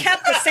 like, I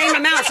kept the same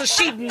amount, so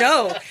she'd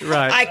know.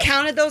 Right. I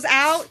counted those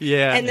out,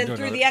 Yeah. and then Do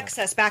threw another the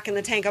excess back in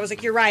the tank. I was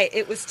like, you're right.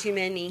 It was too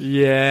many.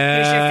 Yeah.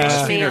 Here's your fish,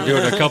 I've seen her ma'am. do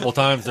it a couple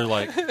times. They're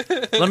like,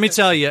 Let me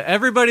tell you,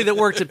 everybody that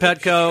worked at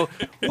Petco,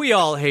 we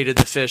all hated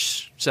the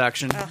fish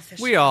section. fish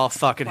We all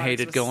fucking Parts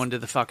hated was- going to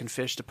the fucking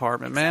fish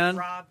department, man.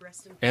 Rob,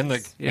 rest in peace. and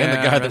the Yeah,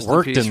 guy that rest in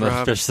worked peace, in the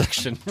Rob. fish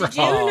section. Did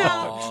you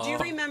know? Did you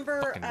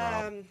remember Fucking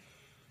Rob.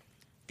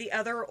 the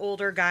other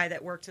older guy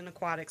that worked in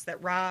aquatics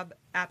that Rob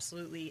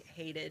absolutely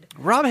hated?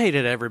 Rob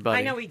hated everybody.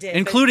 I know he did,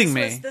 including but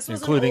me. This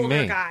was Including an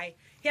older me. guy.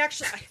 He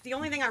actually, the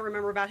only thing I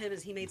remember about him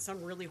is he made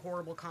some really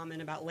horrible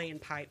comment about laying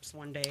pipes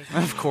one day.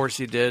 Of course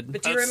he did.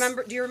 But do you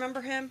remember? Do you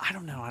remember him? I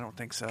don't know. I don't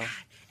think so.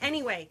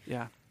 Anyway,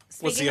 Yeah.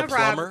 Was speaking he a of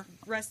plumber? Rob,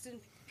 rest in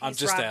peace, I'm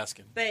just Rob.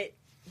 asking. But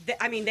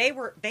I mean,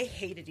 they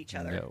hated each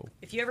other. No.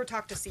 If you ever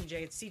talk to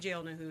CJ, CJ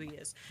will know who he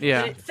is.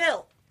 Yeah. But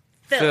Phil.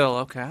 Phil.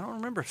 Okay. I don't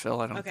remember Phil.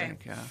 I don't Okay.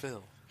 think. Yeah.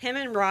 Phil. Him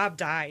and Rob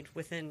died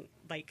within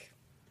like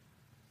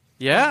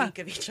a Yeah. week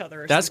of each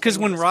other. Or That's because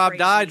something. when It was Rob crazy.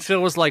 died, Phil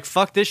was like,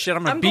 "Fuck this shit.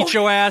 I'm gonna I'm beat going-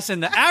 your ass in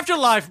the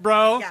afterlife,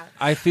 bro." Yeah.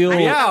 I feel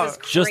I thought it was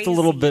just a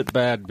little crazy. bit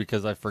bad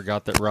because I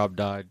forgot that Rob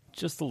died.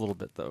 Just a little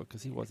bit, though,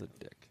 because he was a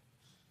dick.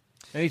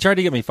 And he tried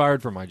to get me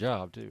fired from my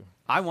job, too.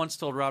 I once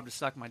told Rob to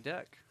suck my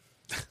dick.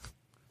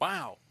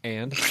 Wow.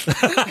 And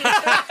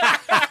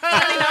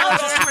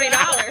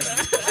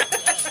 $20.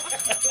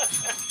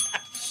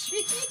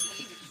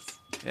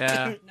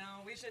 Yeah. No,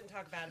 we shouldn't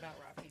talk bad about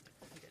Rob. He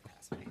did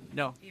pass away.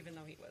 No. Even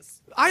though he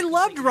was. I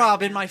loved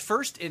Rob in my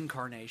first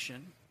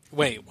incarnation,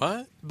 Wait,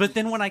 what? but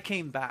then when I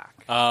came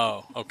back,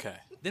 Oh, okay.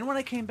 he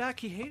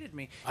hated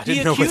me. I He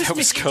didn't know where accused that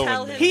was Did you tell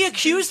going. him? man. He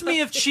accused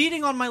me of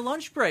cheating on my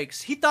lunch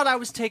breaks. He thought I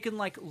was taking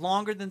like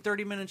longer than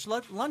 30 minutes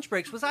lunch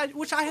breaks,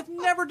 which I have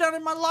never done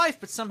in my life.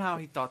 But somehow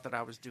he thought that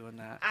I was doing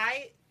that.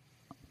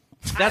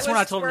 That's when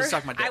I told him to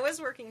suck my dick. I was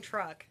working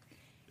truck,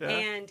 Yeah.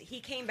 and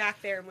he came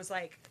back there and was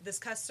like, "This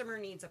customer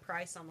needs a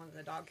price on one of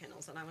the dog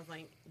kennels," and I was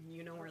like,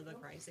 "You know where the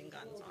pricing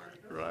guns are,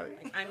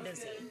 Right. Like, I'm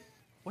busy."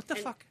 What the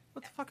And fuck?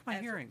 What the fuck am I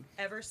hearing?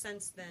 Ever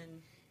since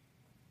then,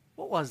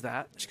 What was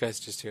that? Did you guys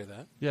just hear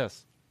that?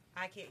 yes.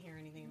 I can't hear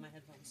anything in my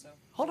headphones. So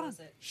Hold what on. was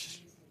it?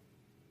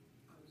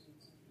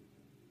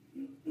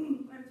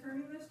 I'm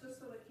turning this just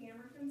so the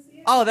camera can see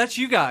it. Oh, that's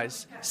you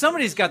guys.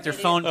 Somebody's got their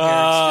phone paired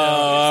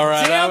All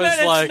right. Damn I was it,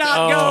 it's like, not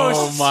oh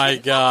ghosts. my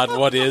god,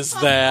 what is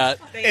that?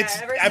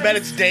 I bet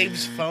it's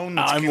Dave's phone.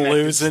 That's I'm connected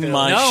losing still.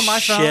 my, No, my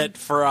phone. shit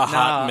for a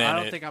hot No, minute.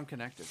 I don't think I'm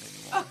connected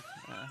anymore.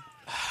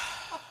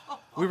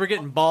 We were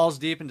getting balls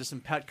deep into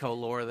some Petco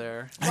lore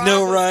there. I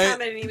know, Rob was right?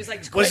 coming and he was like,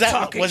 Was "Quit that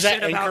talking was that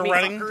shit about anchor me,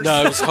 running? fuckers."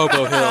 No, it was Hobo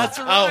Hill. That's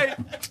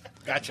right.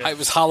 Gotcha. It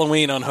was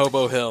Halloween on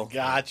Hobo Hill.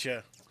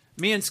 Gotcha.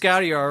 Me and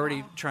Scotty are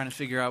already trying to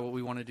figure out what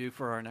we want to do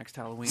for our next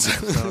Halloween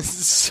episode.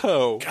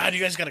 So, God, you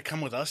guys got to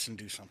come with us and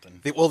do something.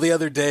 the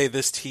other day,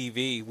 this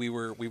TV, we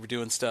were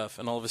doing stuff,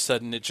 and all of a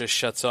sudden it just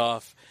shuts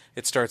off.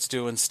 It starts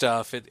doing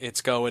stuff.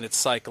 It's going. It's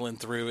cycling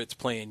through. It's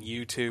playing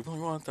YouTube.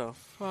 I'm like, what the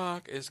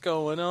fuck is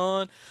going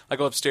on? I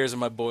go upstairs, and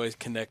my boy's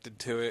connected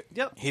to it.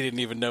 Yep. He didn't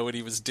even know what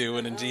he was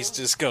doing, and he's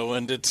just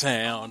going to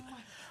town.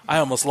 I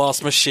almost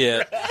lost my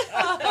shit.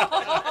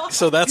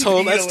 So that's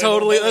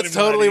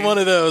totally one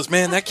of those.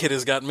 Man, that kid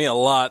has gotten me a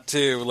lot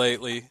too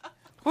lately.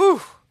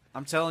 Whew.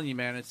 I'm telling you,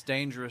 man, it's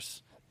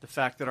dangerous. The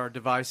fact that our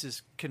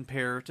devices can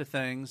pair to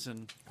things,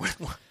 and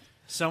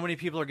so many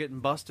people are getting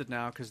busted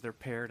now because they're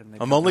paired. And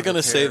I'm only going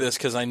to say this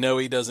because I know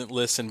he doesn't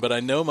listen, but I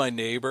know my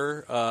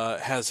neighbor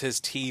has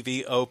his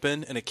TV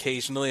open, and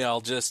occasionally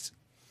I'll just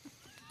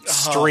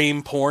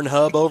stream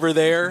Pornhub over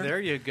there.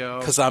 There you go.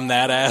 Because I'm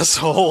that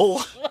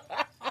asshole.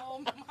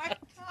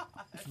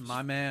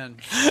 My man.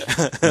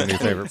 My new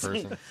favorite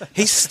person.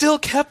 He still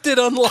kept it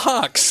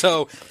unlocked,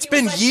 so it's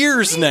been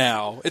years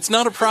now. It's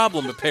not a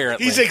problem,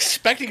 apparently. He's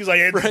expecting, he's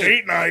like, it's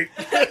date night.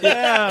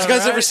 Yeah. Did you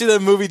guys ever see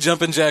that movie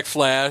Jumpin' Jack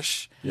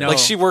Flash? No. Like,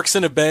 she works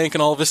in a bank,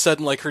 and all of a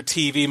sudden, like, her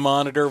TV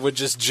monitor would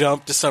just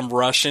jump to some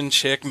Russian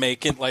chick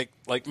making, like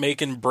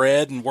making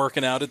bread and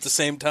working out at the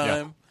same time.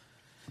 Yeah.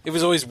 It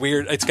was always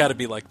weird. It's got to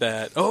be like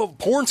that. Oh,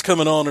 porn's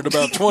coming on in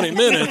about 20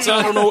 minutes.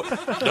 I don't know.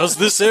 Does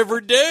this every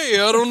day?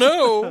 I don't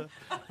know.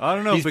 I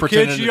don't know. He's but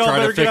pretending kids, to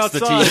try to fix the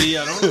TV.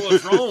 I don't know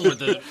what's wrong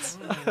with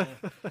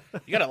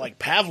it. You got to like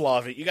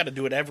Pavlov it. You got to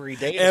do it every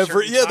day.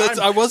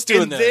 I was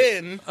doing and that.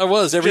 Then I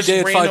was every day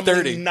at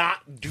 5:30.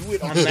 Not do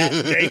it on that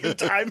day and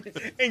time,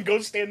 and go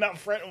stand out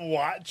front and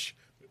watch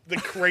the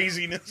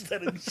craziness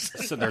that is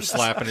sitting there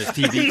slapping his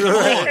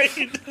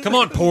TV. Come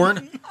on,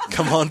 porn.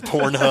 Come on,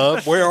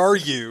 Pornhub. Where are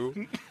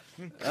you?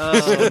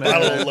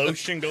 Bottle of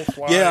lotion go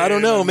flying. Yeah, I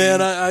don't know,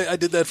 man. I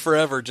did that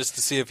forever just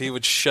to see if he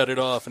would shut it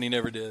off, and he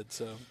never did.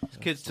 So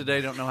kids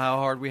today don't know how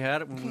hard we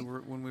had it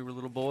when we were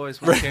little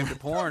boys. When it came to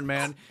porn,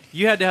 man,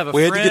 you had to have a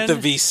we friend. had to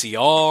get the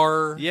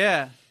VCR.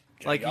 Yeah.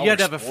 Like, you had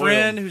to have a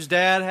friend whose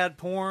dad had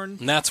porn.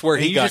 And that's where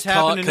he got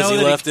caught because he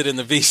left it in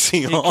the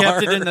VCR. He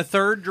kept it in the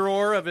third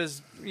drawer of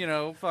his,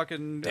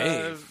 fucking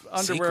underwear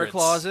secrets.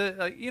 Closet.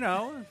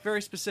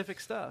 Very specific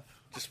stuff.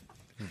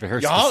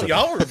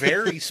 Y'all were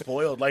very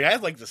spoiled. Like, I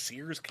had like the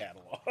Sears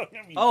catalog. I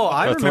mean,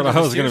 I remember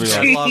the Sears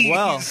catalog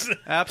well.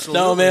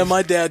 Absolutely. No, man,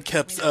 my dad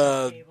kept kept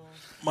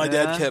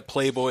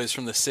Playboys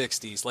from the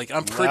 60s. Like,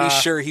 I'm pretty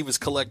sure he was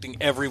collecting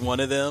every one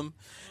of them.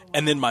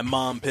 And then my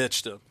mom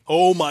pitched him.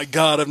 Oh my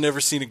God, I've never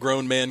seen a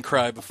grown man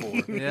cry before.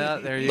 Yeah,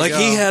 there you go. Like,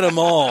 he had them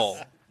all.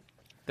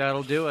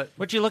 That'll do it.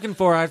 What you looking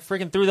for? I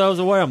freaking threw those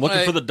away. I'm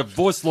looking for the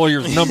divorce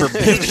lawyer's number,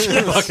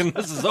 bitch. Fucking,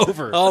 this is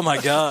over. Oh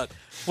my God.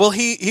 Well,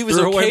 he was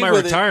threw okay away my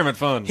with retirement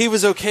fund. He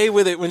was okay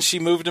with it when she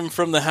moved him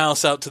from the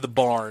house out to the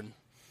barn.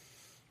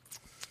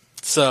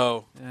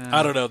 So,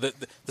 I don't know. The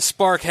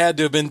spark had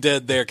to have been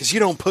dead there because you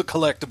don't put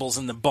collectibles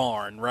in the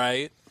barn,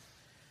 right?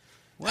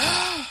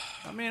 Well,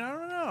 I mean, I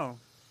don't know.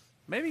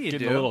 Maybe you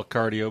Getting do. a little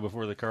cardio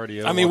before the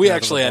cardio. I mean, we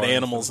actually had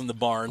animals in the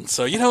barn,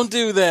 so you don't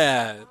do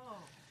that.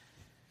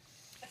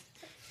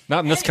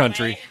 Not in this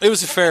country. It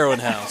was a Pharaoh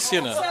house,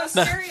 you know.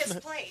 So serious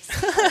place.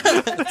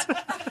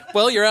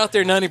 Well, you're out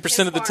there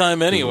 90% of the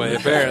time anyway,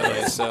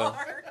 apparently. So,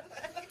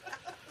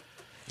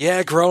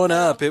 yeah, growing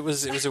up, it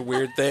was a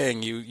weird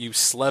thing. You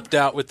slept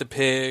out with the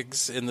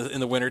pigs in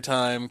the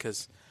wintertime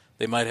because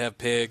they might have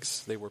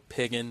pigs. They were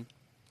pigging.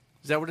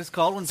 Is that what it's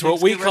called? When That's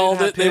what we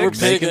called it. They were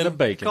pigging. The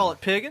bacon. Call it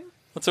pigging?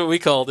 That's what we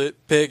called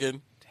it,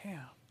 pigging.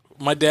 Damn.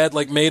 My dad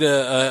made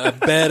a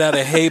bed out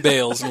of hay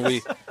bales, and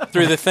we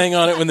threw the thing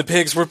on it when the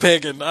pigs were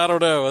pigging. I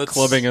don't know.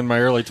 Clubbing in my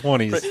early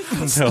 20s.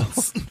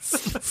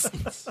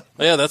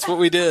 Yeah, that's what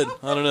we did.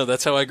 I don't know.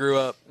 That's how I grew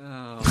up.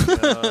 Oh,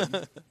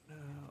 God.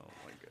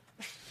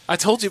 I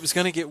told you it was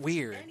going to get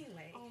weird.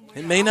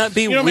 It may not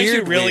be weird. Makes me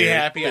really weird.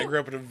 happy. I grew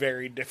up in a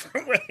very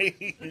different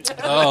way.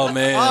 Oh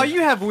man! Oh,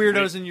 you have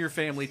weirdos in your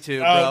family too,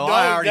 bro. Oh, no,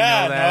 I already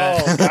know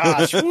that. Oh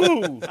gosh,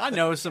 woo! I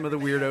know some of the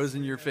weirdos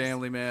in your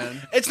family,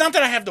 man. It's not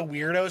that I have the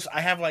weirdos.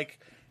 I have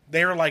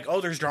they're like, oh,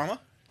 there's drama.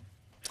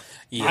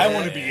 Yeah. I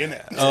want to be in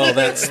it. Oh,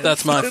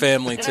 that's my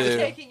family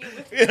too.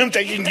 I'm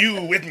taking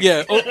you with me.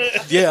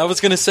 Yeah, I was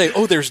gonna say,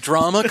 oh, there's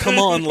drama. Come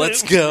on,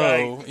 let's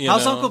go. Right.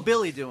 How's Uncle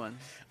Billy doing?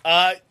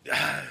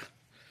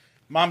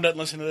 Mom doesn't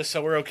listen to this,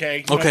 so we're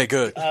okay. Okay,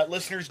 good.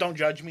 Listeners, don't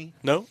judge me.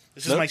 No,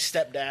 This is my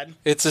stepdad.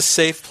 It's a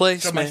safe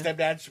place, So man. my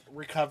stepdad's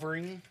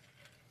recovering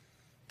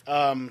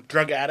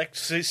drug addict,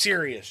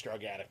 serious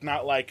drug addict,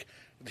 not like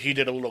he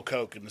did a little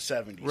coke in the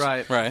 70s.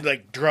 Right.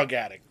 Like drug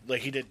addict.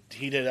 Like he did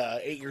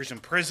 8 years in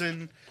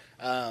prison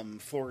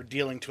for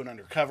dealing to an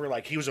undercover.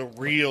 Like he was a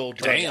real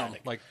drug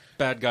addict. Like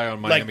bad guy on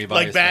Miami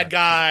Vice. Like bad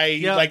guy,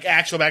 Yep. like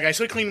actual bad guy.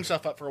 So he cleaned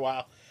himself up for a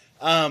while.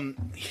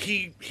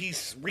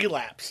 He's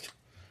relapsed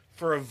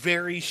for a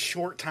very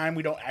short time.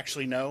 We don't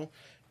actually know.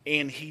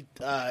 And he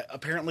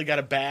apparently got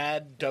a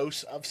bad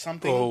dose of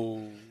something.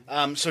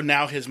 Oh. So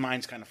now his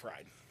mind's kind of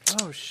fried.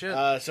 Oh shit!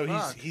 So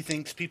Fuck. he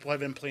thinks people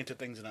have implanted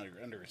things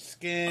under his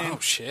skin. Oh,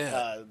 shit.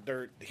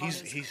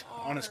 He's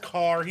on his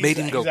car. Made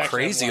him go actually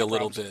crazy having a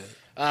little problems.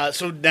 bit.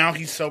 So now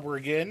he's sober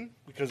again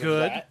because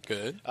Good. of that.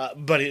 Good.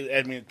 But it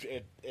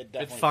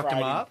definitely fucked him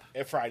fried up?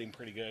 It fried him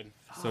pretty good.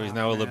 So he's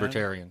now a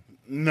libertarian.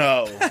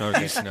 No.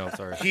 Okay, no,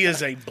 sorry. He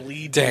is a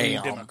bleed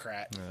Damn.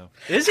 Democrat. No.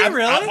 Is he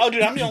really? Oh,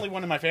 dude, I'm the only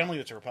one in my family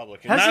that's a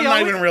Republican. Has he I'm not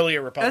always- even really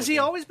a Republican. Has he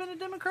always been a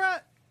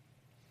Democrat?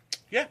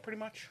 Yeah, pretty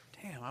much.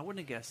 Damn, I wouldn't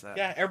have guessed that.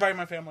 Yeah, everybody in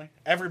my family,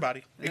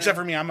 everybody except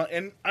for me. I'm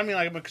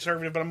a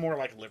conservative, but I'm more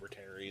like a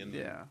libertarian.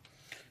 Yeah.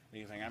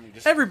 Anything. I mean,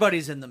 just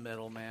Everybody's in the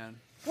middle, man.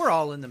 We're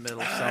all in the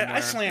middle somewhere. I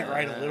slant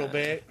right a little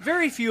bit.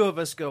 Very few of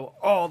us go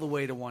all the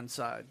way to one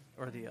side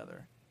or the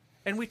other,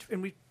 and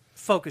we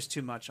focus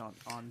too much on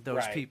those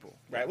Right. people.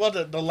 Right. Well,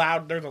 they're the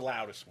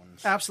loudest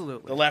ones.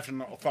 Absolutely. The left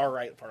and the far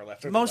right, far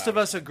left. they're the Most of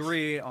us loudest ones.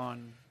 agree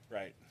on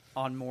Right.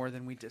 on more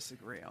than we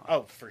disagree on.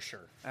 Oh, for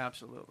sure.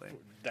 Absolutely.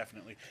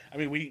 Definitely. I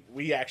mean,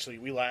 we actually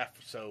laugh.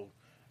 So,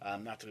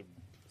 not to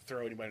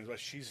throw anybody, but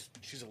she's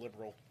a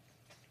liberal.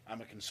 I'm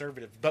a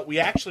conservative, but we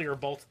actually are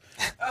both.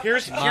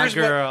 Here's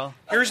girl.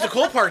 Here's the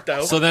cool part,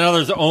 though. So now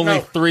there's only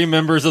No. 3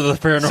 members of the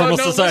Paranormal So, no,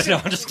 Society. listen. No,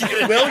 I'm just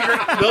kidding.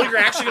 Will, you're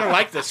actually going to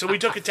like this. So we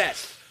took a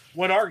test.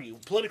 What are you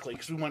politically?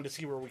 Because we wanted to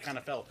see where we kind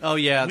of felt. Oh,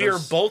 yeah, we are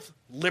those- both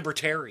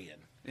libertarian.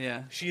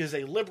 Yeah. She is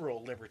a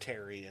liberal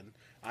libertarian.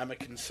 I'm a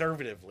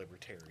conservative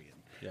libertarian.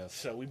 Yes.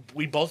 So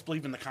we both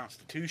believe in the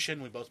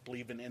Constitution. We both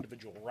believe in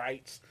individual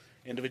rights,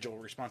 individual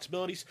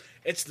responsibilities.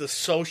 It's the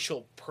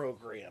social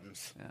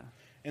programs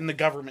and the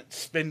government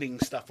spending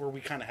stuff where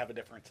we kind of have a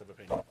difference of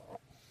opinion.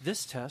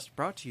 This test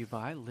brought to you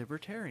by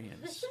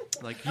libertarians.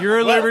 Like, you're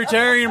a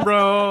libertarian,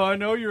 bro. I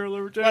know you're a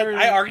libertarian.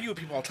 I argue with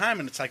people all the time,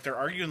 and it's like they're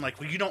arguing like,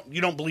 well, you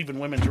don't believe in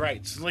women's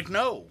rights. It's like,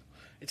 no,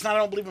 it's not. I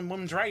don't believe in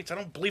women's rights. I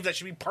don't believe that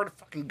should be part of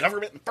fucking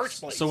government in the first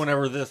place. So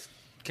whenever this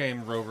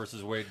came, Roe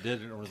versus Wade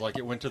did it, it was like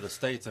it went to the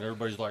states, and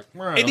everybody's like,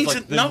 It needs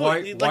like, to, then no, why,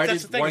 like, why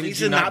that's did, the thing. why It did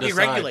needs you to not be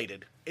decide?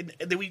 regulated.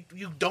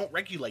 You don't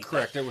regulate.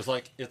 Correct. That. It was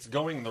like it's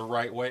going the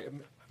right way.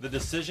 The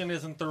decision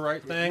isn't the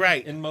right thing,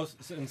 Right.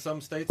 In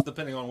some states,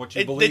 depending on what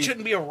you It believe.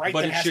 shouldn't be a right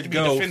but that it has should to be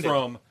go defended.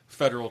 from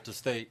federal to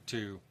state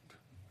to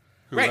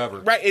whoever.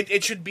 Right.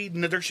 It should be.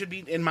 There should be,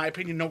 in my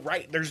opinion, no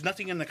right. There's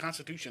nothing in the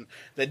Constitution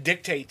that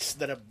dictates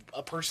that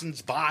a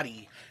person's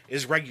body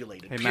is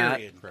regulated. Hey,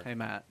 period. Matt. Hey,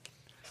 Matt.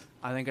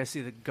 I think I see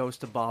the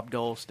ghost of Bob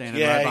Dole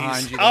standing Yeah, right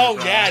behind you. Oh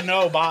there, yeah, bro.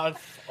 no, Bob.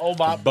 Oh,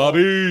 Bob.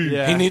 Bobby.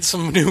 Yeah. He needs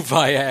some new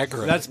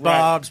Viagra. That's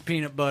Bob's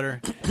peanut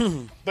butter.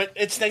 But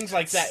it's things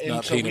like that, It's and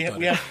not so peanut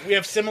we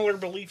have similar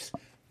beliefs,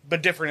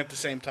 but different at the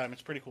same time.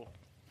 It's pretty cool.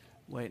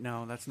 Wait,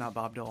 no, that's not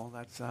Bob Dole.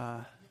 That's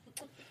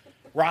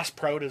Ross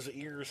Perot has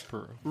ears.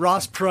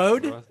 Ross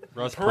Perot.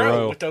 Ross Perot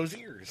Perot. with those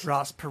ears.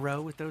 Ross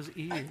Perot with those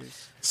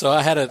ears. So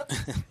I had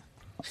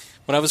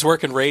when I was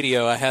working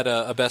radio, I had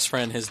a best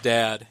friend. His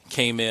dad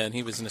came in.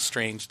 He was an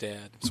estranged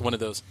dad. He was one of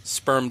those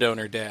sperm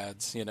donor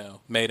dads,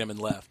 made him and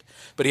left.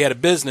 But he had a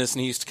business, and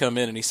he used to come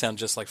in, and he sounded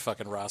just like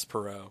fucking Ross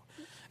Perot.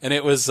 And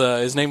it was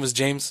his name was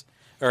James,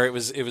 or it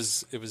was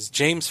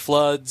James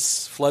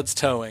Flood's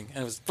Towing,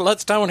 and it was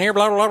Flood's Towing here,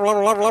 blah blah blah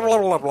blah blah blah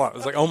blah blah. It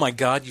was like, oh my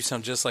god, you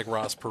sound just like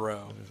Ross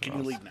Perot. Can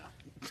you leave now?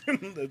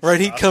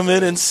 Right, he'd come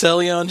in and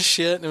sell you on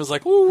shit, and it was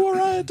like, ooh, all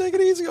right, take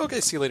it easy.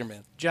 Okay, see you later,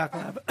 man.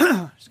 Jacqueline, I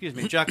have, excuse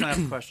me, Jacqueline, I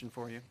have a question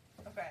for you.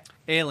 Okay.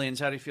 Aliens,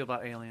 how do you feel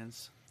about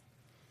aliens?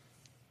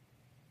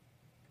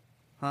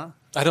 Huh?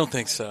 I don't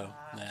think so.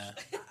 Nah.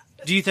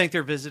 Do you think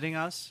they're visiting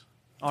us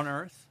on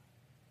Earth?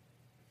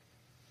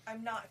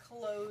 I'm not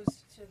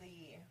closed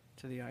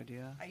to the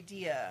idea.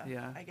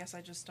 Yeah. I guess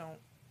I just don't.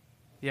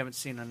 You haven't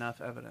seen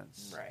enough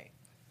evidence. Right.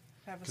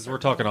 Because we're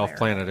talking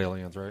off-planet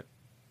aliens, right?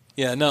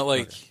 Yeah, not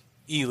like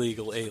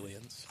illegal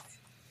aliens.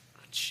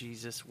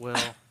 Jesus, Will.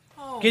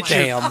 Oh Get my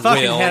your Damn,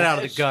 fucking Will. head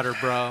out of the gutter,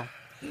 bro.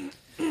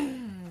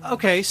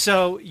 Okay,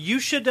 so you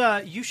should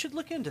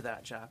look into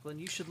that, Jacqueline.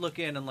 You should look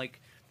in and read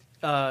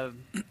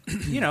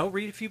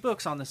a few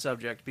books on the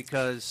subject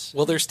because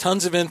Well, there's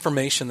tons of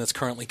information that's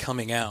currently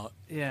coming out.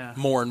 Yeah.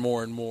 More and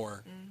more and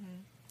more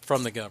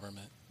from the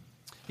government.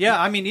 yeah,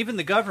 I mean even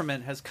the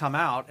government has come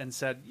out and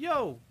said,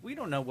 "Yo, we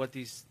don't know what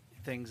these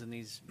things in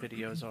these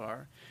videos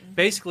are."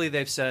 Basically,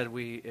 they've said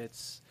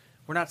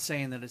we're not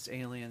saying that it's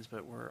aliens,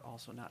 but we're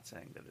also not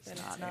saying that it's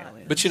not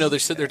aliens. But they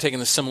said they're taking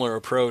a similar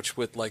approach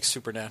with like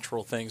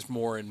supernatural things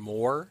more and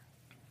more.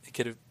 It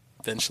could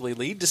eventually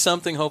lead to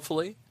something,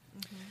 hopefully.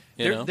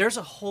 You know? There's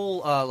a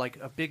whole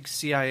a big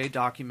CIA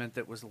document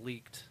that was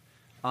leaked,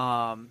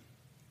 and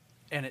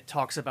it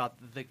talks about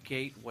the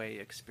gateway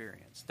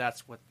experience.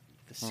 That's what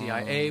the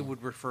CIA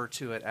would refer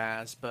to it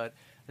as, but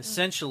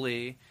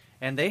essentially,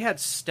 and they had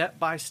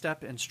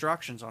step-by-step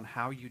instructions on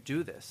how you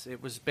do this.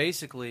 It was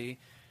basically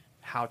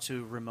how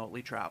to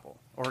remotely travel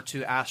or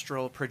to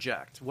astral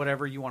project,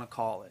 whatever you want to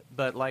call it.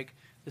 But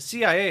the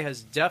CIA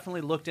has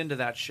definitely looked into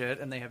that shit,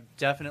 and they have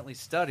definitely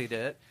studied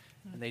it.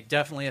 And they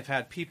definitely have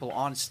had people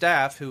on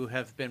staff who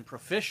have been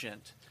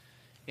proficient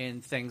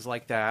in things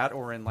like that,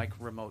 or in like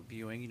remote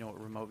viewing. You know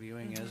what remote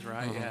viewing is,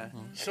 right? Mhm. Yeah.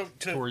 So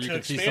or you to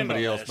can see expand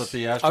somebody on else, this- but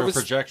the astral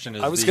projection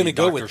is I was the gonna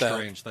go Doctor with that.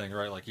 Strange thing,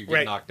 right? Like you get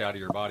Right. knocked out of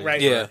your body.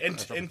 Right. Yeah.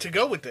 And to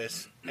go with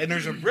this, and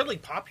there's a really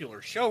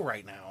popular show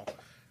right now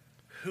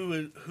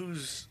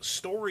whose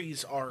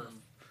stories are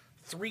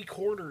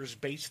 3/4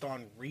 based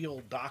on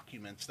real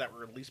documents that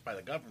were released by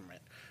the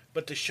government.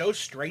 But the show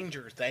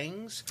Stranger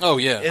Things, Oh,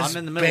 yeah. is I'm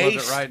in the middle of it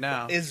based- right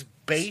now. Is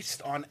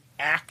based on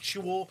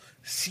actual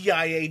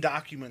CIA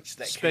documents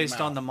that It's came based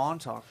out. on the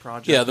Montauk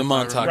Project. Yeah, the if I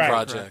Montauk remember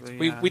Project. correctly,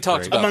 We yeah. we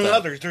talked about among that.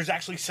 others. There's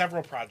actually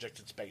several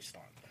projects it's based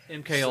on.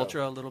 MK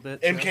Ultra a little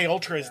bit. MK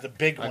Ultra is the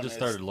big I one. just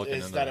started looking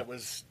is into that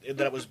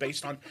that. it was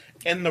based on,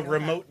 and the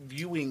remote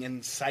viewing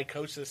and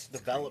psychosis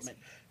development.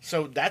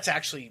 So that's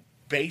actually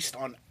based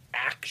on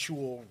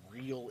actual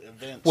real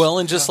events. Well,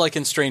 and just like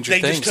in Stranger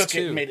they Things just took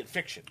too. it and made it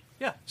fiction.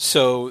 Yeah.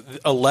 So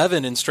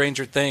 11 in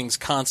Stranger Things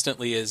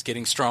constantly is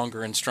getting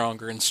stronger and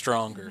stronger and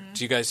stronger. Mm-hmm.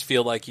 Do you guys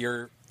feel like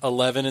you're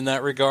 11 in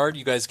that regard?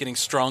 You guys getting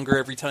stronger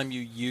every time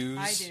you use?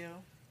 I do.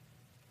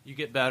 You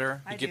get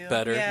better. I You get do.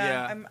 better?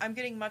 Yeah, Yeah. I'm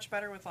getting much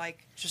better with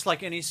like Just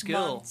like any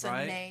skill, months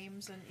right? and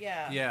names and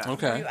Yeah. The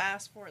Okay. more you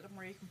ask for it, the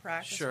more you can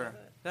practice. Sure, with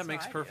it. that So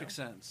makes I perfect do.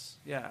 sense.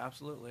 Yeah,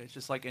 absolutely. It's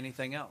just like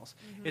anything else.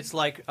 Mhm. It's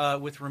like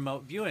with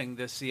remote viewing,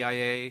 the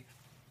CIA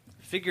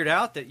figured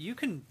out that you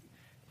can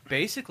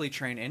basically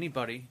train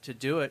anybody to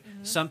do it.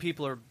 Mhm. Some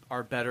people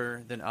are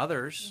better than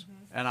others,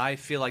 and I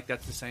feel like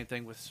that's the same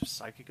thing with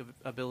psychic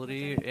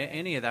ability,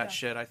 any of that Yeah.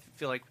 shit. I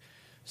feel like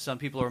some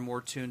people are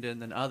more tuned in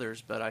than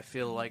others, but I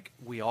feel like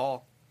we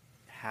all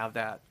have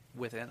that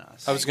within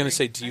us. I was going to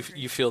say, do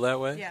you feel that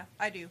way? Yeah,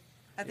 I do.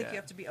 I think Yeah. you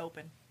have to be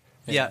open.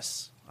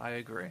 Yes, I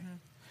agree. Mhm.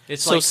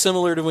 It's so like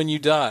similar to when you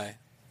die.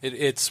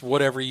 It's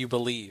whatever you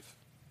believe.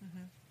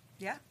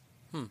 Yeah.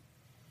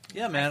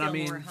 Yeah, man. I, feel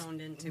mean, more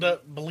honed into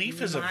The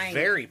belief is a my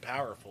very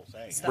powerful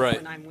thing. stuff Right.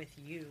 when I'm with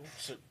you.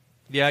 So,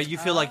 yeah, you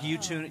feel like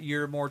Oh.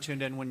 you're more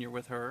tuned in when you're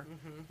with her.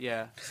 Mm-hmm.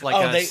 Yeah, it's like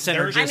Oh, a there's-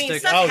 synergistic. I mean,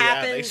 stuff Oh,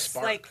 yeah, they happens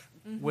spark. like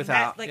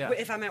Without- like yeah.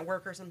 if I'm at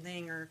work or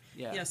something, or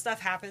Yeah. you know,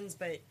 stuff happens,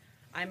 but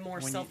I'm more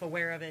When you-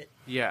 self-aware of it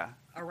Yeah,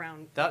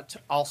 around. that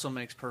also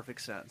makes perfect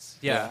sense.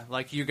 Yeah,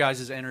 like you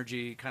guys'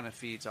 energy kind of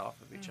feeds off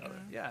of each other.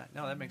 Yeah,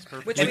 no, that makes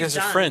perfect Which You sense. we've guys are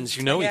done. friends.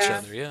 You know each Yeah,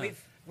 other. Yeah.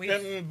 We've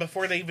and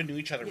before they even knew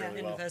each other yeah,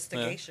 really well.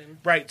 investigation.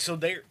 Right, so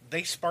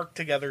they spark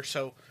together,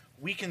 so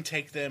we can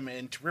take them,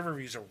 and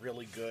Riverview's a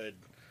really good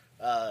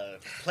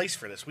place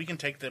for this. We can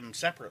take them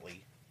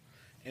separately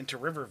into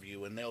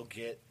Riverview, and they'll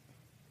get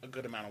a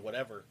good amount of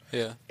whatever.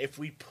 Yeah. If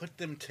we put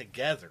them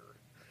together,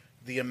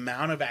 the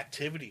amount of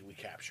activity we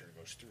capture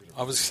goes through the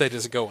I was going to say,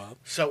 does it go up?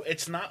 So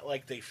it's not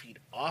like they feed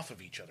off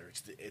of each other.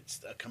 It's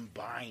a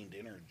combined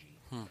energy.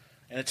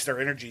 And it's their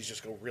energies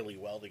just go really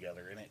well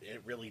together, and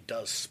it really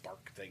does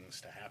spark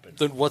things to happen.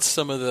 Then what's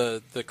some of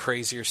the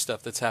crazier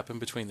stuff that's happened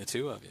between the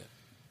two of you?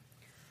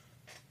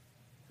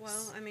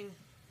 Well, I mean,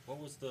 What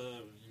was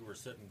you were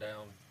sitting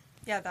down?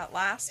 Yeah, that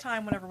last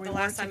time whenever we the were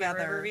last time at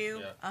together. Riverview.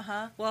 Yeah. Uh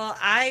huh. Well,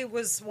 I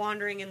was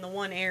wandering in the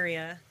one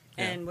area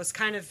and Yeah. was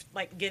kind of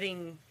like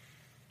getting.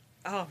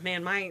 Oh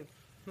man, my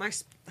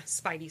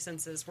spidey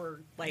senses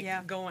were like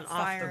Yeah, going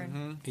off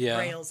firing. the Yeah.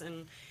 rails,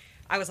 and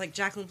I was like,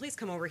 Jacqueline, please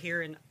come over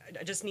here, and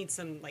I just need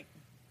some like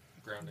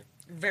Grounding.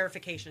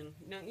 verification.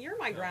 No, you're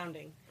my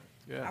grounding.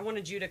 Yeah. I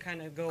wanted you to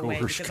kind of go away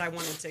Gorsh. because I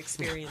wanted to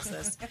experience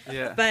this.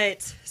 Yeah.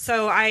 But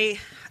so I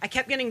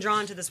kept getting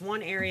drawn to this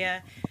one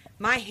area.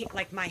 My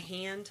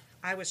hand,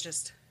 I was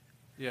just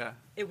Yeah.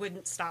 it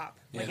wouldn't stop.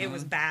 Like Yeah. it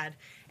was bad.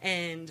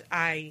 And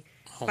I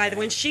Oh, when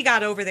man. she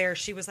got over there,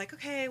 she was like,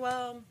 okay,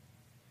 well,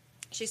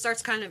 she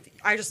starts kind of.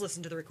 I just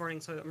listened to the recording,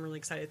 so I'm really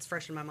excited. It's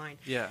fresh in my mind.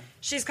 Yeah.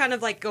 She's kind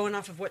of like going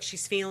off of what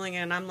she's feeling,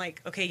 and I'm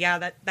like, okay,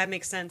 yeah, that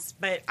makes sense.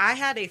 But I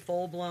had a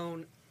full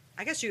blown,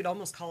 I guess you'd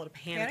almost call it a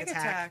panic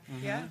attack.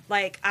 Yeah.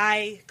 Like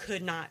I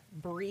could not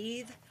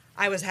breathe.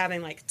 I was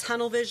having like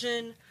tunnel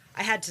vision.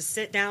 I had to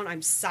sit down.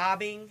 I'm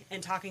sobbing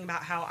and talking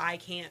about how I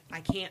can't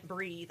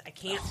breathe. I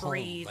can't Oh,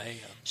 breathe. man.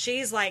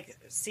 She's like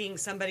seeing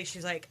somebody.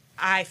 She's like,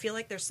 I feel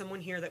like there's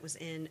someone here that was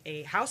in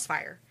a house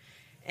fire,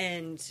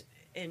 and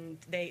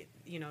they,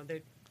 you know,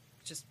 they're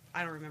just.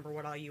 I don't remember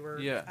what all you were.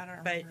 Yeah. I don't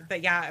remember.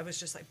 But yeah, it was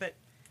just like. But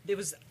it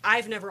was.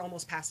 I've never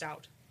almost passed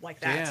out like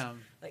that.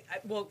 Damn. Like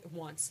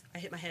once I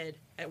hit my head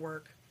at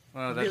work.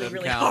 Well, that really, doesn't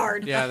really count.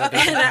 hard. Yeah, that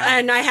doesn't and, count.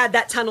 and I had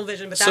that tunnel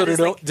vision. But that So is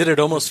like, did it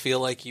almost feel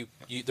like you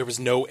there was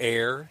no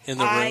air in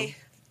the room? I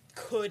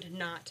could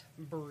not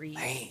breathe.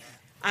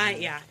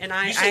 And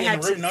I You say had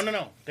in the room? to.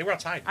 No. They were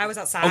outside. I was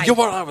outside. Oh, you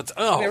were out.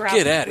 Oh, We were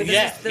get out- at it.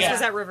 This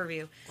was at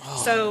Riverview.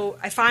 So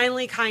I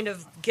finally kind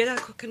of get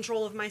a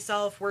control of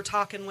myself. We're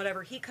talking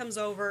whatever. He comes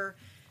over.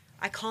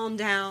 I calm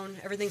down.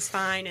 Everything's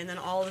fine. And then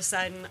all of a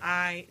sudden,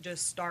 I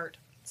just start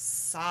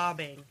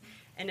sobbing.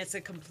 And it's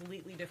a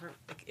completely different.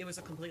 It was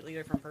a completely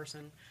different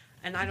person.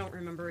 And I don't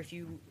remember if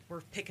you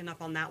were picking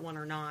up on that one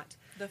or not.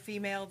 The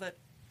female that.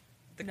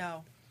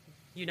 No.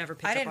 You never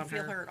picked I up didn't on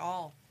feel her at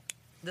all.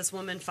 This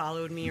woman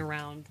followed me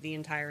around the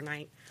entire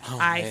night. Oh,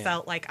 I man.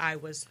 felt like I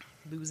was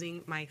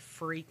losing my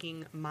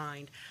freaking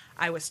mind.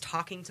 I was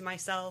talking to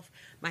myself.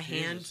 My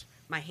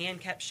My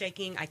hand kept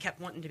shaking. I kept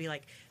wanting to be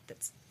like,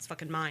 it's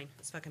fucking mine.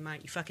 It's fucking mine.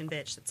 You fucking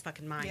bitch. That's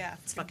fucking mine. Yeah,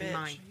 it's fucking fucking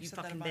bitch. mine. You You said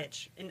that fucking about-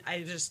 bitch. And I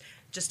was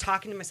just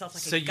talking to myself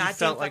like So a you goddamn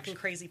felt like fucking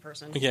crazy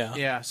person.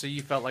 Yeah. So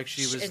you felt like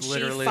she was And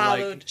literally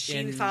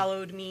she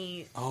followed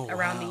me Oh,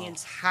 around wow. the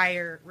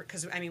entire,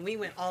 because I mean we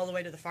went all the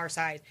way to the far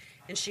side,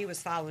 and she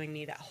was following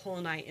me that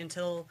whole night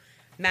until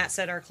Matt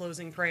said our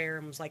closing prayer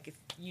and was like, if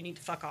you need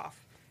to fuck off,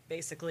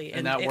 basically.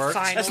 And that it works?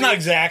 finally- That's not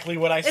exactly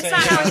what I It's said. not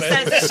how he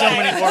says it. So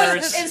many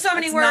words. In so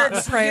many It's not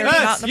words. the prayer,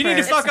 Yes, not the you need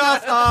to prayer. fuck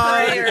off.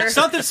 prayer.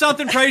 Something,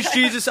 something. Praise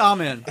Jesus.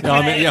 Amen. No,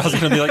 I mean, yeah, I was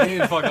going to be like, you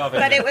need to fuck off.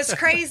 But it was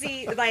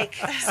crazy. Like,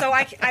 so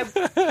I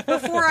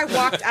before I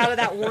walked out of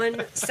that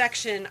one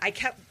section, I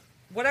kept,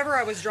 whatever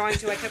I was drawing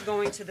to, I kept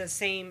going to the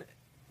same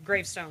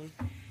gravestone.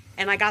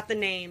 And I got the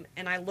name,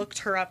 and I looked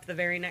her up the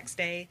very next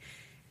day.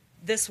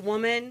 This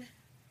woman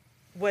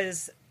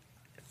was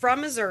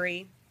from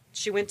Missouri.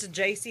 She went to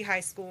JC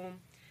High School.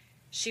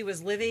 She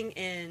was living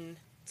in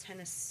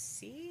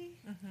Tennessee?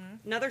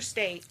 Another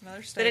state.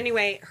 Another state. But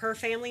anyway, her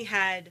family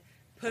had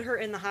put her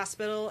in the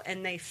hospital,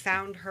 and they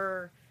found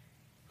her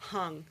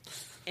hung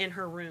in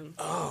her room.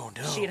 Oh,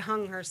 no. She had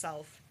hung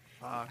herself.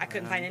 Fuck, I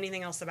couldn't man. find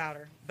anything else about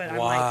her. But I'm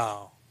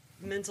Wow.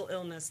 like, mental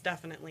illness,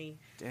 definitely.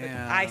 But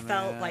Damn, I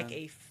felt man. like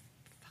a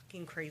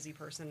fucking crazy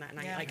person that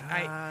night. Yeah. Like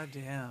God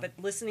damn. But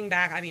listening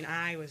back, I mean,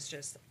 I was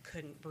just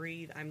couldn't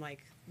breathe. I'm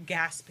like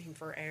gasping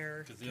for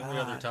air. Because the only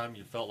other time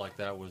you felt like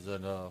that was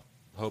in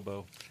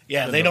Hobo.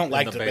 Yeah, In they the- don't in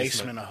like the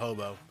basement basement of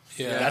Hobo.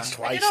 Yeah. That's I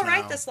twice did all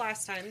right now. this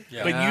last time.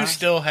 Yeah. But you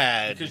still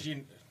had... Because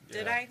you...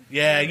 Did I?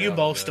 Yeah, you Yeah,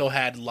 both good. still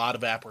had a lot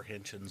of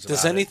apprehensions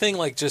Does about it. anything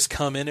like just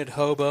come in at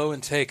Hobo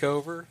and take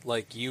over?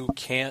 Like you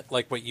can't,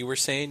 like what you were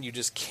saying, you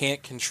just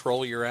can't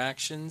control your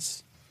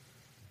actions?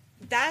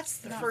 That's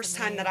the Not first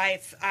for time me. that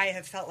I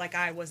have felt like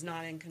I was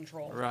not in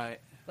control.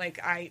 Right. Like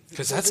I 'Cause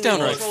wasn't that's in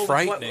downright control of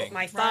frightening.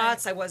 my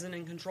thoughts, I wasn't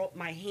in control.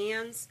 My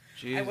hands, I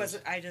Jesus.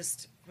 wasn't. I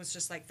just was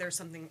just like, there's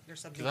something.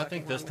 Because I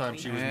think fucking this wrong time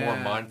with she me. was Yeah. more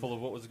mindful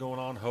of what was going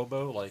on.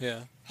 Hobo, like Yeah.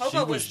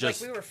 Hobo she was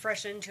just like we were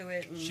fresh into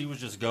it. And she was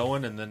just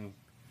going, and then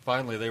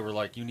finally they were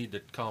like, "You need to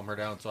calm her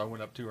down." So I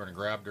went up to her and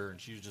grabbed her, and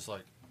she was just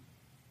like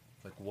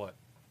what?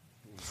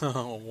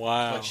 Oh,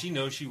 wow. Like she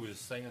knows she was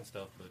saying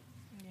stuff, but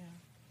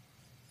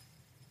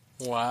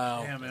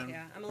Wow. Damn, man.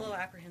 yeah, I'm a little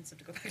apprehensive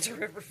to go back to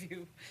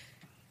Riverview.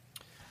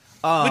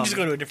 We just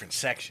go to a different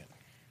section.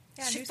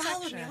 Yeah, She new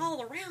followed section. me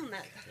all around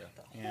that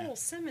the Yeah. whole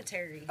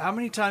cemetery. How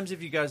many times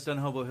have you guys done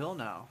Hobo Hill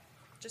now?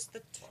 Just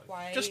the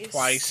twice. Just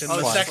twice, and Oh,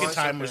 the twice. second Twice,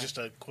 time was okay. just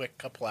a quick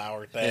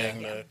couple-hour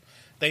thing.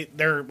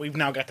 Yeah. We've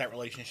now got that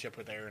relationship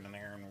with Aaron and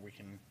Aaron where we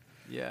can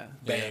Yeah.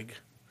 beg.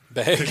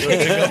 Beg. We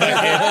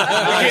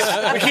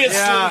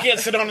can't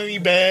sit on any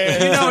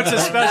bed. You know it's a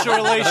special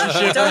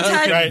relationship. Don't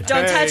touch. Right.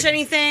 Don't Hey. touch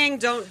anything.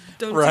 Don't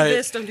Right. do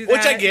this. Don't do that.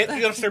 Which I get.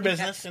 You know, it's their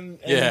business, and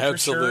Yeah, for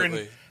sure.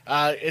 absolutely.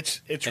 And,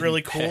 it's And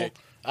really cool. beg.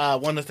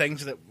 One of the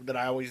things that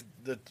I always,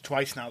 the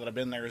twice now that I've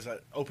been there, is I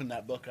open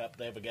that book up.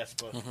 They have a guest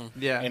book,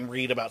 Yeah. and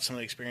read about some of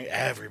the experience.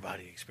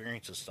 Everybody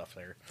experiences stuff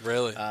there.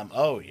 Really?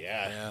 Oh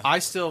yeah. I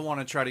still want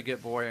to try to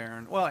get boy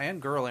Aaron, well,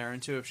 and girl Aaron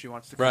too, if she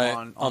wants to come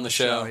Right. on the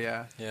show.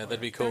 Yeah. Yeah, that'd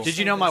be cool. Did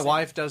you know my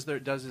wife does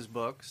his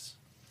books?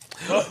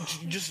 Well,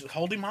 just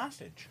hold him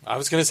hostage. I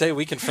was going to say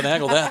we can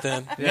finagle that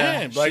then.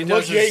 Yeah, she like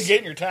does look, you ain't his-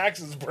 getting your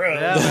taxes, bro.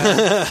 Yeah,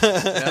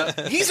 man.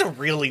 Yeah. He's a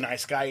really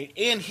nice guy,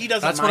 and he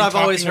doesn't. That's mind what I've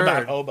always talking about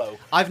heard. Hobo.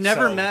 I've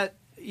never So- met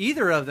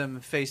either of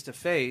them face to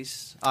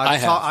face. I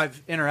have.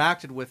 I've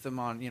interacted with them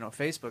on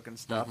Facebook and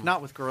stuff.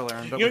 Not with girl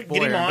Aaron, but You with boy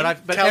get him Aaron. on,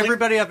 But tell him-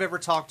 everybody I've ever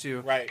talked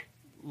to Right.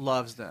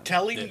 loves them.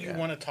 Tell him Yeah. you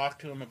want to talk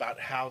to him about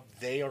how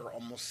they are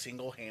almost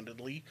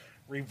single-handedly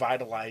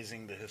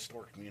revitalizing the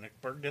historic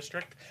Munichburg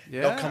district.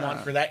 They'll come on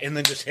Yeah. for that, and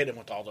then just hit him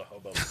with all the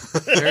hobos.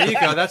 There you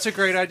go. That's a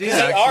great idea.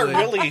 They are actually.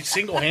 really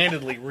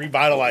single-handedly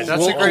revitalizing.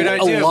 That's a great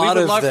idea. A lot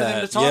We would of love for that.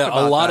 them to talk yeah,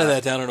 about a lot of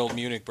that. that down at Old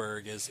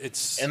Munichburg is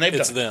And they've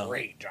it's done them. a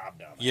great job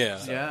down there. Yeah,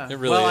 Yeah. it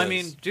really well, is. I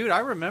mean, dude, I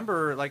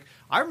remember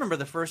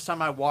the first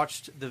time I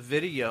watched the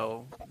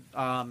video.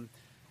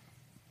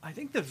 I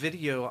think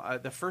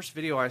the first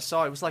video I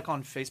saw, it was like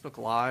on Facebook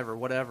Live or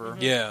whatever.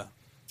 Yeah.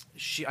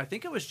 I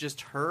think it was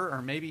just her,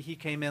 or maybe he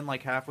came in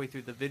like halfway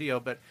through the video.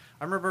 But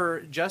I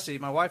remember Jessie,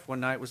 my wife, one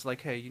night was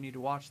like, "Hey, you need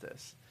to watch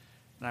this,"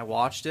 and I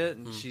watched it,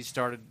 and she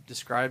started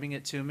describing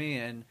it to me,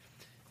 and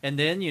then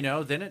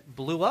then it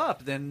blew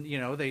up. Then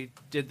they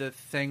did the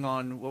thing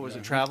on what was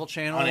it, Travel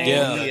Channel On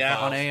A&E, yeah.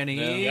 on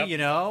A&E,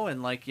 Yeah.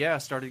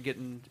 and started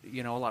getting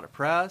a lot of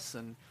press,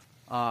 and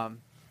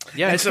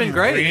yeah, And it's been some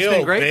great. It's been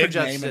real great for big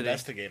Jeff name City.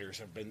 investigators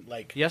have been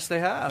like Yes, they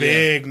have.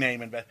 big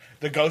name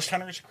the Ghost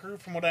Hunters crew.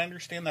 From what I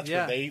understand, that's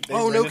Yeah. where they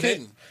Oh, no rented it.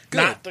 kidding.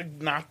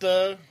 Good. Not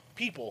the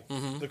people,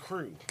 the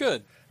crew.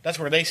 Good. That's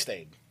where they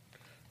stayed.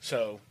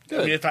 So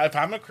Good. I mean, if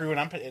I'm a crew and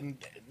I'm putting,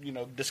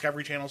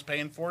 Discovery Channel's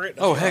paying for it.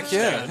 that's Oh, where heck I'm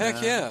yeah. staying.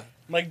 Heck yeah.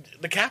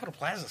 Like the Capitol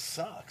Plaza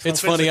sucks.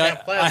 It's No offense funny. to I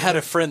Capitol Plaza, had a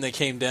but- friend that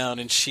came down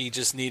and she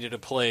just needed a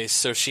place,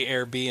 so she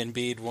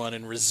Airbnb'd one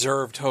and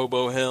reserved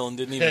Hobo Hill and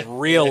didn't even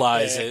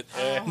realize it.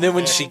 And then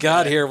when she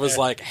got here, was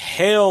like,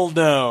 "Hell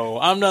no,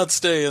 I'm not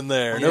staying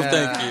there. No, Yeah.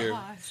 thank you."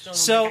 still don't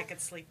So, think I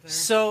could sleep there.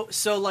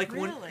 so like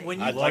Really? when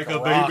you I'd like a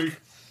baby.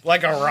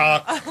 Like a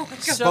rock.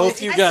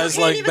 Both you guys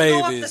I like can't even go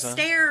up babies, the huh?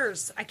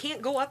 stairs. I can't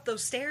go up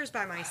those stairs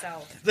by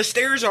myself. The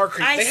stairs are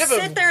creepy. I They have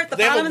sit there at the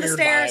they have a bottom of the weird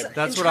stairs vibe.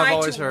 That's and what I've try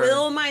always to heard.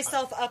 will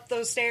myself up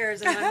those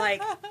stairs, and I'm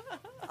like,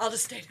 I'll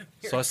just stay down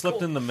here. So I It's slept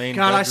cool. in the main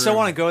God, bedroom. I still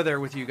want to go there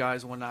with you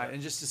guys one night and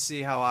just to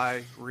see how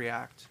I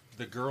react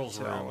The girls'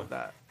 to all room. of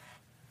that.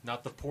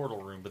 Not the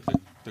portal room, but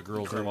the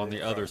girls' room on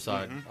the other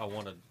side.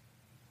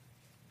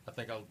 I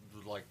think I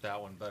would like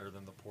that one better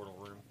than the portal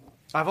room.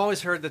 I've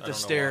always heard that I the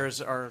don't know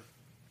stairs are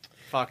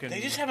fucking.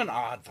 They just have an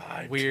odd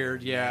vibe.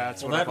 weird. Yeah,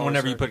 that's Well, what that I've always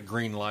whenever you heard. put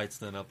green lights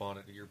then up on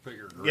it, you put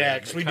your grid. Yeah,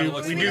 because It we kinda do.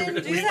 looks We weird. do.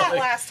 didn't do that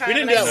last time, We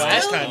didn't and do I that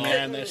last still time,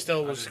 man. couldn't- It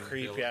still I was didn't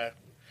creep. feel Yeah.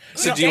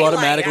 So do you Daylight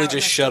automatically out, just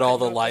and I shut still all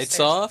the couldn't go up the lights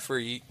stairs. off,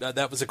 or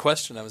that was a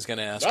question I was going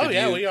to ask? Oh Or do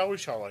yeah, you- we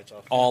always shut lights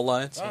off. all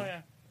lights. Oh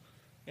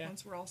yeah.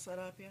 Once we're all set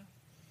up, yeah.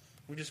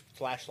 We just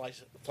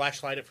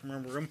flashlight it from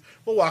room to room.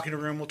 We'll walk in a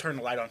room. We'll turn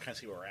the light on, kind of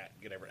see where we're at,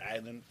 get everything,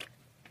 and then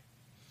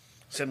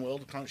send Will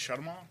to come shut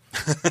them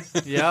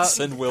off. Yeah,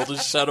 Send Will to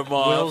shut them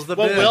off. Will's the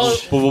Well,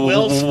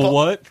 bitch.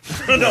 What?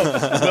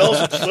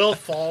 no, Will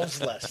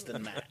falls less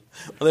than that.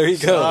 Well, there you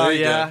go. Oh there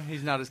you yeah, go.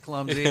 he's not as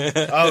clumsy.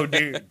 Oh,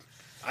 dude,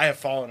 I have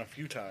fallen a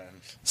few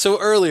times. So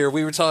earlier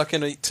we were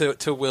talking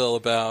to Will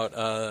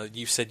about.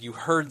 You said you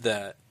heard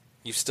that.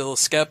 You still a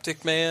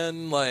skeptic,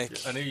 man? Like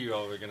I knew you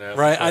all were going to ask.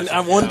 right? the question.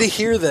 I wanted to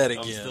hear that I'm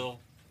again. still-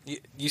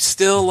 You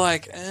still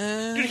like?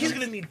 Dude, he's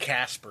gonna need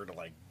Casper to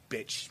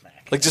bitch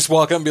smack. Like just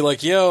walk up and be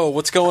like, "Yo,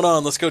 what's going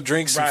on? Let's go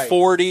drink some Right.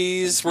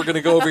 40s. We're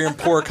gonna go over here and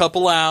pour a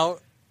couple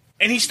out."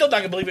 And he's still not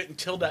gonna believe it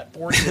until that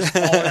 40 is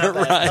falling out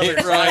that other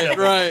side right, of him.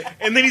 right.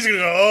 And then he's gonna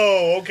go,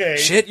 "Oh, okay."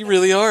 Shit, you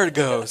really are a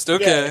ghost.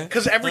 Okay.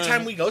 Because every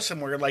time we go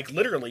somewhere,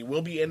 literally,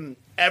 we'll be in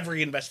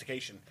every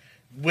investigation.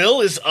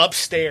 Will is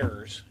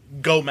upstairs.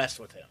 Go mess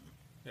with him.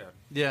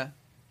 Yeah.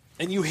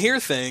 And you hear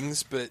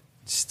things, but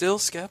still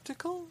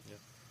skeptical?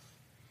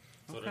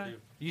 That's what I do.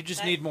 You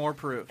just That- need more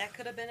proof. That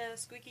could have been a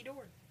squeaky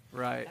door.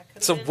 Right. That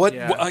could've So been- what,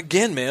 Yeah.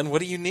 again, man, what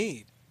do you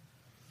need?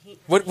 He-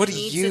 What he do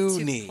needs you it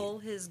to need? Pull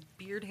his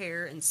beard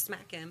hair and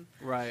smack him.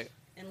 Right.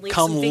 And leave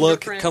Come some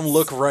look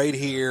fingerprints. right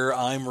here.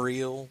 I'm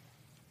real.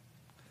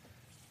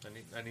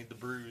 I need the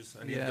bruise.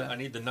 I need Yeah. I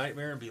need the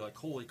nightmare and be like,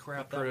 holy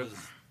crap, that Proof. was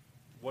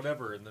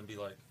whatever, and then be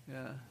like,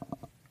 Yeah.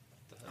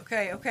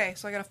 Okay.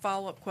 So I got a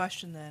follow-up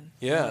question then.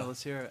 Yeah.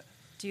 Let's hear it.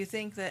 Do you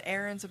think that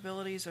Aaron's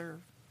abilities are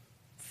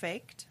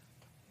faked?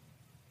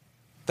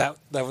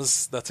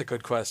 That's a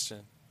good question.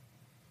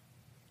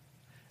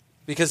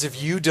 Because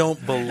if you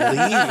don't believe it,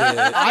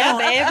 Yeah,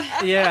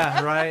 babe.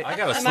 Yeah. Right. I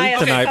gotta Am sleep I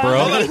tonight,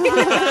 bro.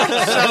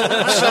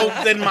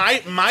 So then my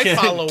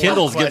follow-up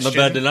Kendall's question, getting the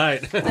bed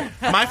tonight.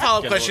 My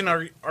follow-up Kendall. question: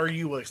 Are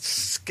you a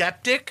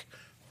skeptic,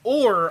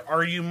 or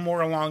are you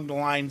more along the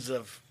lines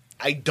of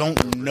I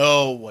don't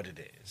know what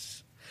it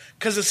is?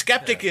 Because a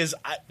skeptic is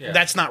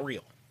that's not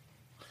real.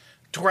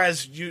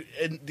 Whereas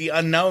the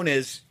unknown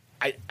is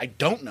I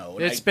don't know.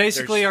 and It's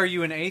basically, are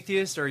you an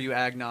atheist or are you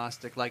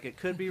agnostic? Like it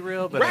could be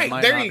real, but it right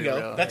might there not you be go.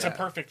 real. That's a Yeah.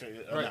 perfect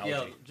Right,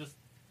 analogy.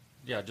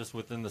 just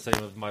within the same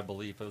of my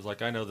belief. It was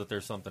like I know that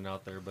there's something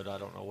out there, but I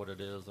don't know what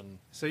it is. And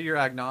So you're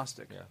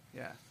agnostic. Yeah.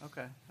 Yeah.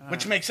 Okay. All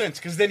Which right. makes sense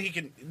because then he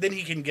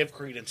can give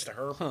credence to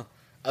her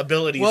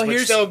abilities, Well, but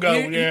here's- still go,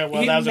 here- yeah.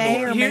 Well, he that was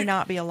May or a may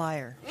not be a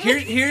liar.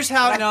 Here's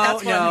how.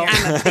 That's what No.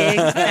 I'm a big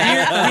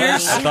I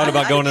thought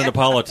about going into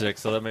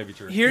politics, so that may be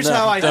true. Here's No,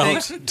 how I don't,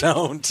 think.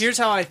 don't. Here's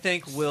how I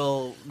think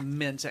Will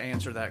meant to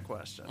answer that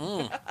question.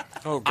 Oh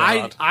I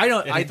God.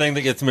 don't. Anything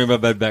that gets me my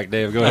bed back,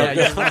 Dave. Go ahead.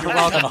 Yeah, you're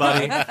welcome,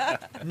 buddy.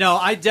 No,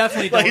 I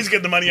definitely Like don't. he's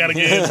getting the money out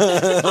again.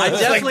 I It's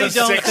definitely like the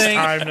don't sixth think.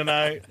 time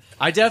tonight.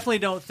 I definitely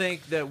don't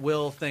think that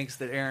Will thinks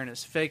that Aaron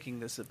is faking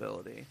this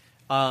ability.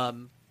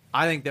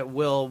 I think that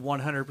Will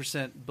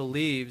 100%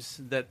 believes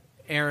that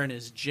Aaron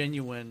is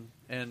genuine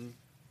in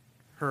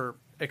her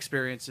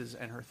experiences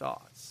and her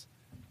thoughts.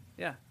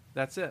 Yeah,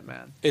 that's it,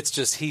 man. It's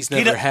just he's He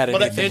never don't- had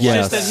well, anything. It's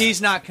Yes. just that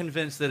he's not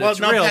convinced that Well,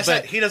 it's no, real. past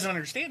But that, he doesn't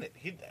understand it.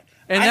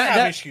 And I that- have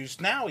that- issues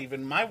now.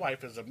 Even my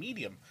wife is a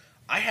medium.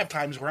 I have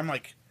times where I'm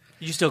like,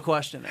 you still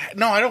question it.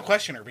 no, I don't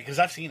question her because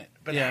I've seen it.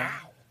 But Yeah.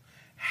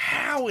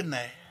 how in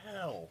the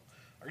hell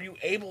are you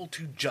able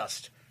to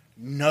just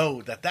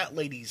know that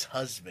lady's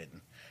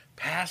husband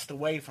passed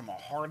away from a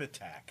heart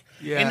attack,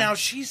 Yeah. and now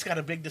she's got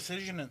a big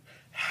decision? And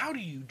how do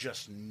you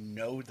just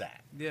know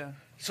that? Yeah.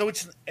 So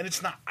it's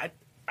not.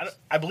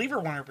 I believe her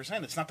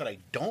 100%. It's not that I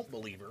don't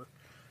believe her.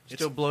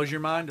 Still blows your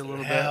mind a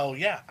little Hell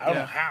bit. yeah. I don't Yeah.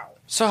 know how.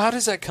 So how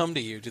does that come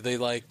to you? Do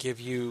they give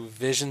you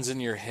visions in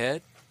your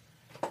head?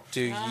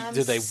 Do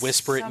they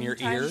whisper it in your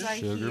ear? Sometimes I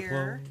Sugar hear.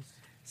 plums?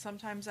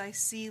 Sometimes I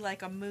see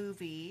a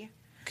movie.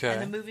 Okay.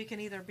 And the movie can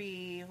either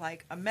be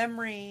a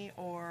memory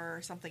or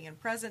something in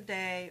present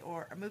day,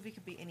 or a movie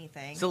could be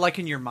anything. So like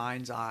in your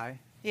mind's eye.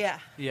 yeah.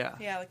 Yeah.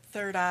 Yeah, like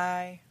third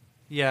eye.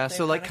 Yeah, They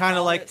so like kinda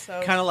call it,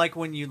 so- kind of like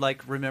when you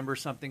remember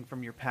something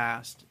from your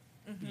past,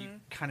 you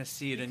kind of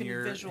see it You in can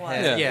your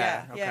visualize head. it.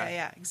 Yeah, yeah, okay.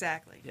 yeah,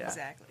 exactly. Yeah.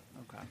 Exactly.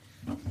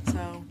 Okay.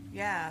 So,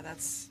 yeah,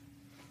 that's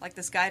Like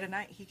this guy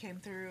tonight, he came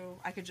through.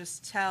 I could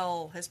just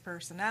tell his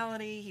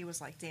personality. He was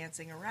like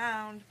dancing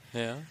around.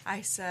 Yeah.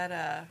 I said,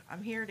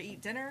 I'm here to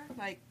eat dinner.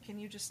 Like, can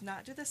you just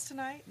not do this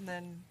tonight? And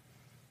then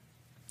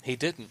He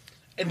didn't.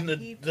 And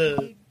He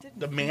the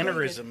didn't.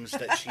 mannerisms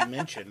that she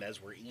mentioned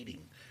as we're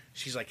eating,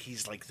 she's like,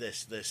 he's like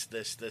this,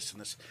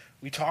 and this.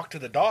 We talked to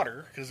the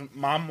daughter because the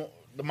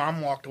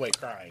mom walked away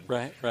crying.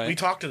 Right. We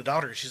talked to the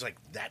daughter. She's like,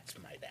 that's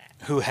my dad.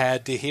 Who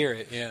had to hear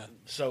it? Yeah.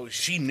 So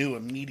she knew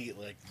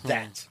immediately, like,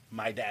 that's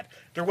my dad.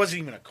 There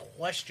wasn't even a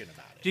question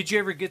about it. Did you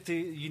ever get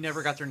you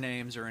never got their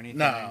names or anything?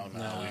 No.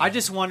 I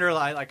just wonder,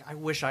 I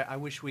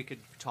wish we could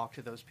talk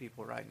to those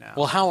people right now.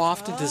 Well, how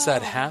often does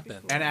that happen?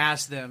 And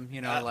ask them,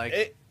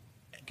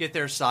 get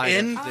their side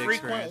of the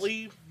experience.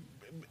 Infrequently,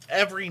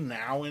 every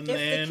now and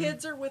then. If the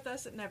kids are with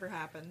us, it never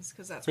happens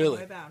because that's Really?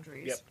 one of my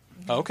boundaries.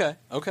 Yep. Okay.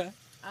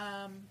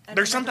 And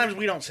There's sometimes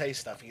we don't say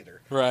stuff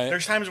either. Right.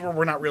 There's times where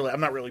I'm not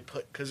really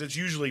put, because it's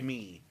usually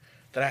me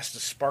that has to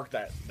spark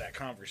that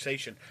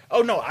conversation.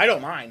 Oh, no, I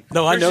don't mind.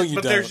 No, I There's know just- you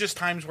But don't. there's just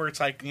times where it's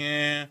like,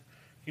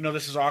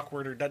 this is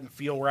awkward or doesn't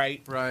feel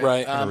right.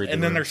 Right.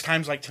 And then there's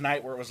times like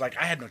tonight where it was like,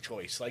 I had no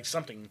choice. Like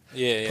something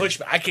Yeah. pushed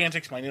me. I can't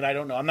explain it. I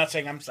don't know. I'm not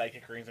saying I'm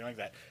psychic or anything like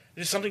that.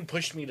 Just something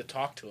pushed me to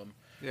talk to him.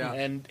 Yeah.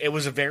 And it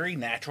was a very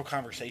natural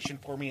conversation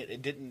for me.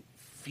 It didn't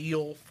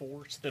feel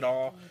forced at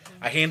all.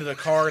 I handed a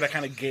card. I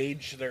kind of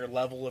gauged their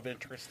level of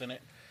interest in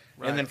it.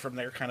 Right. And then from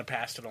there kind of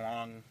passed it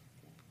along.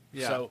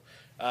 Yeah. So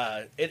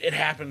it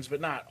happens, but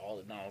not all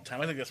the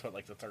time. I think that's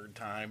like the third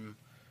time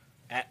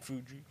at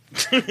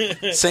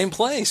Fuji. Same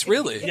place,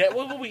 really? Yeah,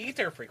 well, we eat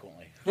there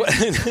frequently.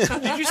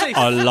 Did you say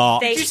A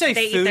lot. Did you say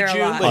They eat there a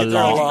Fuju?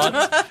 lot.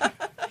 A lot.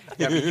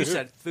 Yeah, but you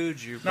said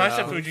Fuju. No, I bro.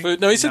 said Fuji.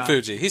 No, he said No.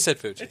 Fuji. He said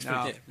Fuji.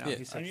 No, Yeah.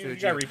 he said You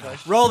Fuji. got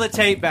replay. Roll the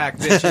tape back,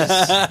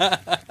 bitches.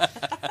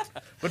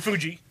 But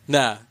Fuji.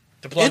 Nah.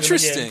 To plug them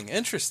Interesting. again.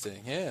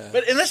 Interesting. Yeah.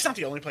 And that's not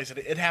the only place.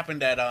 It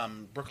happened at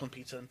Brooklyn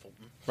Pizza in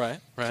Fulton. Right.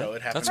 So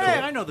it happened. That's Hey,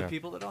 cool. I know the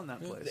people that own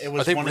that place. It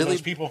was Are they one really- of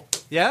those people.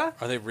 Yeah?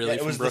 Are they really It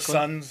from was the Brooklyn?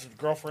 son's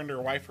girlfriend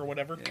or wife or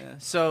whatever. Yeah.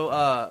 So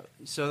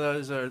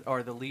those are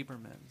the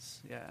Liebermans.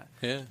 Yeah.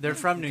 Yeah. They're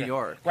from New Okay.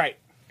 York. Right.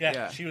 Yeah,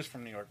 Yeah. she was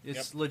from New York.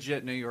 It's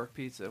legit New York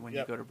pizza when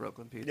Yep. you go to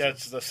Brooklyn Pizza. Yeah,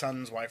 it's the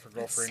son's wife or It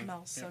girlfriend.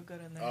 smells so Yeah.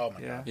 good in there. Oh my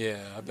Yeah. god. Yeah,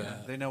 I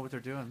bet. They know what they're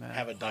doing, man.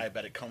 Have a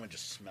diabetic coma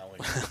just smelling.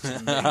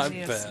 I I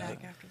need a bet.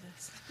 snack after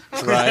this.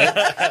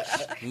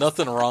 Right?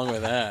 Nothing wrong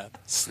with that.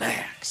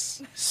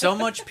 Snacks. So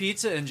much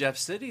pizza in Jeff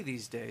City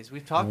these days.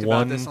 We've talked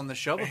One- about this on the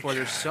show before.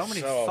 There's so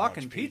many So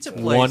fucking much pizza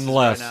pizza. places One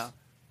less. right now.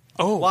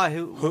 Oh. Why?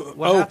 Who?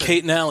 What Oh, happened?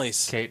 Kate and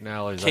Alley's. Kate and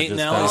Alley's. Kate and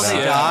I Alley's, just Oh,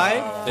 they found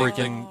out. died?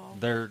 Freaking,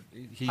 they're.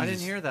 I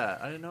didn't hear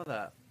that. I didn't know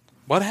that.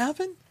 What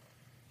happened?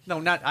 No,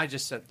 not. I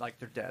just said like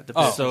they're dead. The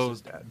Oh. business So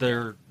is dead.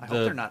 they're I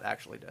hope they're not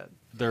actually dead.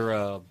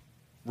 They're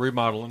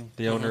remodeling.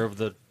 The owner of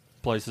the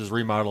place is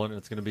remodeling. And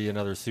it's going to be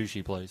another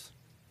sushi place.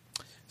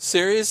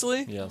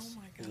 Seriously? Yes,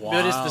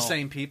 But it's the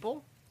same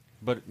people.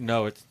 but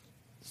no, it's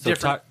so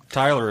Different.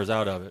 Tyler is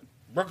out of it.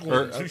 Brooklyn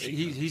Or, sushi.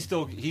 he's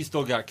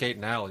still got Kate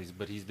and Alley's,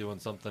 but he's doing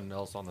something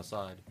else on the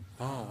side.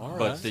 Oh, all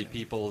But right. the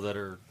people that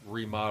are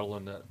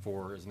remodeling that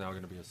for is now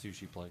going to be a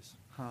sushi place.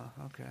 Huh.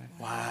 Okay.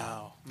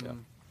 Wow. Yeah.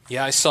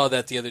 Yeah, I saw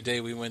that the other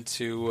day. We went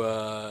to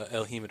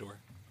El Jimador.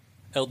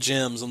 El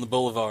Jim's on the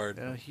Boulevard.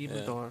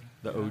 Humidor.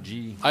 The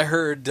OG. I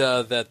heard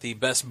that the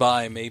Best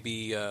Buy may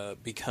be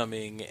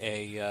becoming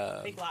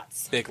a Big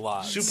Lots. Big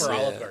Lots. Super Yeah.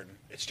 Olive Garden.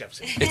 It's Jeff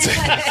City.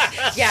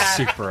 Yeah.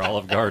 Super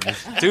Olive Garden.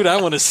 Dude, I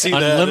want to see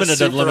that. Unlimited,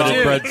 Super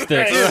unlimited Olive-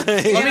 breadsticks.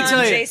 Let me Get tell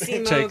on you, JC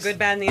Mo, takes- Good,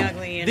 Bad, and the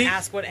Ugly, and The-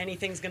 ask what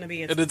anything's going to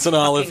be. And it's an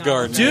Olive fucking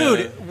Garden.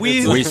 dude.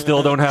 We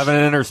still don't have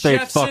an interstate,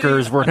 Jeff City-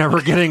 fuckers. We're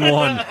never getting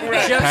one.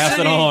 Jeff Pass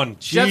City, it on.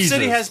 Jeff Jesus.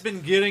 City has been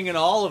getting an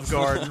Olive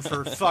Garden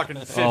for fucking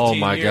 15 Oh,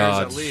 my years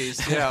God. at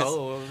least. Yeah.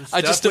 it's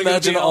I just definitely gonna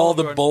imagine be an all Olive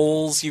the Garden.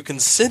 bowls you can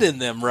sit in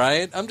them,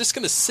 right? I'm just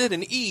going to sit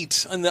and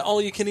eat, and the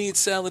all-you-can-eat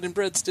salad and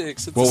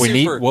breadsticks. It's What we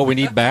super. need, what we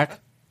need back,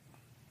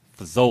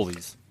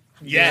 Fazoli's.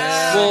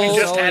 Yes. Well, we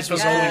just had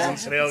Fazoli's Fazoli's in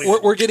Sedalia.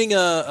 We're getting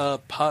a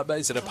pop.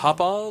 Is it a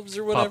Pop-Ovs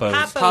or whatever?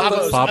 Papa's.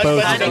 Papa's.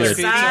 Papa's I'm is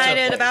good.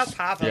 excited about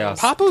Papa's. Yeah.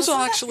 Papa's will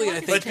actually, I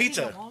But think,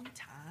 pizza.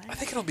 I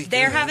think it'll be.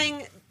 They're good. having.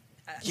 Their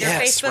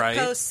Yes, Facebook right?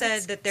 post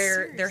said that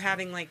they're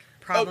having like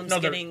problems Oh,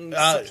 no, they're- getting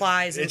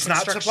supplies. And It's not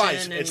construction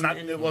supplies. And, It's not.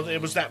 and- Well, it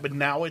was that, but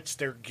now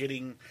they're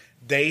getting.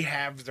 They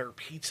have their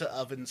pizza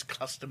ovens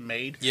custom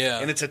made. Yeah.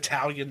 And it's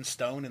Italian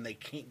stone, and they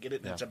can't get it.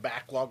 And Yeah. It's a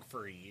backlog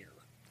for a year.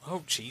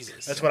 Oh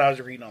Jesus! That's what I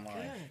was reading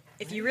online.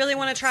 If you really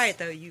want to try it,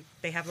 though,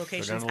 they have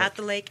locations down at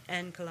the lake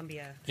and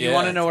Columbia. You Yeah.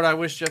 want to know what I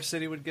wish Jeff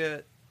City would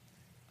get?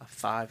 A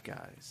Five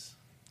Guys.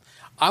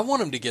 I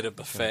want him to get a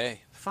buffet.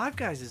 Five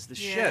Guys is the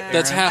shit. Yeah.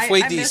 That's Aaron.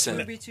 halfway I decent.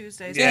 miss Ruby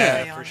Tuesdays. Yeah,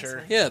 today, for honestly.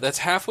 sure. Yeah, that's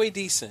halfway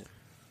decent.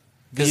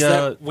 Because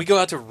The, we go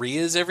out to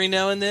Ria's every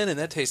now and then, and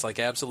that tastes like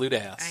absolute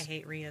ass. I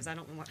hate Ria's. I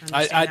don't understand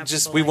I how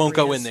just people we like won't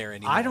go Ria's. in there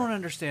anymore. I don't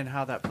understand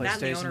how that place That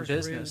and the stays in owner's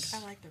rude. business.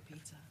 I like their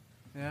pizza.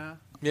 Yeah.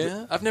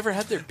 Yeah, I've never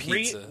had their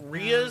pizza.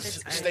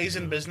 Ria's stays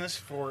in business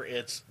for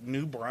its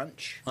new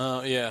brunch.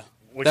 Yeah.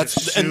 which is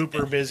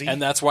super busy.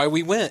 And that's why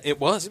we went. It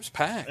was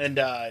packed. And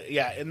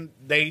and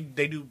they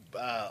do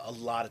a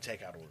lot of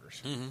takeout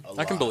orders.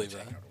 I can believe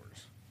that.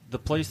 The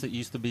place that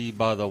used to be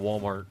by the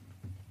Walmart,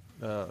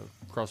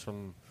 across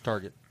from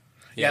Target.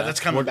 Yeah, that's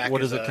coming back.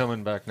 What is it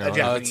coming back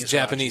now? It's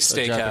Japanese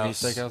steakhouse.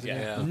 Japanese steakhouse.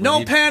 Yeah.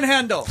 No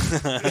panhandle.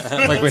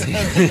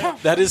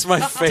 That is my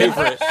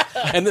favorite.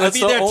 And I'll be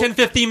there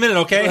 10-15 minutes,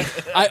 okay?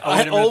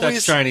 I always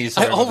that's Chinese.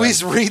 I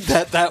always read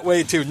that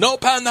way too. No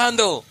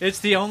panhandle. It's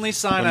the only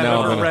sign I've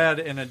ever read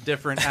in a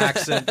different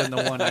accent than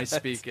the one I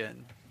speak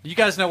in. You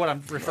guys know what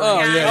I'm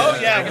referring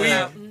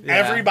to.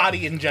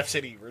 Everybody in Jeff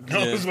City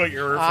knows what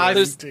you're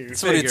referring to.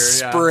 That's what it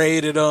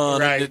sprayed it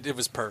on. Right. It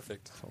was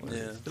perfect. Yeah.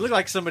 It looked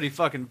like somebody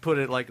fucking put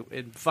it like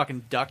in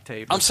fucking duct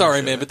tape. I'm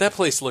sorry, man, but that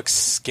place looks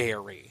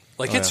scary.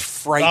 Like it's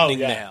frightening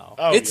now.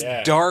 It's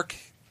dark.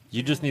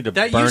 You just need to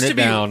burn it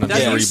down and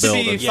then used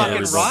rebuild to be it.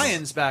 fucking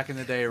Ryan's back in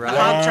the day, right?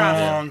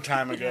 Long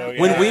time ago.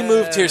 When we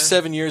moved here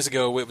 7 years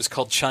ago, it was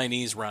called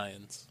Chinese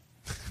Ryan's.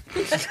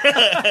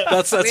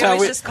 that's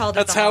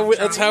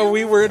how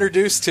we were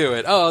introduced to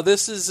it. Oh,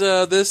 this is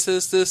this,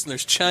 and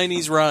there's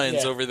Chinese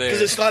Ryan's over there.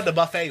 Because it's not the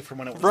buffet from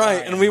when it was right.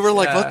 Ryan's. And we were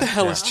like, what the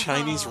hell is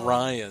Chinese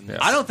Ryan's?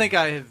 I don't think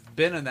I have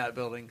been in that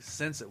building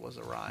since it was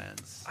a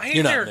Ryan's. I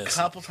ate there a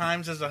couple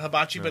times as a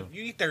hibachi, but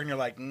you eat there and you're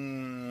like,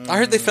 I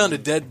heard they found a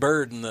dead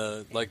bird in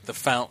the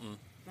fountain,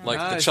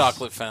 the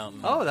chocolate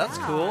fountain. Oh, that's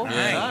cool.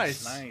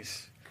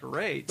 Nice.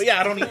 Great. But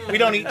we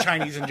don't eat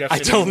Chinese in Jeff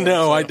City. I don't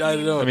know. I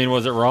don't know. I mean,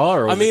 was it raw?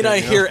 Or was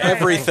I hear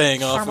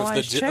everything off of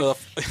the.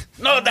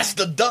 No, that's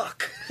the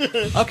duck.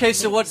 Okay,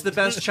 so what's the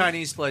best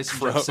Chinese place in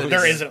Jeff City?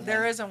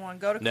 There isn't one.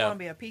 Go to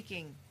Columbia,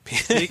 Peking.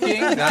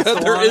 Peking? That's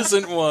the there one?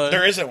 isn't one.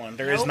 There isn't one.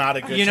 There is not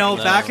a good. You know,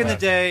 Chinese back in the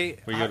day,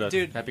 we go to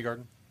dude, Happy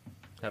Garden.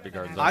 Happy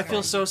Garden. I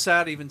feel so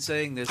sad even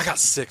saying this. I got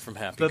sick from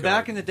Happy But Garden.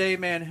 back in the day,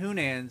 man,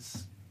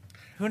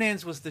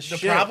 Hunan's was the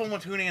shit. The problem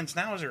with Hunan's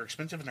now is they're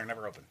expensive and they're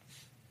never open.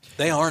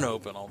 They aren't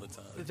open all the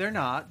time. They're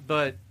not,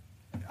 but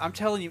I'm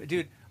telling you,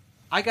 dude,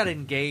 I got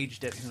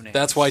engaged at Hunan's.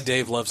 That's why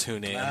Dave loves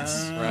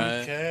Hunan's,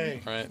 right?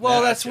 Okay. Right.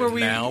 Well, that's where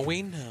we now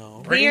we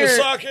know. Bring the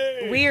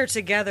sake. We are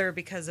together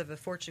because of a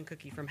fortune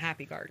cookie from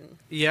Happy Garden.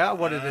 Yeah,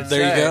 what did it say?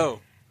 There you go.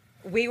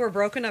 We were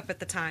broken up at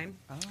the time.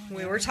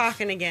 We were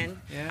talking again.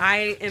 Yeah.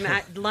 I am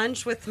at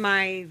lunch with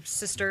my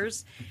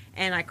sisters,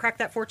 and I cracked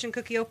that fortune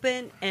cookie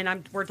open,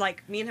 and we're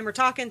like, me and him are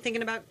talking,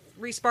 thinking about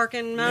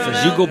resparking.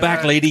 Says, you go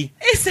back, lady.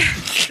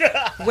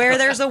 Where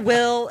there's a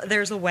will,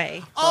 there's a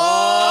way.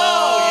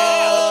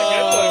 Oh,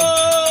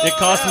 yeah, It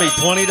cost me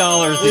 $20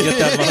 to get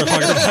that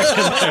motherfucker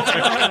back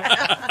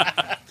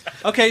in there.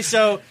 Okay,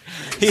 so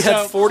he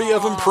had 40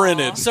 of them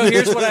printed. So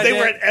here's what I did. They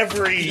were at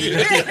every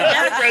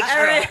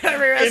restaurant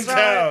in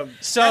town.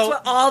 So that's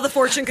what all the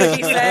fortune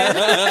cookies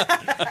said.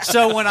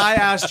 So when I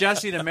asked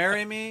Jesse to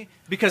marry me,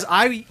 because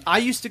I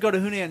used to go to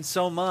Hunan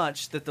so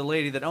much that the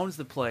lady that owns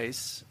the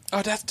place,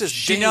 that's just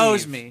she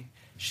knows me.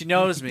 She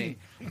knows me,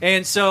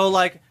 and so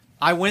like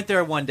I went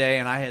there one day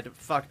and I had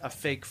a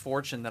fake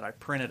fortune that I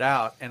printed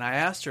out, and I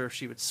asked her if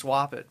she would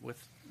swap it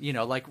with. You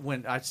know, like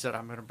when I said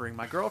I'm going to bring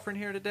my girlfriend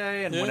here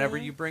today, and whenever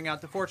you bring out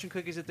the fortune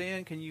cookies at the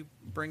end, can you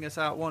bring us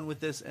out one with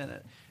this in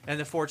it? And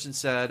the fortune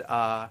said,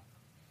 what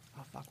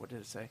did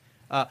it say?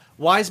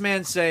 Wise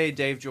men say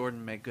Dave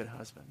Jordan make good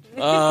husband.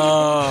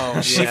 Oh,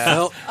 she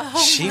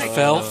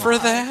fell for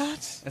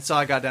that? And so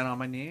I got down on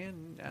my knee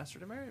and asked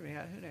her to marry me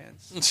at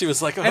Hunan's. And she was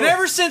like, and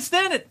ever since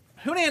then,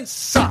 Hunan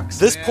sucks.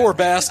 This poor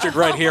bastard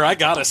right here, I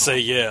got to say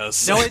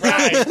yes. No,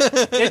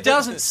 it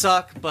doesn't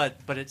suck, but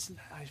it's...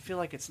 I feel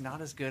like it's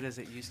not as good as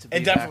it used to be.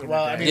 It definitely.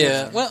 Well, I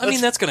mean,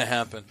 that's going to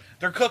happen.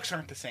 Their cooks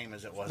aren't the same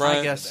as it was. Right.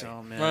 I guess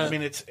so, man. Right. I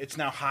mean, it's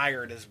now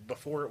hired as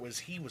before.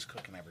 He was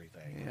cooking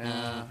everything.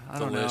 Yeah, I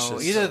don't know.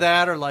 Either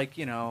that or like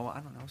I don't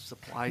know,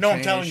 supply chain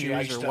I'm telling you,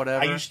 issues or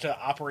whatever. I used to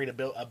operate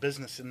a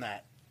business in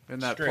that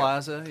strip.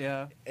 Plaza.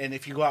 Yeah, and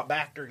if you go out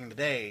back during the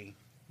day,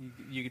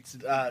 you get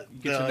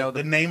to know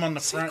the name on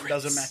the front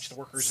doesn't match the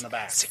workers in the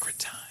back. Secret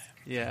time.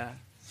 Yeah,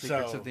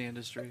 secrets of the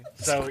industry.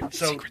 So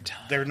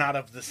they're not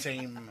of the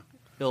same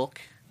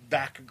ilk.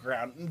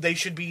 Background. They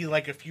should be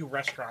like a few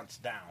restaurants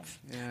down.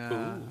 Yeah,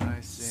 ooh,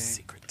 I see.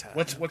 Secret time.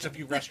 What's a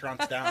few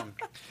restaurants down?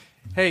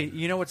 Hey,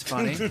 you know what's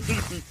funny?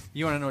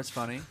 You want to know what's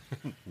funny?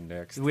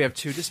 Next. We have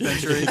two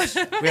dispensaries.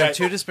 We have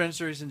two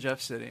dispensaries in Jeff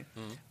City.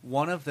 Mm-hmm.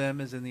 One of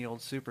them is in the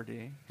old Super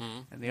D,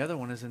 and the other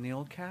one is in the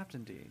old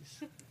Captain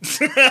D's.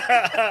 You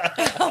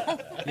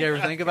ever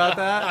think about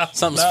that?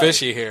 Something's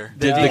fishy here.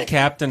 Did the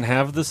captain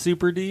have the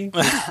Super D?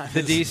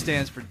 The D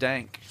stands for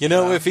dank. You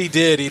know, if he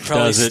did, he'd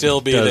probably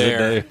still be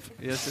there.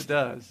 Yes, it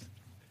does.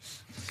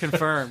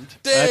 Confirmed.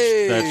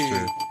 Dave. That's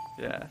true.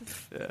 Yeah.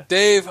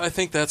 Dave, I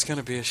think that's going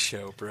to be a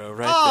show, bro.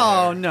 Right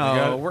oh, there.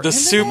 No. The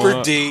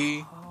Super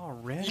D.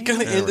 Already? You're going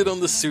to end it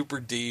on the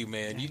Super D,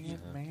 man.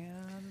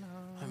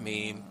 I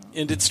mean,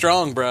 end it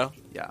strong, bro.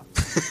 Yeah.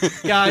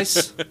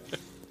 Guys,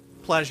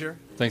 pleasure.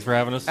 Thanks for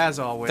having us. As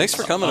always. Thanks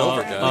for coming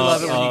over, guys. We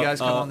love it when you guys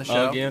come on the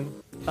show. Again.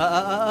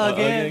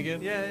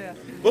 Again. Yeah.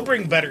 We'll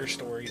bring better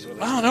stories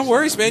with us. Oh, no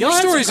worries, man. Your Y'all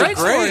had some stories are great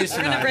great. stories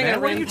tonight,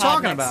 man. What are you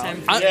talking about?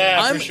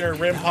 For sure.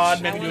 Rim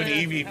Pod, maybe do an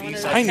EVP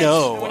session. I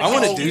know. I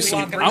want to do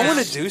some. bring I want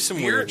that to do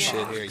some weird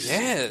shit here.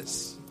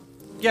 Yes.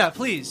 Yeah,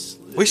 please.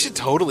 We should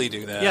totally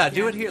do that. Yeah,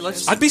 do it here.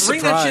 Let's. I'd be bring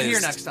surprised. that shit here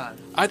next time.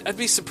 I'd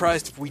be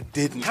surprised if we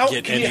didn't How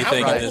get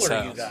anything in this mobile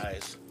are you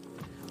house.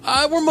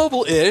 guys? We're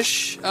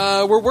mobile-ish.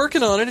 We're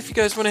working on it. If you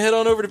guys want to head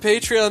on over to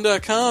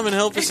Patreon.com and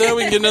help us out,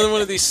 we can get another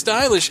one of these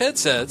stylish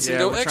headsets and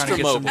go we're extra trying to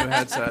get mobile. some new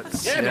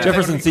headsets.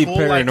 Jefferson C.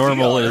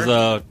 Paranormal is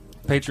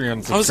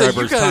Patreon I was like,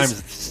 subscribers you guys,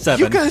 times 7.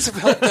 You guys have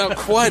helped out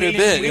quite a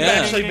bit. We've Yeah.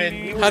 actually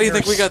been. How do you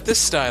think we got this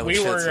stylish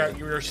We were headset?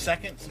 your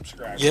second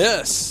subscriber.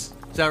 Yes.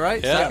 Is that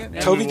right? Yeah.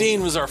 Second? Toby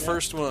Dean was our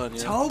first one.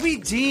 Yeah. Toby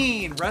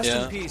Dean, rest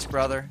Yeah. in peace,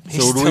 brother.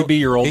 So would we be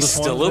your oldest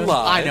He's still one?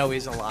 alive. I know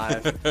he's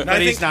alive, No,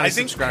 but he's not I a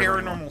think subscriber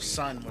anymore. Paranormal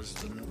Sun was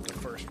the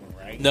first one,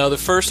 right? No, the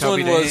first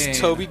Toby one was Dean.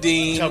 Toby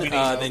Dean. Toby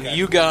Dean, Then okay.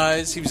 you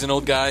guys. He was an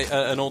old guy,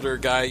 an older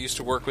guy I used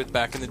to work with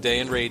back in the day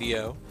in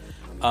radio.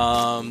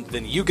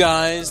 Then you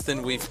guys.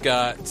 Then we've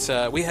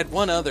got. We had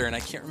one other, and I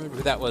can't remember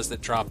who that was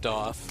that dropped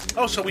off.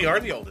 Oh, so we are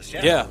the oldest,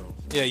 yeah. Yeah.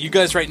 Yeah, you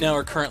guys right now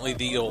are currently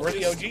the oldest.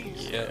 We're the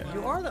OGs. Yeah.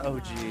 You are the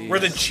OG. We're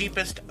the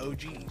cheapest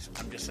OGs.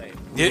 I'm just saying.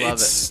 Dude,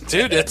 it's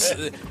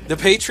the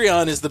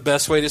Patreon is the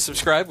best way to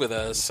subscribe with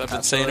us. I've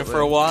been saying it for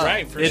a while.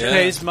 Right, for It sure.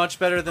 pays much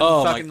better than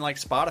Oh, fucking like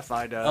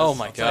Spotify does. Oh,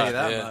 my I'll tell you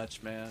God, that yeah.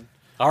 much, man.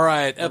 All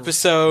right,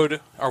 episode.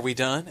 Are we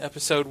done?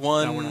 Episode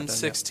we're not done yet.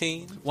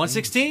 116.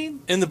 116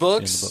 In the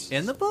books.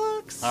 in the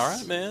books. All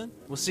right, man.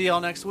 We'll see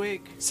y'all next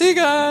week. See you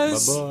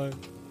guys. Bye-bye.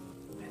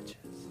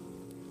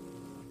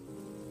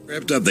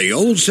 Script of the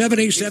Old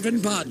 77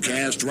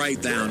 podcast. Write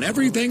down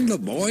everything the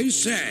boys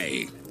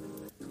say.